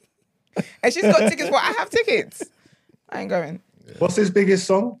 And she's got tickets. Well, I have tickets. I ain't going. What's his biggest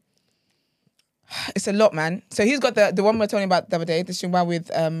song? It's a lot, man. So he's got the one we were talking about the other day, the Shingwa with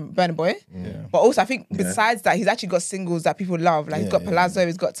Burna Boy. Yeah. But also, I think besides that, he's actually got singles that people love. Like he's got Palazzo,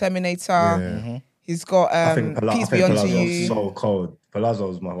 he's got Terminator, he's got I think Peace Be Unto Palazzo's You. so cold.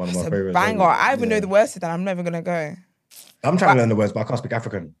 Palazzo's one of my It's a favorites. banger. I even know the words to that. I'm never gonna go. I'm trying to learn the words, but I can't speak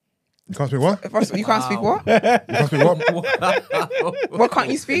African. You can't speak what? You can't speak what? You can't speak what? What can't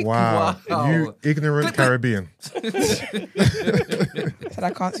you speak? Wow. You ignorant Caribbean. I said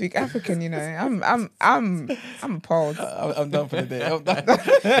I can't speak African. You know, I'm appalled. I'm done for the day. I'm done.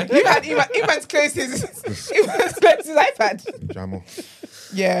 Iman's closed his iPad. Jamal.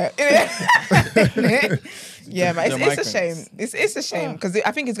 Yeah. Yeah, man. It's a shame. It's a shame because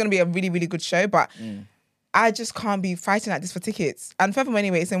I think it's going to be a really, really good show, but I just can't be fighting like this for tickets. And furthermore,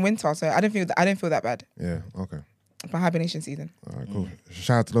 anyway, it's in winter, so I don't feel that bad Yeah, okay. for hibernation season. All right, cool.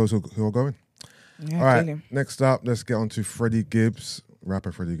 Shout out to those who are going. Yeah, All right, clearly. next up, let's get on to Freddie Gibbs,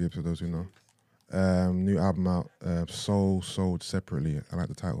 rapper Freddie Gibbs, for those who know. New album out, Soul Sold Separately. I like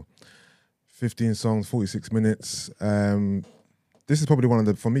the title. 15 songs, 46 minutes. This is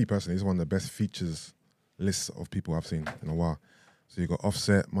probably for me personally, this is one of the best features lists of people I've seen in a while. So you got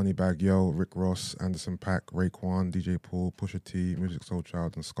Offset, Moneybagg Yo, Rick Ross, Anderson .Paak, Raekwon, DJ Paul, Pusha T, Music Soul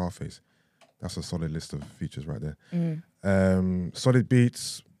Child, and Scarface. That's a solid list of features right there. Solid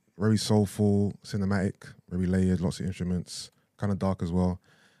beats, very soulful, cinematic, very layered, lots of instruments, kind of dark as well.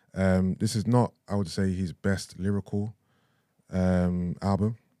 This is not, I would say, his best lyrical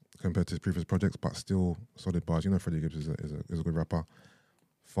album compared to his previous projects, but still solid bars. You know, Freddie Gibbs is a good rapper.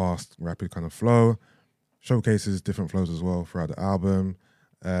 Fast, rapid kind of flow. Showcases different flows as well throughout the album.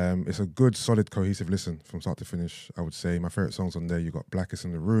 It's a good, solid, cohesive listen from start to finish, I would say. My favorite songs on there, you got Blackest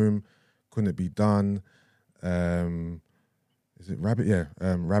in the Room, Couldn't It Be Done. Is it Rabbit? Yeah,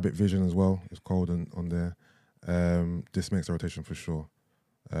 Rabbit Vision as well. It's cold on there. This makes the rotation for sure.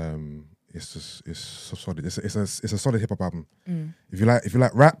 It's so solid. It's a solid hip hop album. If you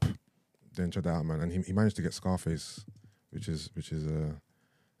like rap, then check that out, man. And he managed to get Scarface, which is a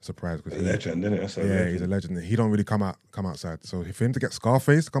surprise because Legend, isn't it? Yeah, he's a legend. He don't really come outside. So for him to get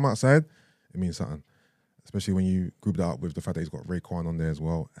Scarface to come outside, it means something. Especially when you group that up with the fact that he's got Raekwon on there as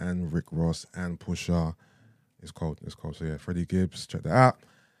well, and Rick Ross and Pusha. It's cold. So yeah, Freddie Gibbs, check that out.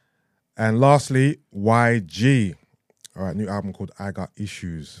 And lastly, YG. All right, new album called I Got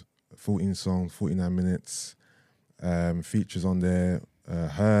Issues. 14 songs, 49 minutes. Features on there.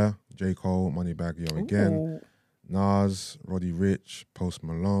 Her, J. Cole, Moneybagg Yo again. Ooh. Nas, Roddy Ricch, Post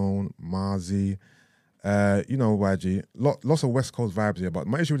Malone, Marzi. You know YG. Lots of West Coast vibes here, but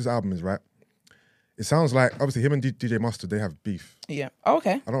my issue with this album is, right, it sounds like, obviously, him and DJ Mustard, they have beef. Yeah. Oh,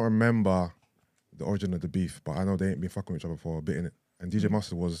 okay. I don't remember the origin of the beef, but I know they ain't been fucking with each other for a bit, innit? And DJ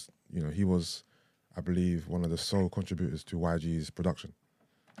Mustard was, he was, I believe, one of the sole contributors to YG's production.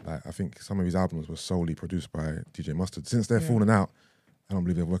 Like, I think some of his albums were solely produced by DJ Mustard. Since they're falling out, I don't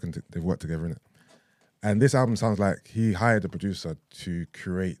believe they've worked together, innit? And this album sounds like he hired a producer to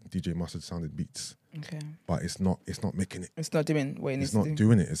create DJ Mustard sounded beats. Okay. But it's not making it. It's not doing what it needs It's not to do.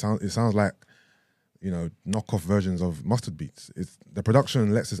 doing it. It sounds like, knockoff versions of Mustard beats. The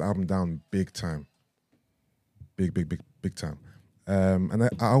production lets this album down big time. Big time. And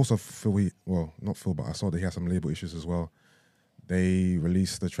I also feel but I saw that he has some label issues as well. They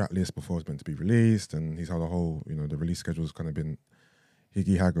released the track list before it was meant to be released, and he's had a whole, the release schedule's kind of been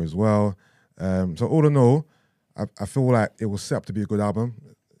higgy-hagger as well. So all in all, I feel like it was set up to be a good album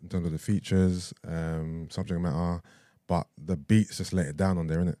in terms of the features, subject matter, but the beats just let it down on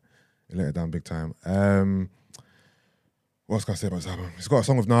there, innit? It let it down big time. What else can I say about this album? It's got a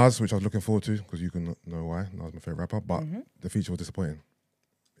song with Nas, which I was looking forward to, because you can know why. Nas is my favourite rapper, but the feature was disappointing.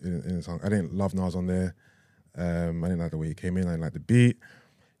 I didn't love Nas on there. I didn't like the way he came in. I didn't like the beat.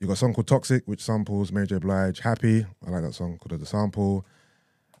 You got a song called Toxic, which samples Mary J. Blige, Happy. I like that song because of the sample.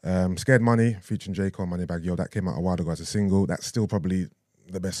 Scared Money, featuring J. Cole, Moneybagg Yo. That came out a while ago as a single. That's still probably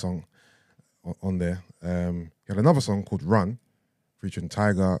the best song on there. He had another song called Run, featuring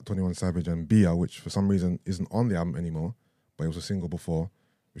Tiger, 21 Savage, and Bia, which for some reason isn't on the album anymore, but it was a single before,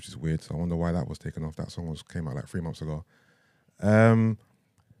 which is weird. So I wonder why that was taken off. That song came out like 3 months ago.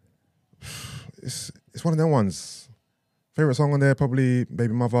 It's one of them ones. Favorite song on there, probably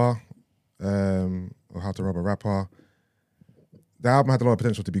Baby Mother, or How to Rob a Rapper. The album had a lot of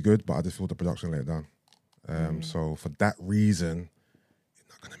potential to be good, but I just feel the production let it down. So for that reason, you're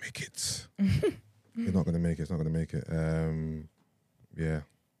not gonna make it. You're not gonna make it. It's not gonna make it. Yeah,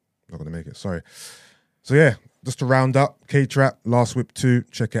 not gonna make it. Sorry. So yeah, just to round up, K-Trap, Last Whip 2,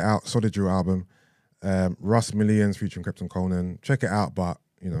 check it out. Solid Drew album. Russ Millions featuring Krypton Conan. Check it out, but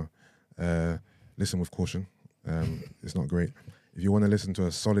listen with caution. It's not great. If you want to listen to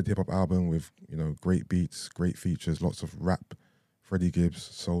a solid hip hop album with, you know, great beats, great features, lots of rap, Freddie Gibbs,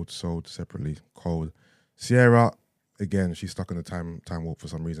 sold separately, cold. Sierra, again, she's stuck in the time warp for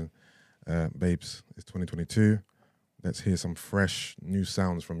some reason. Babes, it's 2022. Let's hear some fresh new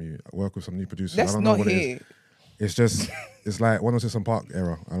sounds from you. I work with some new producers. Let's I don't know not what hear. it is. It's just, it's like 106 Park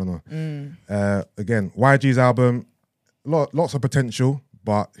era. I don't know. Again, YG's album, lots of potential,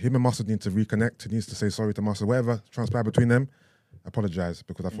 but him and Mustard need to reconnect. He needs to say sorry to Mustard. Whatever transpired between them, apologize,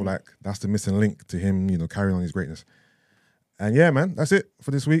 because I feel like that's the missing link to him, you know, carrying on his greatness. And yeah, man, that's it for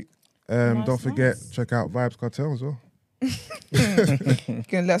this week. Don't forget, check out Vibes Cartel as well. You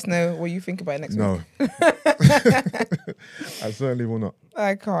can let us know what you think about it next week. No. I certainly will not.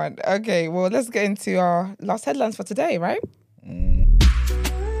 I can't. Okay, well, let's get into our last headlines for today, right?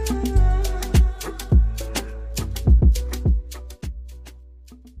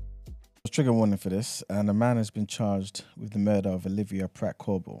 Trigger warning for this, and a man has been charged with the murder of Olivia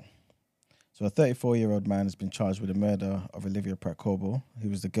Pratt-Corbell. So a 34-year-old man has been charged with the murder of Olivia Pratt-Corbell, who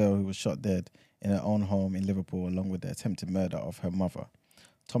was the girl who was shot dead in her own home in Liverpool, along with the attempted murder of her mother.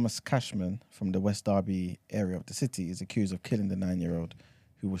 Thomas Cashman from the West Derby area of the city is accused of killing the 9-year-old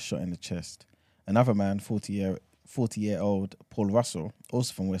who was shot in the chest. Another man, 40-year-old Paul Russell,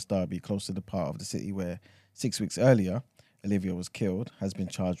 also from West Derby, close to the part of the city where 6 weeks earlier Olivia was killed, has been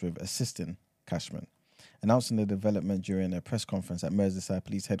charged with assisting Cashman. Announcing the development during a press conference at Merseyside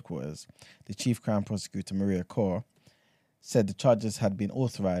Police Headquarters, the Chief Crown Prosecutor Maria Kaur said the charges had been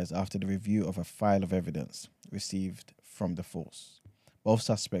authorised after the review of a file of evidence received from the force. Both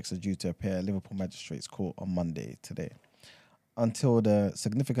suspects are due to appear at Liverpool Magistrates Court on Monday today. Until the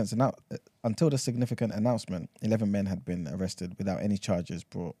significant announcement, 11 men had been arrested without any charges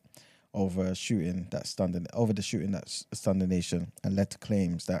brought over the shooting that stunned the nation and led to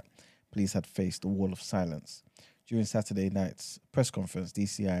claims that police had faced a wall of silence. During Saturday night's press conference,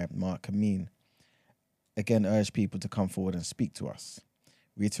 DCI Mark Amin again urged people to come forward and speak to us,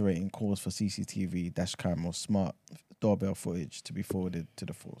 reiterating calls for CCTV, dashcam or smart doorbell footage to be forwarded to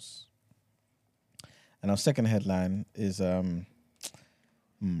the force. And our second headline is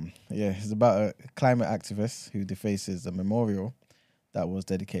it's about a climate activist who defaces a memorial that was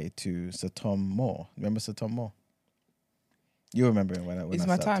dedicated to Sir Tom Moore. Remember Sir Tom Moore? You remember him when I It's started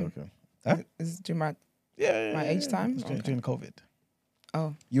my time. talking. Huh? Is it during my My age time? It's Okay. during COVID.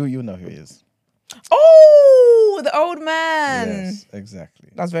 Oh. You know who he is. Oh, the old man. Yes, exactly.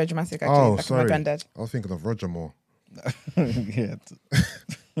 That's very dramatic, actually. Oh, like sorry. my granddad. I was thinking of Roger Moore. Yeah.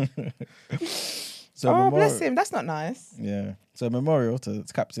 Bless him. That's not nice. Yeah. So a memorial to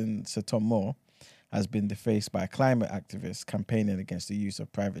Captain Sir Tom Moore has been defaced by climate activists campaigning against the use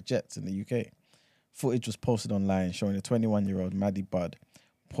of private jets in the UK. Footage was posted online showing a 21-year-old Maddie Budd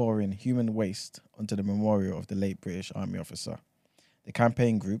pouring human waste onto the memorial of the late British Army officer. The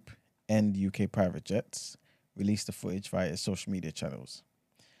campaign group, End UK Private Jets, released the footage via its social media channels.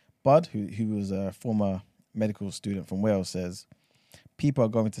 Budd, who was a former medical student from Wales, says, people are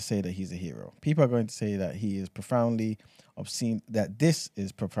going to say that he's a hero. People are going to say that he is profoundly obscene, that this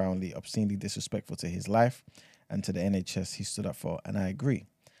is profoundly, obscenely disrespectful to his life and to the NHS he stood up for. And I agree.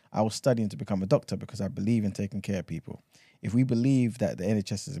 I was studying to become a doctor because I believe in taking care of people. If we believe that the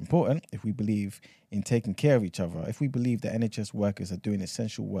NHS is important, if we believe in taking care of each other, if we believe that NHS workers are doing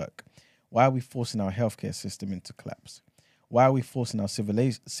essential work, why are we forcing our healthcare system into collapse? Why are we forcing our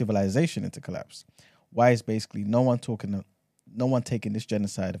civilization into collapse? Why is basically no one taking this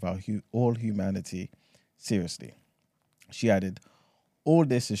genocide of all humanity seriously? She added, all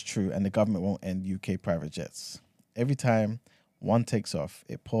this is true and the government won't end UK private jets. Every time one takes off,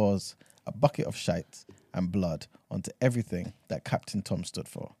 it pours a bucket of shite and blood onto everything that Captain Tom stood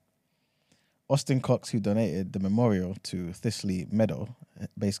for. Austin Cox, who donated the memorial to Thistley Meadow,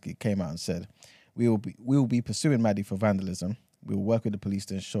 basically came out and said, we will be pursuing Maddie for vandalism. We will work with the police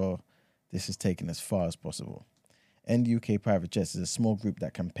to ensure this is taken as far as possible. End UK Private Jets is a small group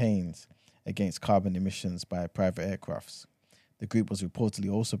that campaigns against carbon emissions by private aircrafts. The group was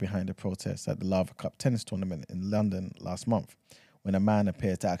reportedly also behind a protest at the Lava Cup tennis tournament in London last month, when a man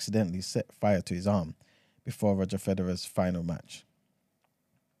appeared to accidentally set fire to his arm before Roger Federer's final match.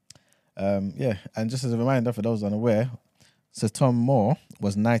 And just as a reminder for those unaware, Sir Tom Moore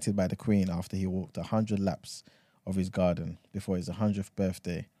was knighted by the Queen after he walked 100 laps of his garden before his 100th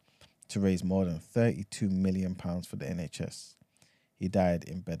birthday to raise more than £32 million for the NHS. He died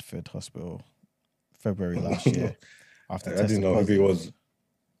in Bedford Hospital February last year. After I didn't know who he was.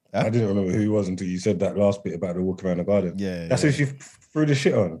 Huh? I didn't remember who he was until you said that last bit about the walk around the garden. Yeah. That's who she threw the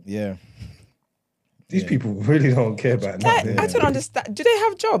shit on. Yeah. These people really don't care about nothing. I don't understand. Do they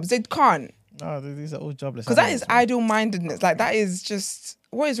have jobs? They can't. No, these are all jobless. Because that is animals, man. idle-mindedness. Like, that is just,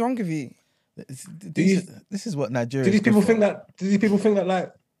 what is wrong with you? This is what Nigeria. Do these is good people for. think that? Do these people think that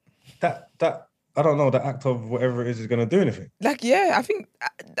like that? I don't know. The act of whatever it is going to do anything. Like, yeah, I think,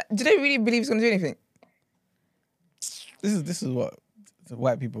 do they really believe it's going to do anything? This is what the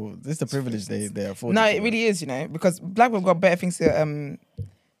white people. This is the privilege they afford. No, it really is, you know, because black people got better things to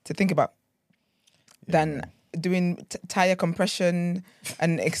think about than doing tire compression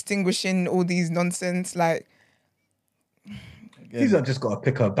and extinguishing all these nonsense. Like, These are just got to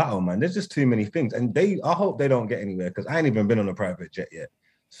pick a battle, man. There's just too many things, and I hope they don't get anywhere because I ain't even been on a private jet yet.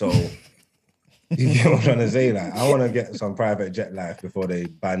 So, you know what I'm trying to say? Like, I want to get some private jet life before they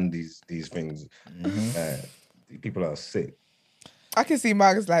ban these things. People are sick. I can see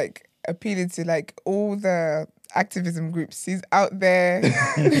Mark's like appealing to like all the activism groups. He's out there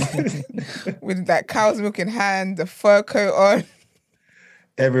with that cow's milk in hand, the fur coat on.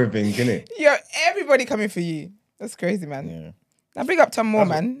 Everything, innit? Yo, everybody coming for you. That's crazy, man. Yeah. Now bring up Tom Moore,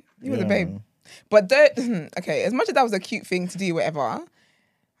 man. You was a babe. Man. But okay, as much as that was a cute thing to do, whatever, I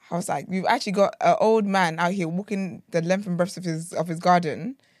was like, we've actually got an old man out here walking the length and breadth of his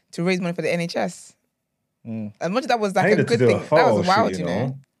garden to raise money for the NHS. As much as that was like a good thing, that was wild, you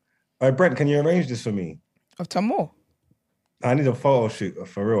know. Brent, can you arrange this for me? Of Tom Moore. I need a photo shoot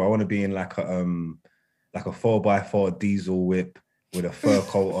for real. I want to be in like a 4x4 diesel whip with a fur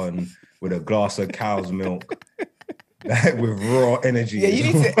coat on, with a glass of cow's milk, with raw energy. Yeah, we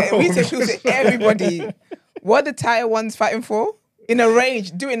need to appeal to everybody. What are the tire ones fighting for? In a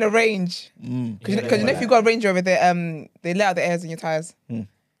range, do it in a range. Because you know if you got a Range Rover, they let out the airs in your tires. You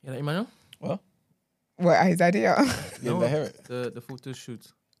know, Emmanuel? What, his idea? Yeah, they hear it. The photo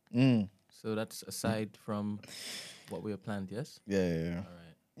shoot. So that's aside from what we have planned, yes? Yeah. All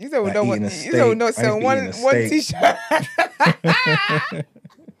right. You don't Like know eating a what you don't know. steak. So I one used to eat a t-shirt.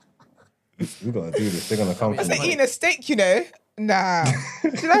 We gotta do this. They're gonna come That's for like me. eating a steak, you know. Nah.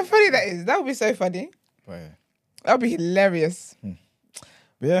 See how funny that is? That would be so funny. Right. That would be hilarious.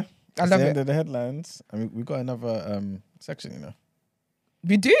 But yeah, I that's love the it. end of the headlines. I mean, we've got another section, you know.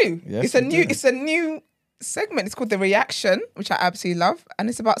 We do. Yes, it's a we new. do. It's a new segment. It's called The Reaction, which I absolutely love, and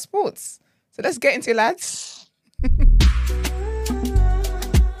it's about sports. So let's get into it, lads.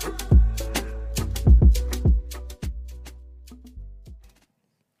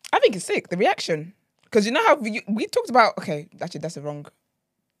 I think it's sick. The reaction, because you know how we talked about. Okay, actually, that's a wrong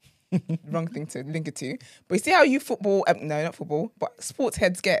thing to link it to. But you see how you football? No, not football, but sports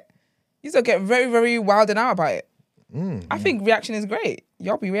heads get. You still get very, very wild and out about it. I think reaction is great.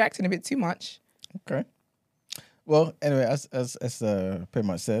 Y'all be reacting a bit too much. Okay. Well, anyway, as pretty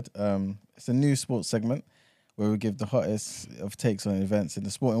much said, it's a new sports segment where we give the hottest of takes on events in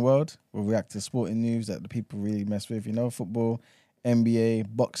the sporting world. We'll react to sporting news that the people really mess with, you know, football, NBA,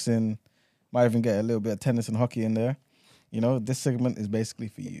 boxing, might even get a little bit of tennis and hockey in there. You know, this segment is basically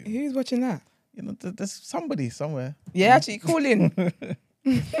for you. Who's watching that? You know, there's somebody somewhere. Yeah, actually, call in.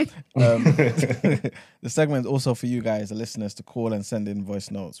 The segment is also for you guys, the listeners, to call and send in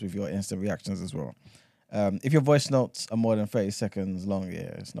voice notes with your instant reactions as well. If your voice notes are more than 30 seconds long,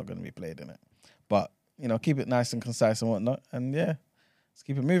 yeah, it's not going to be played in it. But, you know, keep it nice and concise and whatnot. And yeah, let's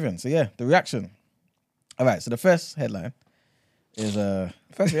keep it moving. So yeah, the reaction. All right, so the first headline is...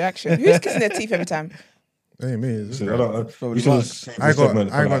 First reaction. Who's kissing their teeth every time? Hey, me. Is So it? I don't. Probably You should Mark.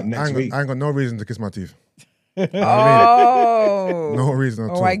 have I next week. ain't got no reason to kiss my teeth. Oh. No reason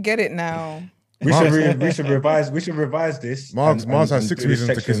at all. Oh, I get it now. We should revise. We should revise this. Mars and has 6 do this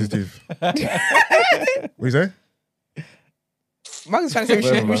reasons to kiss his section. teeth. What you say? Mark is trying to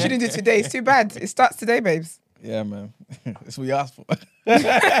say we shouldn't do it today. It's too bad. It starts today, babes. Yeah, man. That's what you asked for.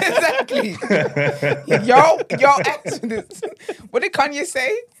 Exactly. y'all asked for this. What did Kanye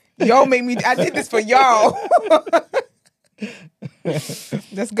say? Y'all made me. I did this for y'all.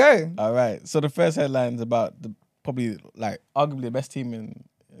 Let's go. All right. So the first headline is about probably arguably the best team in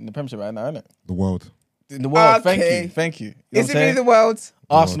the Premiership right now, isn't it? The world. In the world. Okay. Thank you. You know Is what it I'm really saying? the world?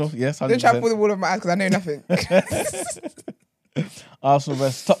 Arsenal, yes, 100%. Don't try to pull the wool over my eyes because I know nothing. Arsenal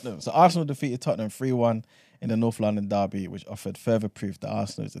versus Tottenham. So Arsenal defeated Tottenham 3-1 in the North London derby, which offered further proof that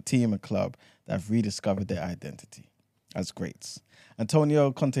Arsenal is a team and club that have rediscovered their identity as greats.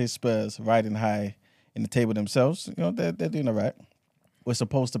 Antonio Conte's Spurs, riding high in the table themselves, you know, they're doing all right. We're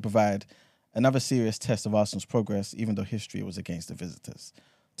supposed to provide another serious test of Arsenal's progress, even though history was against the visitors.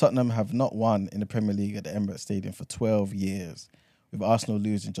 Tottenham have not won in the Premier League at the Emirates Stadium for 12 years, with Arsenal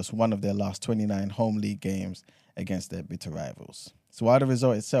losing just one of their last 29 home league games against their bitter rivals. So while the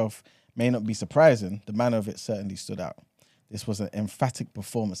result itself may not be surprising, the manner of it certainly stood out. This was an emphatic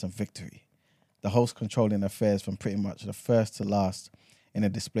performance and victory. The hosts controlling affairs from pretty much the first to last in a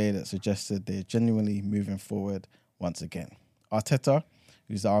display that suggested they're genuinely moving forward once again. Arteta,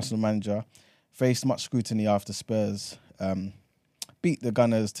 who's the Arsenal manager, faced much scrutiny after Spurs beat the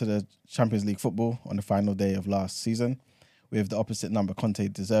Gunners to the Champions League football on the final day of last season, with the opposite number Conte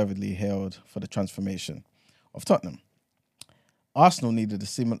deservedly hailed for the transformation of Tottenham. Arsenal needed a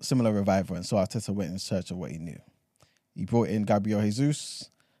similar revival, and so Arteta went in search of what he knew. He brought in Gabriel Jesus,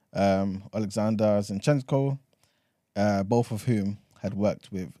 Alexander Zinchenko, both of whom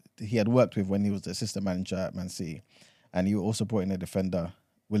he had worked with when he was the assistant manager at Man City, and he also brought in a defender,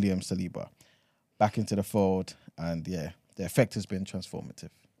 William Saliba, back into the fold, and the effect has been transformative.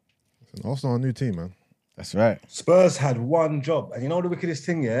 Arsenal are a new team, man. That's right. Spurs had one job, and you know the wickedest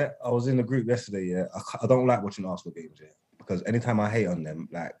thing, yeah? I was in the group yesterday, yeah? I don't like watching Arsenal games, yeah? Because anytime I hate on them,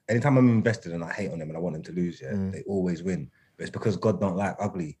 like, anytime I'm invested and I hate on them and I want them to lose, yeah, they always win. But it's because God don't like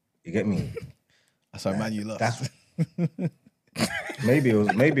ugly. You get me? That's why Man U lost. Maybe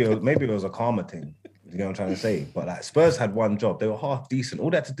it was a karma thing. You get what I'm trying to say? But like Spurs had one job. They were half decent.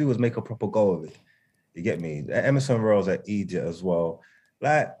 All they had to do was make a proper goal of it. You get me? Emerson Royal's an idiot as well.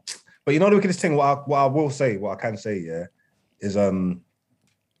 Like, but you know the wickedest thing, what I will say, what I can say, yeah, is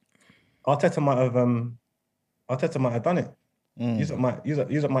Arteta might have done it. You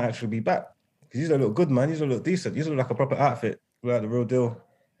might actually be back. Because you look good, man. You look decent. You look like a proper outfit. Look like the real deal.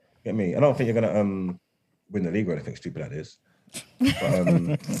 Get me? I don't think you're gonna win the league or anything stupid like this.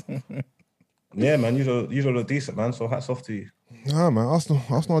 But yeah, man, you look decent, man. So hats off to you. Nah, man, Arsenal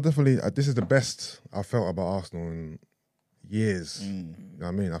are definitely. This is the best I felt about Arsenal in years. You know what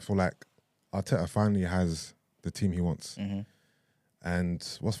I mean? I feel like Arteta finally has the team he wants.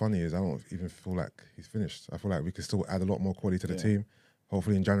 And what's funny is I don't even feel like he's finished. I feel like we could still add a lot more quality to the team.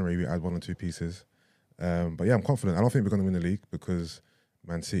 Hopefully in January we add 1 or 2 pieces. But yeah, I'm confident. I don't think we're going to win the league because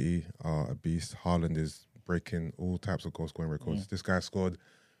Man City are a beast. Haaland is breaking all types of goal scoring records. This guy scored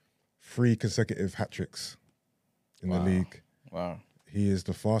 3 consecutive hat-tricks in the league. Wow. He is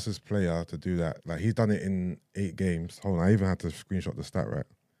the fastest player to do that. Like, he's done it in 8 games. Hold on, I even had to screenshot the stat, right?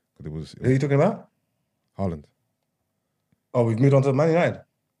 Because it was Who are you talking about? Haaland. Oh, we've moved on to Man United.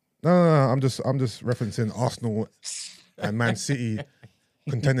 No. I'm just referencing Arsenal and Man City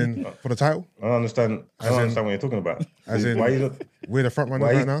contending for the title. I don't understand what you're talking about. As in, we're the front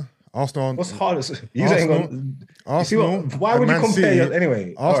runners right now. Arsenal. What's hardest? Arsenal. Why would you compare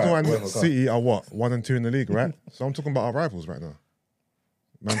anyway? Arsenal and City are what? 1 and 2 in the league, right? So I'm talking about our rivals right now.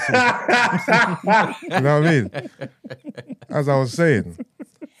 Man City. You know what I mean? As I was saying,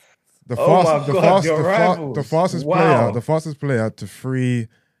 the fastest player to 3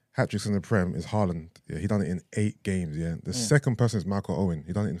 hat-tricks in the Prem is Haaland. Yeah, he done it in 8 games. Yeah, the second person is Michael Owen.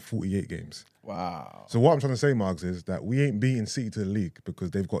 He done it in 48 games. Wow. So what I'm trying to say, Marks, is that we ain't beating City to the league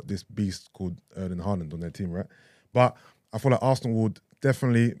because they've got this beast called Erling Haaland on their team, right? But I feel like Arsenal would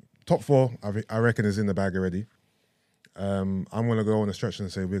definitely top 4. I reckon is in the bag already. I'm gonna go on a stretch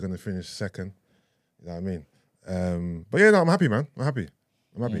and say we're gonna finish second. You know what I mean? But yeah, no, I'm happy, man. I'm happy.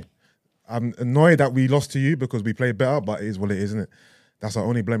 I'm annoyed that we lost to you because we played better, but it is what it is, isn't it? That's our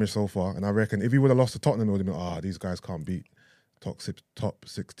only blemish so far. And I reckon if we would have lost to Tottenham, it would have been, these guys can't beat top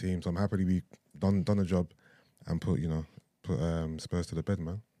 6 teams. So I'm happy we done a job and put Spurs to the bed,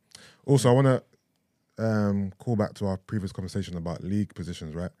 man. Also, I want to call back to our previous conversation about league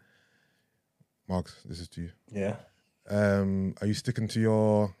positions, right? Marks, this is to you. Yeah. Are you sticking to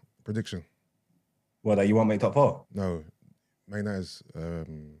your prediction? Well, that you won't make top 4? No. Man United's...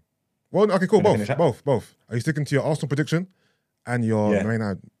 Well, okay, cool. Both. Are you sticking to your Arsenal prediction and your Man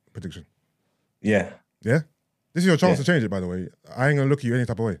United prediction? Yeah. Yeah? This is your chance to change it, by the way. I ain't going to look at you any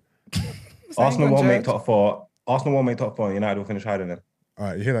type of way. Arsenal won't make top 4. Arsenal won't make top 4 and United will finish higher than them. All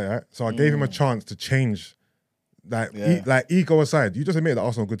right, you hear that, right? So I gave him a chance to change. Ego aside, you just admitted that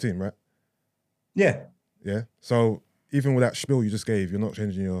Arsenal are a good team, right? Yeah. Yeah? So even with that spiel you just gave, you're not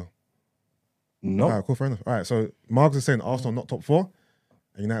changing your... No. All right, cool, fair enough. All right, so Marks is saying Arsenal not top 4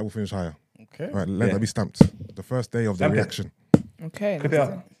 and United will finish higher. Okay. All right, let that be stamped. The first day of the reaction. Okay.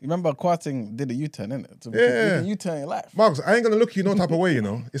 You remember Kwarting did a U-turn, innit? So you can U-turn your life. Marks, I ain't going to look you no type of way, you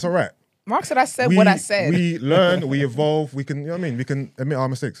know? It's all right. Mark said I said what I said. We learn, we evolve, we can, you know what I mean? We can admit our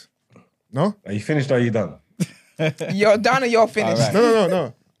mistakes. No? Are you finished or are you done? You're done or you're finished? Right.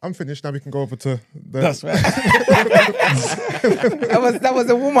 No. I'm finished. Now we can go over to the... That's right. that was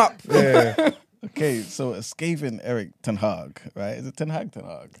a warm-up. Yeah. Okay, so a scathing Eric Ten Hag, right? Is it Ten Hag?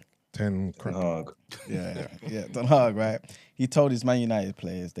 Ten Hag. Yeah, Ten Hag, right? He told his Man United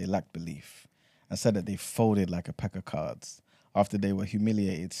players they lacked belief and said that they folded like a pack of cards after they were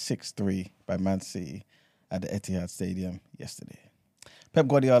humiliated 6-3 by Man City at the Etihad Stadium yesterday. Pep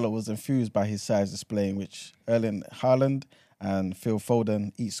Guardiola was enthused by his sides display in which Erling Haaland And Phil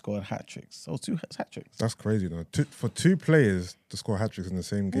Foden each scored hat tricks. So 2 hat tricks. That's crazy though. For 2 players to score hat tricks in the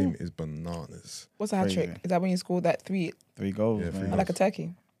same game is bananas. What's a hat trick? Crazy. Is that when you score that 3 3 goals, Yeah, 3 man. goals. like a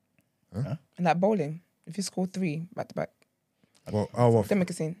turkey? Huh? And that bowling, if you score 3 back to back, Well, don't make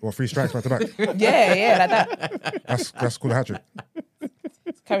a scene. 3 strikes back to back. Yeah, like that. That's called a hat trick.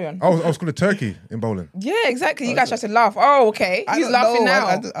 Carry on. I was called a turkey in bowling. Yeah, exactly. You guys try to laugh. Oh, okay. He's laughing now.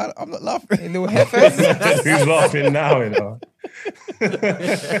 I'm not laughing. You little heifers. Who's laughing now? You know. You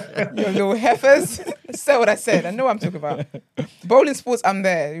little heifers. Say what I said. I know what I'm talking about. Bowling sports, I'm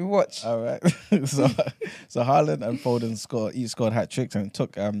there. You watch. All right. so Haaland and Foden each scored hat tricks and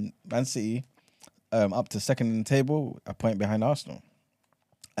took Man City up to second in the table, a point behind Arsenal.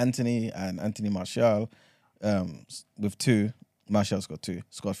 Anthony Martial with 2. Martial scored 2,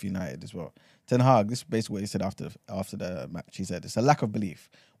 scored for United as well. Ten Hag, this is basically what he said after the match. He said, it's a lack of belief.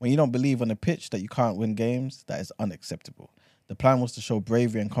 When you don't believe on the pitch that you can't win games, that is unacceptable. The plan was to show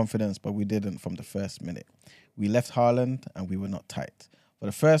bravery and confidence, but we didn't from the first minute. We left Haaland and we were not tight. For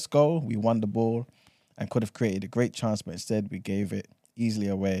the first goal, we won the ball and could have created a great chance, but instead we gave it easily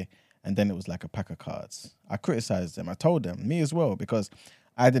away, and then it was like a pack of cards. I criticised them. I told them, me as well, because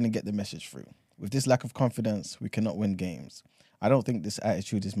I didn't get the message through. With this lack of confidence, we cannot win games. I don't think this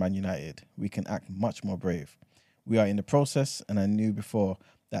attitude is Man United. We can act much more brave. We are in the process, and I knew before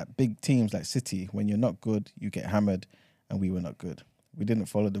that big teams like City, when you're not good, you get hammered, and we were not good. We didn't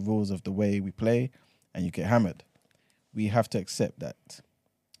follow the rules of the way we play, and you get hammered. We have to accept that.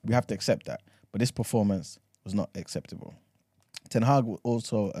 But this performance was not acceptable. Ten Hag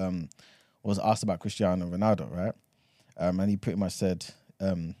also was asked about Cristiano Ronaldo, right? And he pretty much said,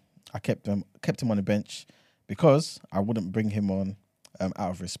 I kept him on the bench because I wouldn't bring him on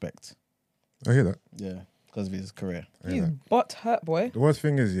out of respect. I hear that. Yeah, because of his career. He's butt hurt, boy. The worst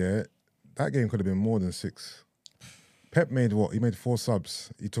thing is, that game could have been more than 6. Pep made what? He made 4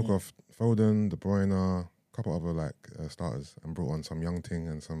 subs. He took off Foden, De Bruyne, a couple other starters, and brought on some young thing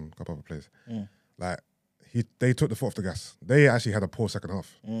and some couple other players. They took the foot off the gas. They actually had a poor second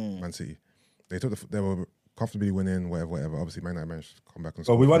half. Man City. They were comfortably winning, whatever. Obviously, Man United managed to come back and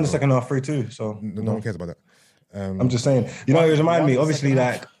score. Well, we won the second half 3-2, so No one cares about that. I'm just saying. You know, it reminded me. Obviously,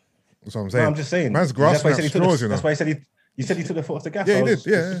 that's what I'm saying. No, I'm just saying. Man's grasping at straws, you know. That's why he said he said he took the foot off the gas. Yeah, he did.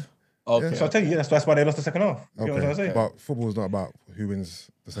 Yeah. Okay. So I tell you, that's why they lost the second half. You know what I'm saying? But football is not about who wins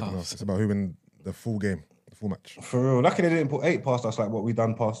the second half. It's about who wins the full game, the full match. For real. Lucky they didn't put 8 past us like what we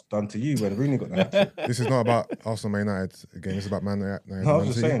done to you when Rooney got that. This is not about Arsenal Man United game. It's about Man United. No, I was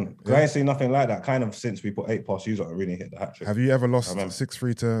just saying. I ain't seen nothing like that kind of since we put 8 past you and Rooney hit the hat trick. Have you ever lost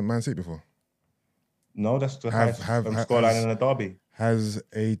 6-3 to Man City before? No, that's the highest scoreline in a derby. Has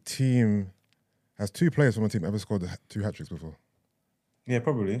 2 players from a team ever scored 2 hat tricks before? Yeah,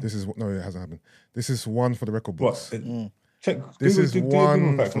 probably. No, it hasn't happened. This is one for the record books. Check. This Google, is Google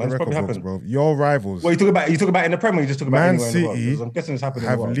one facts, for man. the It's record probably books, happened. bro. Your rivals. Well, you talk about in the Premier League, you just talk about Man anywhere in the world. City 'Cause I'm guessing it's happening.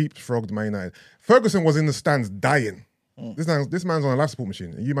 have leapfrogged Man United. Ferguson was in the stands dying. This man's on a life support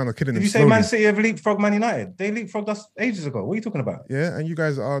machine. And you man are killing him Did you say slowly. Man City have leapfrogged Man United? They leapfrogged us ages ago. What are you talking about? Yeah, and you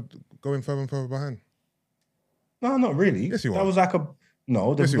guys are going further and further behind. No, not really. Yes, you That are. was like the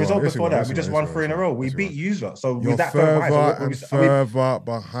Yes, you result are. Yes, before you are. that, Yes, we you just are. won Yes, 3 in a you are. row. We Yes, you beat are. you lot. So You're with that further behind. and further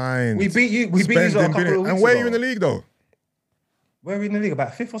behind. We beat you lot a couple of weeks And where are ago. you in the league though? Where are we in the league?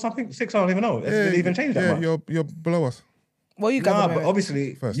 About 5th or something? 6th? I don't even know. It didn't even change that much. You're below us. Well, you guys Nah, are but doing-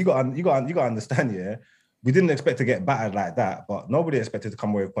 obviously First. you got to understand. Yeah, we didn't expect to get battered like that, but nobody expected to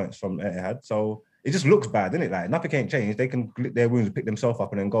come away with points from Etihad. So it just looks bad, doesn't it? Like nothing can't change. They can lick their wounds, pick themselves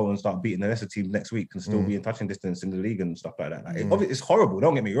up, and then go and start beating the lesser team next week and still be in touching distance in the league and stuff like that. Like, it's horrible.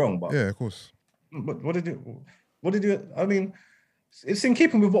 Don't get me wrong, but Yeah, of course. But what did you? I mean, it's in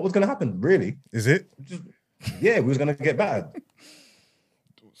keeping with what was going to happen. Really, Is it? yeah, we was going to get battered.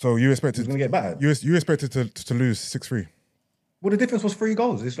 So you We expected was going to get battered. you expected to lose 6-3. Well, the difference was 3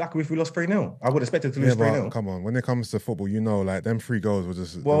 goals. It's like if we lost 3-0. I would expect it to Yeah, lose but 3-0. come on. When it comes to football, like them 3 goals were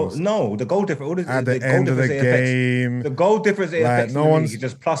just Well, no, the goal difference. at the end of the game. The goal difference it Like, affects no the one's- league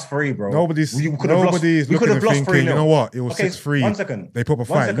is just +3, bro. Nobody's We could have lost. looking We could have and lost thinking, 3-0. you know what? It was Okay, 6-3. 1 second. They put up a 1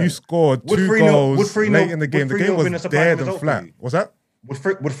 fight. second. You scored Would 2 3-0 goals late in the game. The game have been a was surprising dead and result for flat. you? What's that?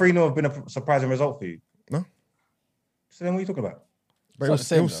 Would 3-0 have been a surprising result for you? No. So then what are you talking about? But not the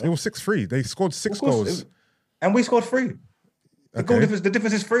same, though. it was 6-3. They scored 6 Of course, goals. and we scored 3. The goal Okay. difference. The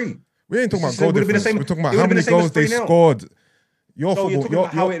difference is 3. We ain't talking It's about just- goal it would've been the difference. same- We're talking it about how would've been many the same as goals they 3-0. scored. Your No, you're football, talking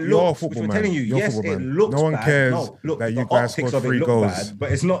about how it your looks, football which man. we're telling you, Your yes, football it man. looks No one bad. cares No, look, that the you guys optics scored of it 3 look goals. bad,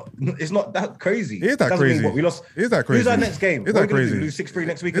 but it's not that crazy. Is that Doesn't mean crazy? what we lost. Is that crazy? Who's our next game? Is What that are we gonna do? crazy? Lose 6-3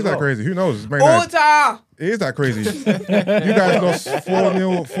 next week Is as that well? crazy? Who knows? Man United. Order! It is that crazy. You guys lost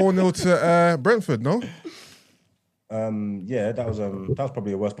 4-0 to Brentford, no? Yeah, that was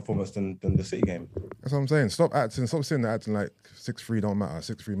probably a worse performance than the City game. That's what I'm saying. Stop sitting there acting like 6-3 don't matter.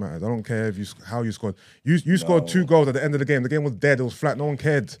 6-3 matters. I don't care if how you scored. You scored 2 goals at the end of the game. The game was dead. It was flat. No one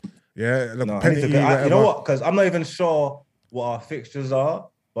cared. Yeah, look, No, penalty, you know what? Because I'm not even sure what our fixtures are,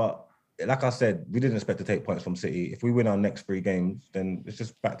 but like I said, we didn't expect to take points from City. If we win our next 3 games, then it's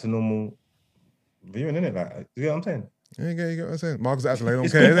just back to normal viewing, isn't it? Like, you know what I'm saying? Yeah, you get what I'm saying? Mark's actually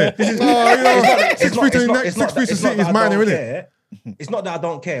don't care, innit? It's 6-3 to City is minor, innit? It's not that I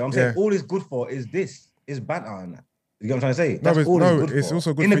don't care. I'm saying all it's good for is banter and that. You get what I'm trying to say? That's all it's good for.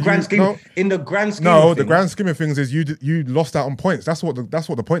 Also good in for the grand you. scheme. In the grand scheme. No, the grand scheme of things is you lost out on points. That's what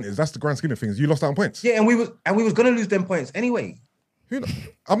the point is. That's the grand scheme of things. You lost out on points. Yeah, and we was gonna lose them points anyway.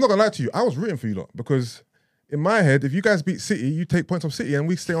 I'm not gonna lie to you. I was rooting for you lot because in my head, if you guys beat City, you take points off City and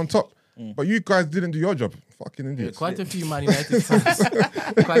we stay on top. But you guys didn't do your job. Fucking idiots. Quite a few Man United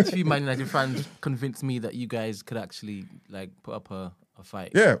fans convinced me that you guys could actually like put up a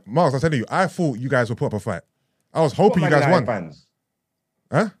fight. Yeah, Marks, I'm telling you, I thought you guys would put up a fight. I was hoping you guys won. Fans?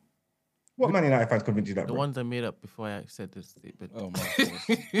 Huh? What Man United fans convinced you that? The ones I made up before I said this statement. Oh my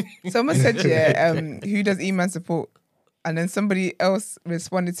Someone said, who does E-Man support? And then somebody else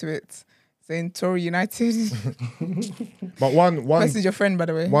responded to it saying Tory United. But one message your friend, by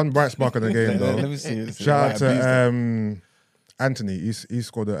the way. One bright spark in the game though. Let me see. Shout out to Anthony. He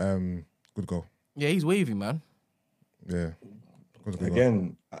scored a good goal. Yeah, he's wavy, man. Yeah.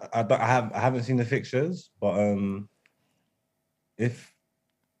 Again, I haven't seen the fixtures, but if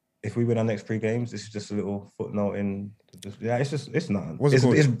we win our next 3 games, this is just a little footnote in. It's nothing.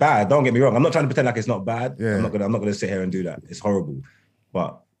 It's bad. Don't get me wrong. I'm not trying to pretend like it's not bad. Yeah. I'm not gonna sit here and do that. It's horrible,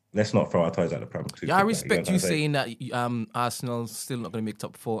 but let's not throw our toys at the pram. Yeah, I respect you saying that Arsenal's still not going to make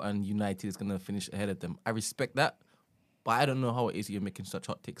top 4 and United is going to finish ahead of them. I respect that, but I don't know how it is you're making such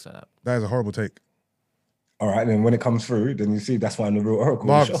hot takes like that. That is a horrible take. All right, then when it comes through, then you see that's why I'm the real oracle.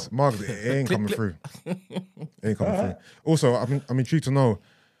 Marks, it ain't coming through. It ain't coming through. Also, I'm intrigued to know,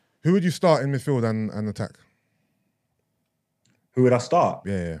 who would you start in midfield and attack? Who would I start?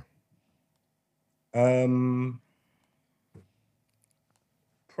 Yeah.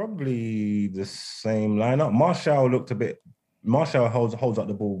 Probably the same lineup. Martial holds up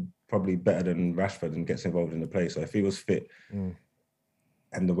the ball probably better than Rashford and gets involved in the play. So if he was fit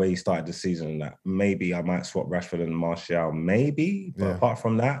and the way he started the season, that maybe I might swap Rashford and Martial, maybe. But apart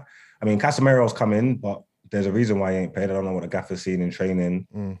from that, I mean, Casemiro's come in, but there's a reason why he ain't played. I don't know what the gaffer's seen in training.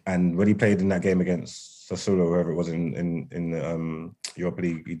 And when he played in that game against Sassuolo, whoever it was in the Europa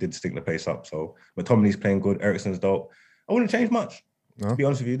League, he did stink the pace up. So McTominay's playing good. Eriksen's dope. I wouldn't change much. No? To be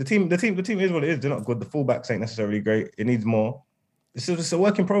honest with you, the team is what it is. They're not good. The fullbacks ain't necessarily great. It needs more. It's a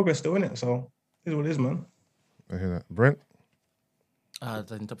work in progress, still, isn't it? So it is what it is, man. I hear that, Brent.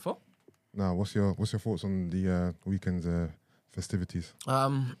 In top 4. Now, what's your thoughts on the weekend's festivities?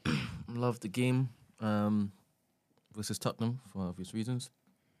 Love the game versus Tottenham for obvious reasons.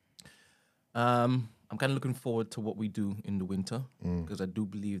 I'm kind of looking forward to what we do in the winter because I do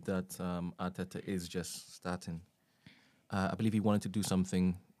believe that Arteta is just starting. I believe he wanted to do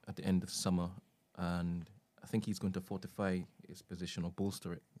something at the end of summer, and I think he's going to fortify his position or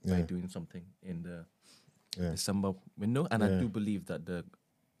bolster it by doing something in the December window. And I do believe that the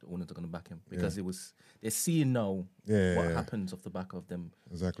owners are going to back him because they're seeing now what happens off the back of them.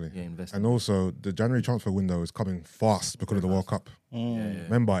 Exactly. Investing. And also, the January transfer window is coming fast because of the World Cup.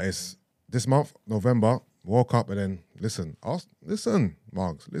 Remember, it's this month, November, World Cup, and then listen, Marks, listen.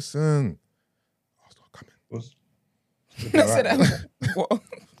 Arsenal coming.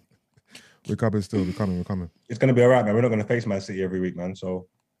 We're coming still. We're coming. It's going to be all right, man. We're not going to face Man City every week, man. So,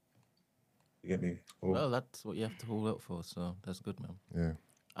 you get me? Well, that's what you have to hold out for. So, that's good, man. Yeah.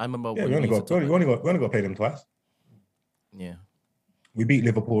 I remember we only got to play them twice. Yeah. We beat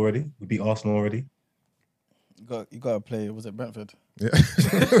Liverpool already. We beat Arsenal already. You got to play, was it Brentford? Yeah.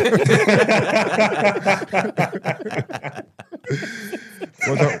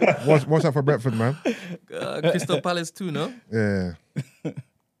 What's up for Brentford, man? Crystal Palace too, no? Yeah.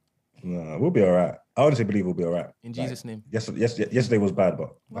 No, we'll be all right. I honestly believe we'll be all right. In Jesus' name. Yesterday was bad,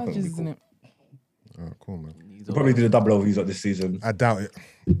 but why Jesus' name? Oh, cool, man. We'll probably do the double overviews this season. I doubt it.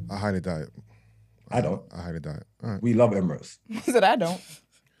 I highly doubt it. I don't. I highly doubt it. All right. We love Emirates. Said I don't.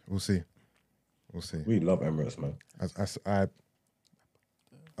 We'll see. We love Emirates, man.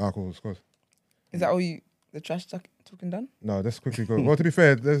 Cool, of course. Is that all the trash talking done? No, let's quickly go. Well, to be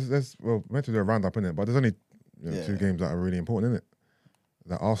fair, there's meant to do a roundup in it, but there's only 2 games that are really important in it.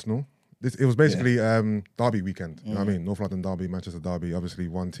 That Arsenal. It was basically derby weekend. You know what I mean? North London derby, Manchester derby. Obviously,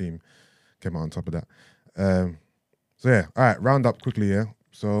 one team came out on top of that. So yeah, all right. Round up quickly. Yeah.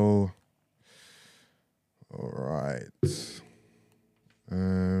 So All right.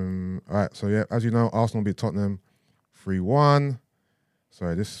 All right. So yeah, as you know, Arsenal beat Tottenham 3-1.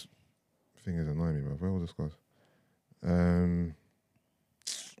 Sorry, this thing is annoying me, bro. Where was this goes?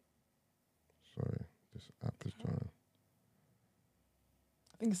 Sorry, this app is trying.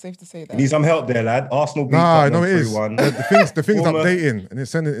 I think it's safe to say You that. need some help there, lad. Arsenal beat Nah, Tottenham no, it is. 3-1. The thing's Bournemouth- updating, and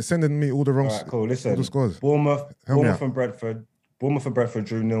it's sending me all the wrong. All right, cool. all Listen, the scores. Bournemouth Help me out. and Brentford. Bournemouth and Brentford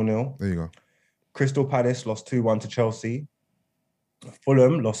drew 0-0. There you go. Crystal Palace lost 2-1 to Chelsea.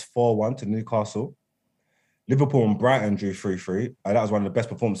 Fulham lost 4-1 to Newcastle. Liverpool and Brighton drew 3-3. That was one of the best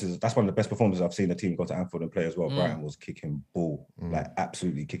performances. That's one of the best performances I've seen a team go to Anfield and play as well. Brighton was kicking ball, like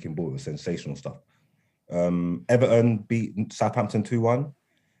absolutely kicking ball. It was sensational stuff. Everton beat Southampton 2-1,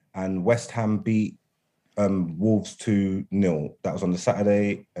 and West Ham beat Wolves 2-0. That was on the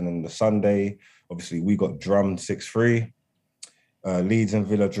Saturday, and then the Sunday, obviously we got drummed 6-3. Leeds and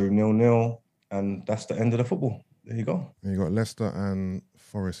Villa drew 0-0, and that's the end of the football. There you go. And you got Leicester and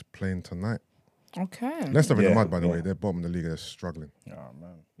Forest playing tonight. Okay. Leicester in the Yeah, mud, by the yeah. way. They're bottom of the league. They're struggling. Oh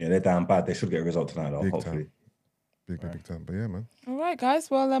man. Yeah, they're down bad. They should get a result tonight, though, Big hopefully. time. Big time. But yeah, man. All right, guys.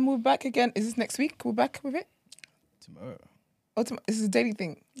 Well, we're back again. Is this next week? We're back with it? Tomorrow. Oh, this is a daily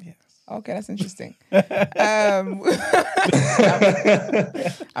thing. Yes. Okay, that's interesting.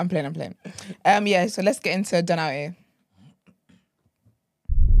 I'm playing. Yeah, so let's get into Done Out Here.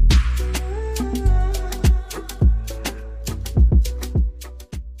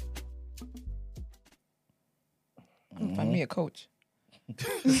 Find me a coach.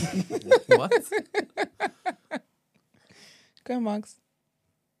 What? Go on, Marks.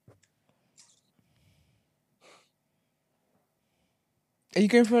 Are you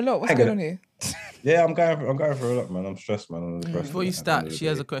going for a lot? What's I going get on it. here? Yeah, I'm going for a lot, man. I'm stressed, man. I'm depressed, Before you man. start, she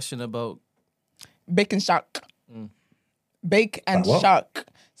has a question about Bacon shark. Bake and Like what? shark.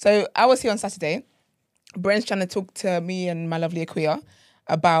 So I was here on Saturday. Brent's trying to talk to me and my lovely Akuya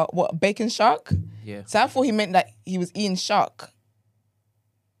about what bacon shark. yeah. So I thought he meant that he was eating shark,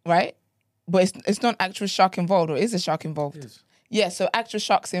 right? But it's not actual shark involved, or is a shark involved? It is. Yeah, so actual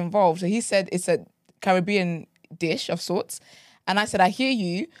sharks involved. So he said it's a Caribbean dish of sorts. And I said, I hear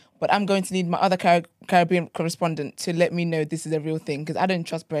you, but I'm going to need my other Caribbean correspondent to let me know this is a real thing, because I don't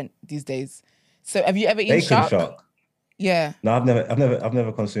trust Brent these days. So have you ever eaten Bacon shark? shark. Yeah. No, I've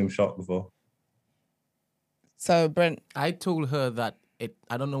never consumed shark before. So Brent, I told her that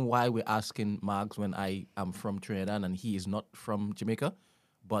I don't know why we're asking Margs when I am from Trinidad and he is not from Jamaica,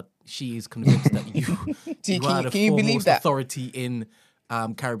 but she is convinced that you are the can you believe foremost that? authority in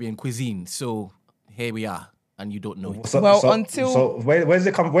Caribbean cuisine. So here we are, and you don't know it. So where does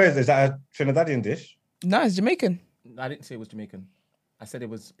it come? Is that a Trinidadian dish? no, it's Jamaican. I didn't say it was Jamaican. I said it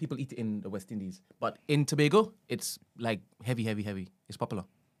was people eat it in the West Indies, but in Tobago, it's like heavy. It's popular.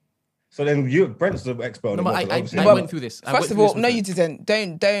 So then Brent's the expert on No, it. but because I obviously- went through this. I went First of through this all, with no, her. you didn't.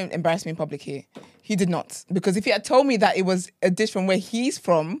 Don't embarrass me in public here. He did not, because if he had told me that it was a dish from where he's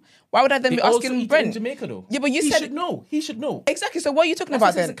from, why would I then They be also asking eat it in Brent? Jamaica, though. Yeah, but you he said should know. He should know. exactly. So what are you talking That's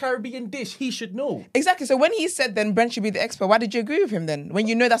about because then? it's a Caribbean dish. He should know. Exactly. So when he said then Brent should be the expert, why did you agree with him then? When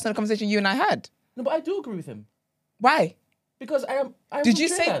you know that's not a conversation you and I had. No, but I do agree with him Why? because I'm Did from you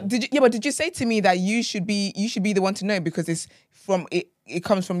say? Trinidad. Did you say to me that you should be the one to know because it's from it? It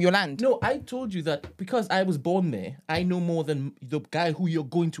comes from your land. No, I told you that because I was born there, I know more than the guy who you're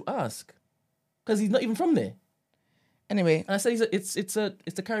going to ask, because he's not even from there. Anyway, And I said it's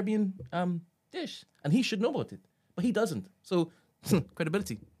a Caribbean dish, and he should know about it, but he doesn't. So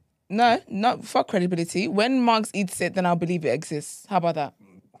credibility. no, not fuck credibility. When Marks eats it, then I'll believe it exists. How about that?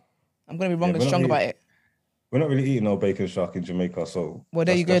 I'm gonna be wrong Yeah, and we're not strong really- about it. We're not really eating no bacon shark in Jamaica, so Well,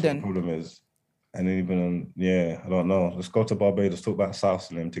 there you go that's then. What the problem is. And even I don't know. Let's go to Barbados, talk about sauce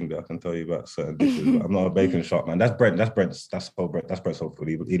and everything that I can tell you about certain dishes. But I'm not a bacon shark man. That's Brent. That's Brent's whole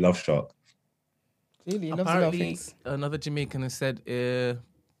food. He loves shark. Really, he loves a lot of Apparently, things. another Jamaican has said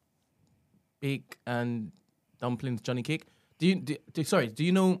bake and dumplings, Johnny cake. Do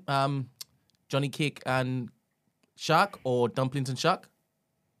you know Johnny cake and shark, or dumplings and shark?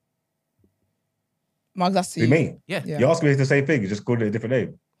 Marks, that's to You you. mean? Yeah. Yeah. You're asking me the same thing. You just called it a different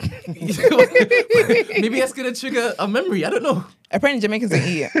name. Maybe that's gonna trigger a memory. I don't know. Apparently Jamaicans don't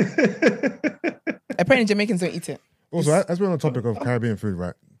eat it. Apparently Jamaicans don't eat it. Also, as we're on the topic of Caribbean food,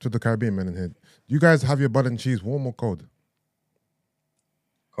 right? To the Caribbean men in here, do you guys have your butter and cheese warm or cold?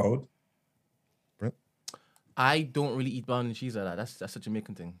 Cold. I don't really eat brown and cheese like that. That's a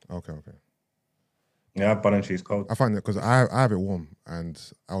Jamaican thing. Okay. Yeah, I have bun and cheese cold. I find it because I have it warm, and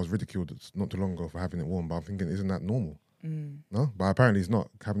I was ridiculed not too long ago for having it warm. But I'm thinking, isn't that normal? No, but apparently it's not.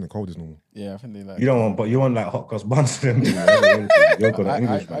 Having it cold is normal. Yeah, I think they like. You don't want, but you want like hot cross buns for them. You're good at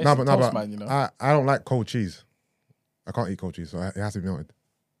English, man. I No, used to but toast man, you know. I don't like cold cheese. I can't eat cold cheese, so it has to be melted.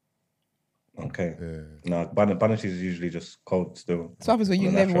 Okay. Yeah. No, bun and cheese is usually just cold still. So what happens when you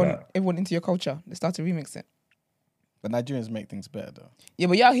On let the natural, everyone into your culture? They start to remix it. But Nigerians make things better though. Yeah,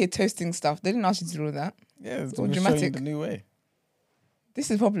 but you're out here toasting stuff. They didn't ask you to do all that. Yeah, it's all all dramatic. the new way. This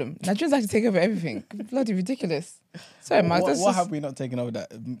is the problem. Nigerians like to take over everything. Bloody ridiculous. Sorry, Mark. What have we not taken over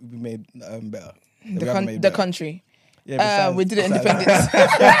that we made better? The country. Yeah, we did it besides- independence.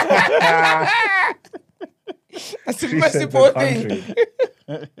 That's the She most said important the thing.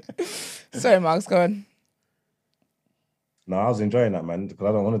 country. Sorry, Mark. Go on. No, I was enjoying that, man, because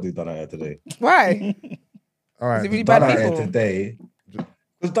I don't want to do Done Out Here today. Why? All right. Is it really Done bad Out Here people? today.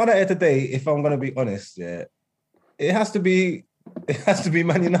 Because Done Out Here today, if I'm gonna be honest, yeah, it has to be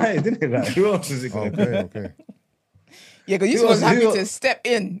Man United, isn't it? Like, who else is it gonna be? Okay. Yeah, because you Who was else- happy who- to step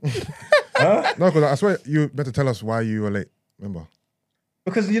in. Huh? No, because I swear you meant to tell us why you were late. Remember?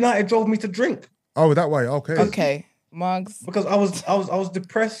 Because United drove me to drink. Oh, that way. Okay. Okay, Marks. Because I was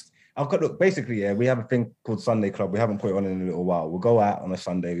depressed. I've got look, basically, yeah, we have a thing called Sunday Club. We haven't put it on in a little while. We'll go out on a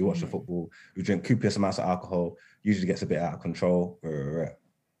Sunday, we watch the football, we drink copious amounts of alcohol, usually gets a bit out of control.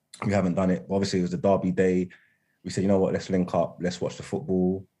 We haven't done it. Obviously, it was the derby day. We said, you know what, let's link up, let's watch the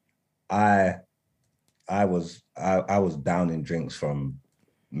football. I was down in drinks from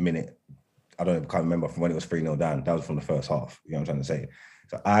minute. I can't remember from when it was 3-0 down. That was from the first half. You know what I'm trying to say?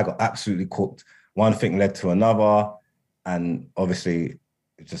 So I got absolutely cooked. One thing led to another. And obviously,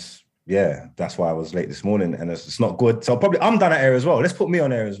 it just, yeah, that's why I was late this morning. And it's not good. So probably I'm done at air as well. Let's put me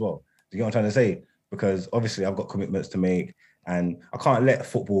on air as well. Do you know what I'm trying to say? Because obviously I've got commitments to make and I can't let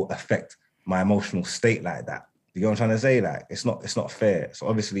football affect my emotional state like that. Do you know what I'm trying to say? Like, it's not fair. So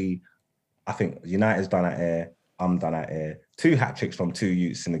obviously, I think United's done at air. I'm done at air. 2 hat-tricks from 2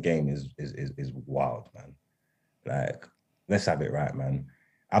 youths in the game is wild, man. Like, let's have it right, man.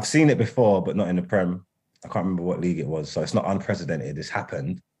 I've seen it before, but not in the Prem. I can't remember what league it was, so it's not unprecedented. It's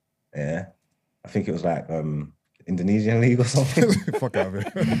happened. Yeah. I think it was like Indonesian league or something. Fuck out of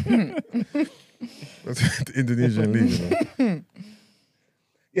it. That's the Indonesian league, you know?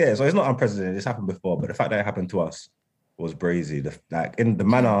 Yeah, so it's not unprecedented. It's happened before, but the fact that it happened to us was brazy. Like in the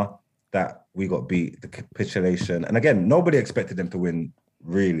manner that we got beat, the capitulation, and again, nobody expected them to win.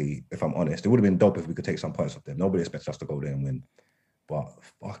 Really, if I'm honest, it would have been dope if we could take some points off them. Nobody expects us to go there and win, but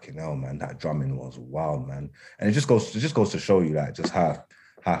fucking hell, man, that drumming was wild, man. And it just goes to show you like just how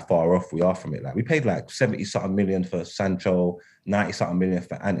far off we are from it. Like we paid like 70-something million for Sancho, 90-something million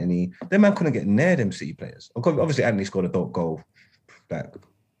for Anthony. Them man couldn't get near them City players. Obviously, Anthony scored a dope goal, like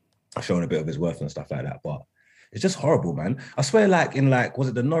showing a bit of his worth and stuff like that, but it's just horrible, man. I swear, like in like, was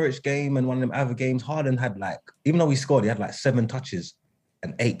it the Norwich game and one of them other games, Harden had like, even though he scored, he had like 7 touches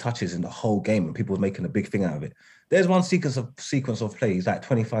and 8 touches in the whole game and people were making a big thing out of it. There's one sequence of plays, like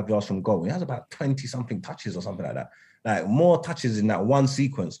 25 yards from goal. He has about 20-something touches or something like that. Like more touches in that one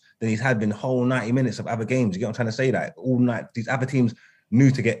sequence than he's had in the whole 90 minutes of other games. You get what I'm trying to say? Like all night, these other teams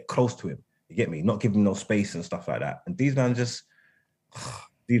knew to get close to him. You get me? Not giving him no space and stuff like that. And these men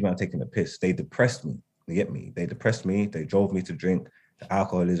taking the piss. They depressed me. You get me? They depressed me. They drove me to drink, to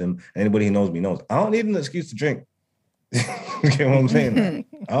alcoholism. Anybody who knows me knows. I don't need an excuse to drink. You get what I'm saying?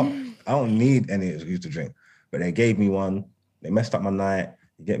 Like, I don't need any excuse to drink. But they gave me one. They messed up my night.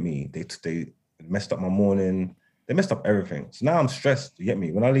 You get me? They messed up my morning. They messed up everything. So now I'm stressed. You get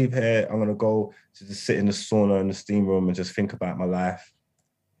me? When I leave here, I'm gonna go to just sit in the sauna in the steam room and just think about my life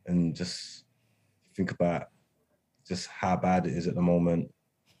and just think about just how bad it is at the moment.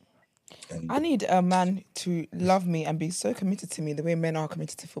 And I need a man to love me and be so committed to me the way men are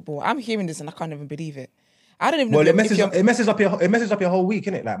committed to football. I'm hearing this and I can't even believe it. I don't even know. well, if it messes up your whole week,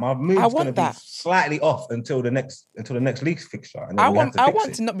 innit? Like my mood's want gonna be that. slightly off until the next league fixture. And then I we have want fix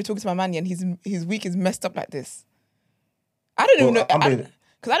it. to not be talking to my man and his week is messed up like this. I don't even know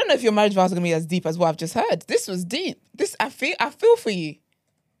because I don't know if your marriage vows are gonna be as deep as what I've just heard. This was deep. This I feel for you.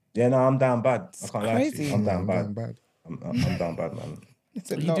 Yeah, no, I'm down bad. I can't lie to crazy. you. I'm down bad. Bad. I'm down bad, man. It's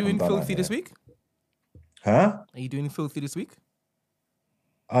a Are you lot. doing done filthy that, this yeah. week? Huh? Are you doing filthy this week?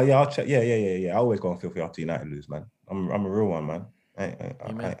 Oh yeah, I'll check. Yeah. I always go on filthy after United lose, man. I'm a real one, man. I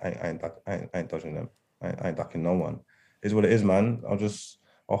ain't dodging them. I ain't ducking no one. It's what it is, man.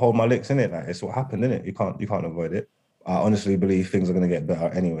 I'll hold my licks in it. Like it's what happened, innit? You can't avoid it. I honestly believe things are gonna get better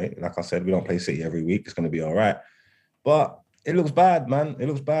anyway. Like I said, we don't play City every week. It's gonna be all right. But it looks bad, man.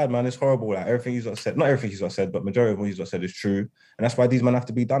 It's horrible. Like everything you've said, not everything you've said, but majority of what you've said is true. And that's why these men have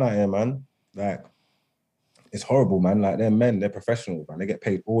to be done out here, man. Like it's horrible, man. Like they're men, they're professionals, man. They get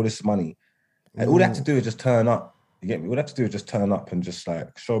paid all this money. And all they have to do is just turn up You get me? All they have to do is just turn up and just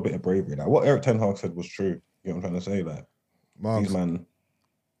like show a bit of bravery. Like what Eric Ten Hag said was true. You know what I'm trying to say? Like Margs, these man.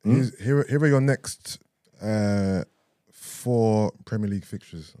 here are your next 4 Premier League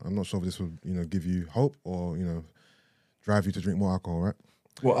fixtures. I'm not sure if this will, give you hope or, drive you to drink more alcohol, right?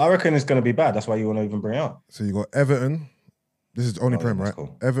 Well, I reckon it's going to be bad. That's why you want to even bring it up. So you got Everton. This is only Prem, right?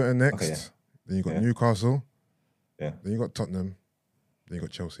 Cool. Everton next. Okay, yeah. Then you got Newcastle. Yeah. Then you got Tottenham. Then you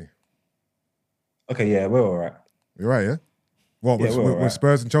got Chelsea. Okay, yeah, we're all right. You're right, yeah? What, Yeah, with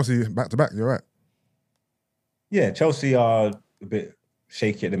Spurs and Chelsea back to back, you're right? Yeah, Chelsea are a bit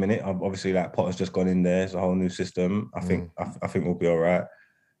shaky at the minute. Obviously, like Potter's just gone in there. It's a whole new system. I think we'll be all right.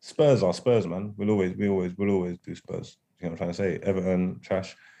 Spurs are Spurs, man. We'll always do Spurs. You know what I'm trying to say? Everton,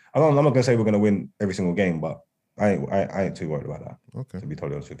 trash. I'm not gonna say we're gonna win every single game, but I ain't too worried about that. Okay. To be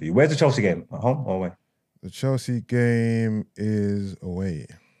totally honest with you. Where's the Chelsea game? At home or away? The Chelsea game is away.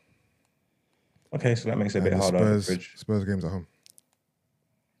 Okay, so that makes it a bit And harder. Spurs game's at home.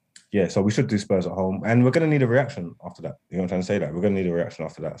 Yeah, so we should do Spurs at home, and we're gonna need a reaction after that. You know what I'm trying to say? That we're gonna need a reaction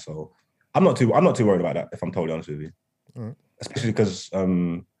after that. So I'm not too worried about that. If I'm totally honest with you, All right. especially because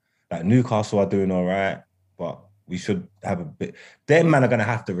like Newcastle are doing all right, but we should have a bit. Their men are gonna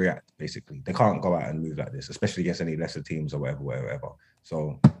have to react. Basically, they can't go out and move like this, especially against any lesser teams or whatever.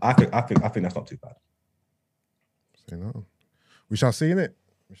 So I think that's not too bad. Say no. We shall see, innit?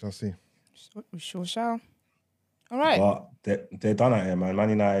 We shall see. We sure shall. All right. But they're done at here, man. Man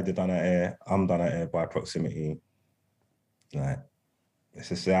United, they're done at here. I'm done at here by proximity. Like,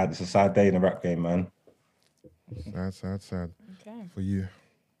 it's a sad day in the rap game, man. Sad. Okay. For you.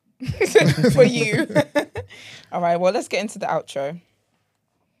 For you. All right, well, let's get into the outro.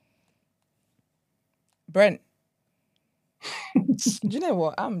 Brent. Do you know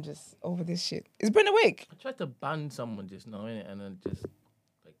what? I'm just over this shit. Is Brent awake? I tried to ban someone just now, innit? And then just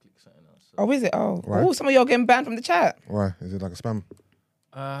like click something else. So. Oh, is it? Oh. Why? Oh, some of y'all getting banned from the chat. Why? Is it like a spam?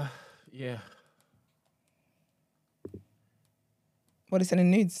 Yeah. What, is sending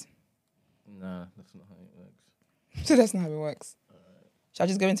nudes? Nah, that's not how it works. So that's not how it works. Shall I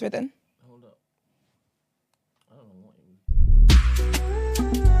just go into it then? Hold up. I don't know what it was.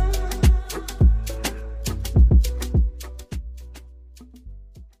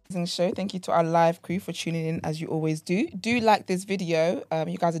 Show. Thank you to our live crew for tuning in as you always do. Do like this video.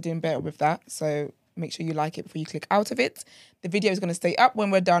 You guys are doing better with that. So make sure you like it before you click out of it. The video is going to stay up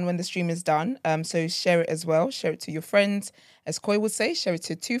when we're done, when the stream is done. So share it as well. Share it to your friends. As Koi would say, share it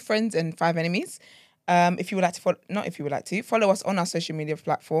to 2 friends and 5 enemies. If you would like to follow us on our social media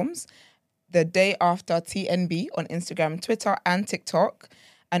platforms. The Day After TNB on Instagram, Twitter, and TikTok.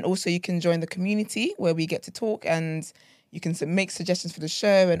 And also you can join the community where we get to talk and you can make suggestions for the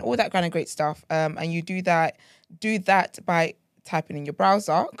show and all that kind of great stuff. And you do that by typing in your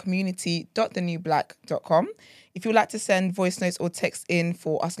browser, community.thenewblack.com. If you would like to send voice notes or text in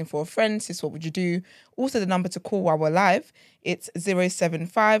for asking for a friend, sis, what would you do? Also the number to call while we're live, it's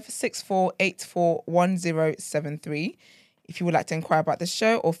 075 6484 1073. If you would like to inquire about the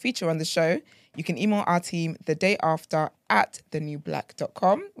show or feature on the show, you can email our team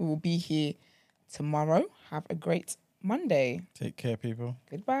thedayafter@thenewblack.com. We will be here tomorrow. Have a great Monday. Take care, people.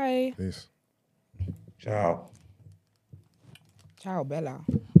 Goodbye. Peace. Ciao. Ciao, Bella.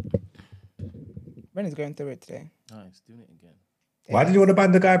 Brent is going through it today. Nice, doing it again. Why did you want to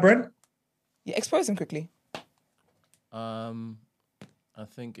ban the guy, Brent? Yeah, expose him quickly. I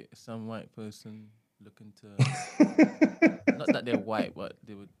think it's some white person looking to not that they're white, but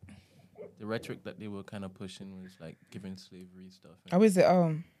they would the rhetoric that they were kind of pushing was like giving slavery stuff. How is it?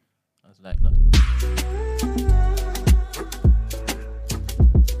 I was like, no.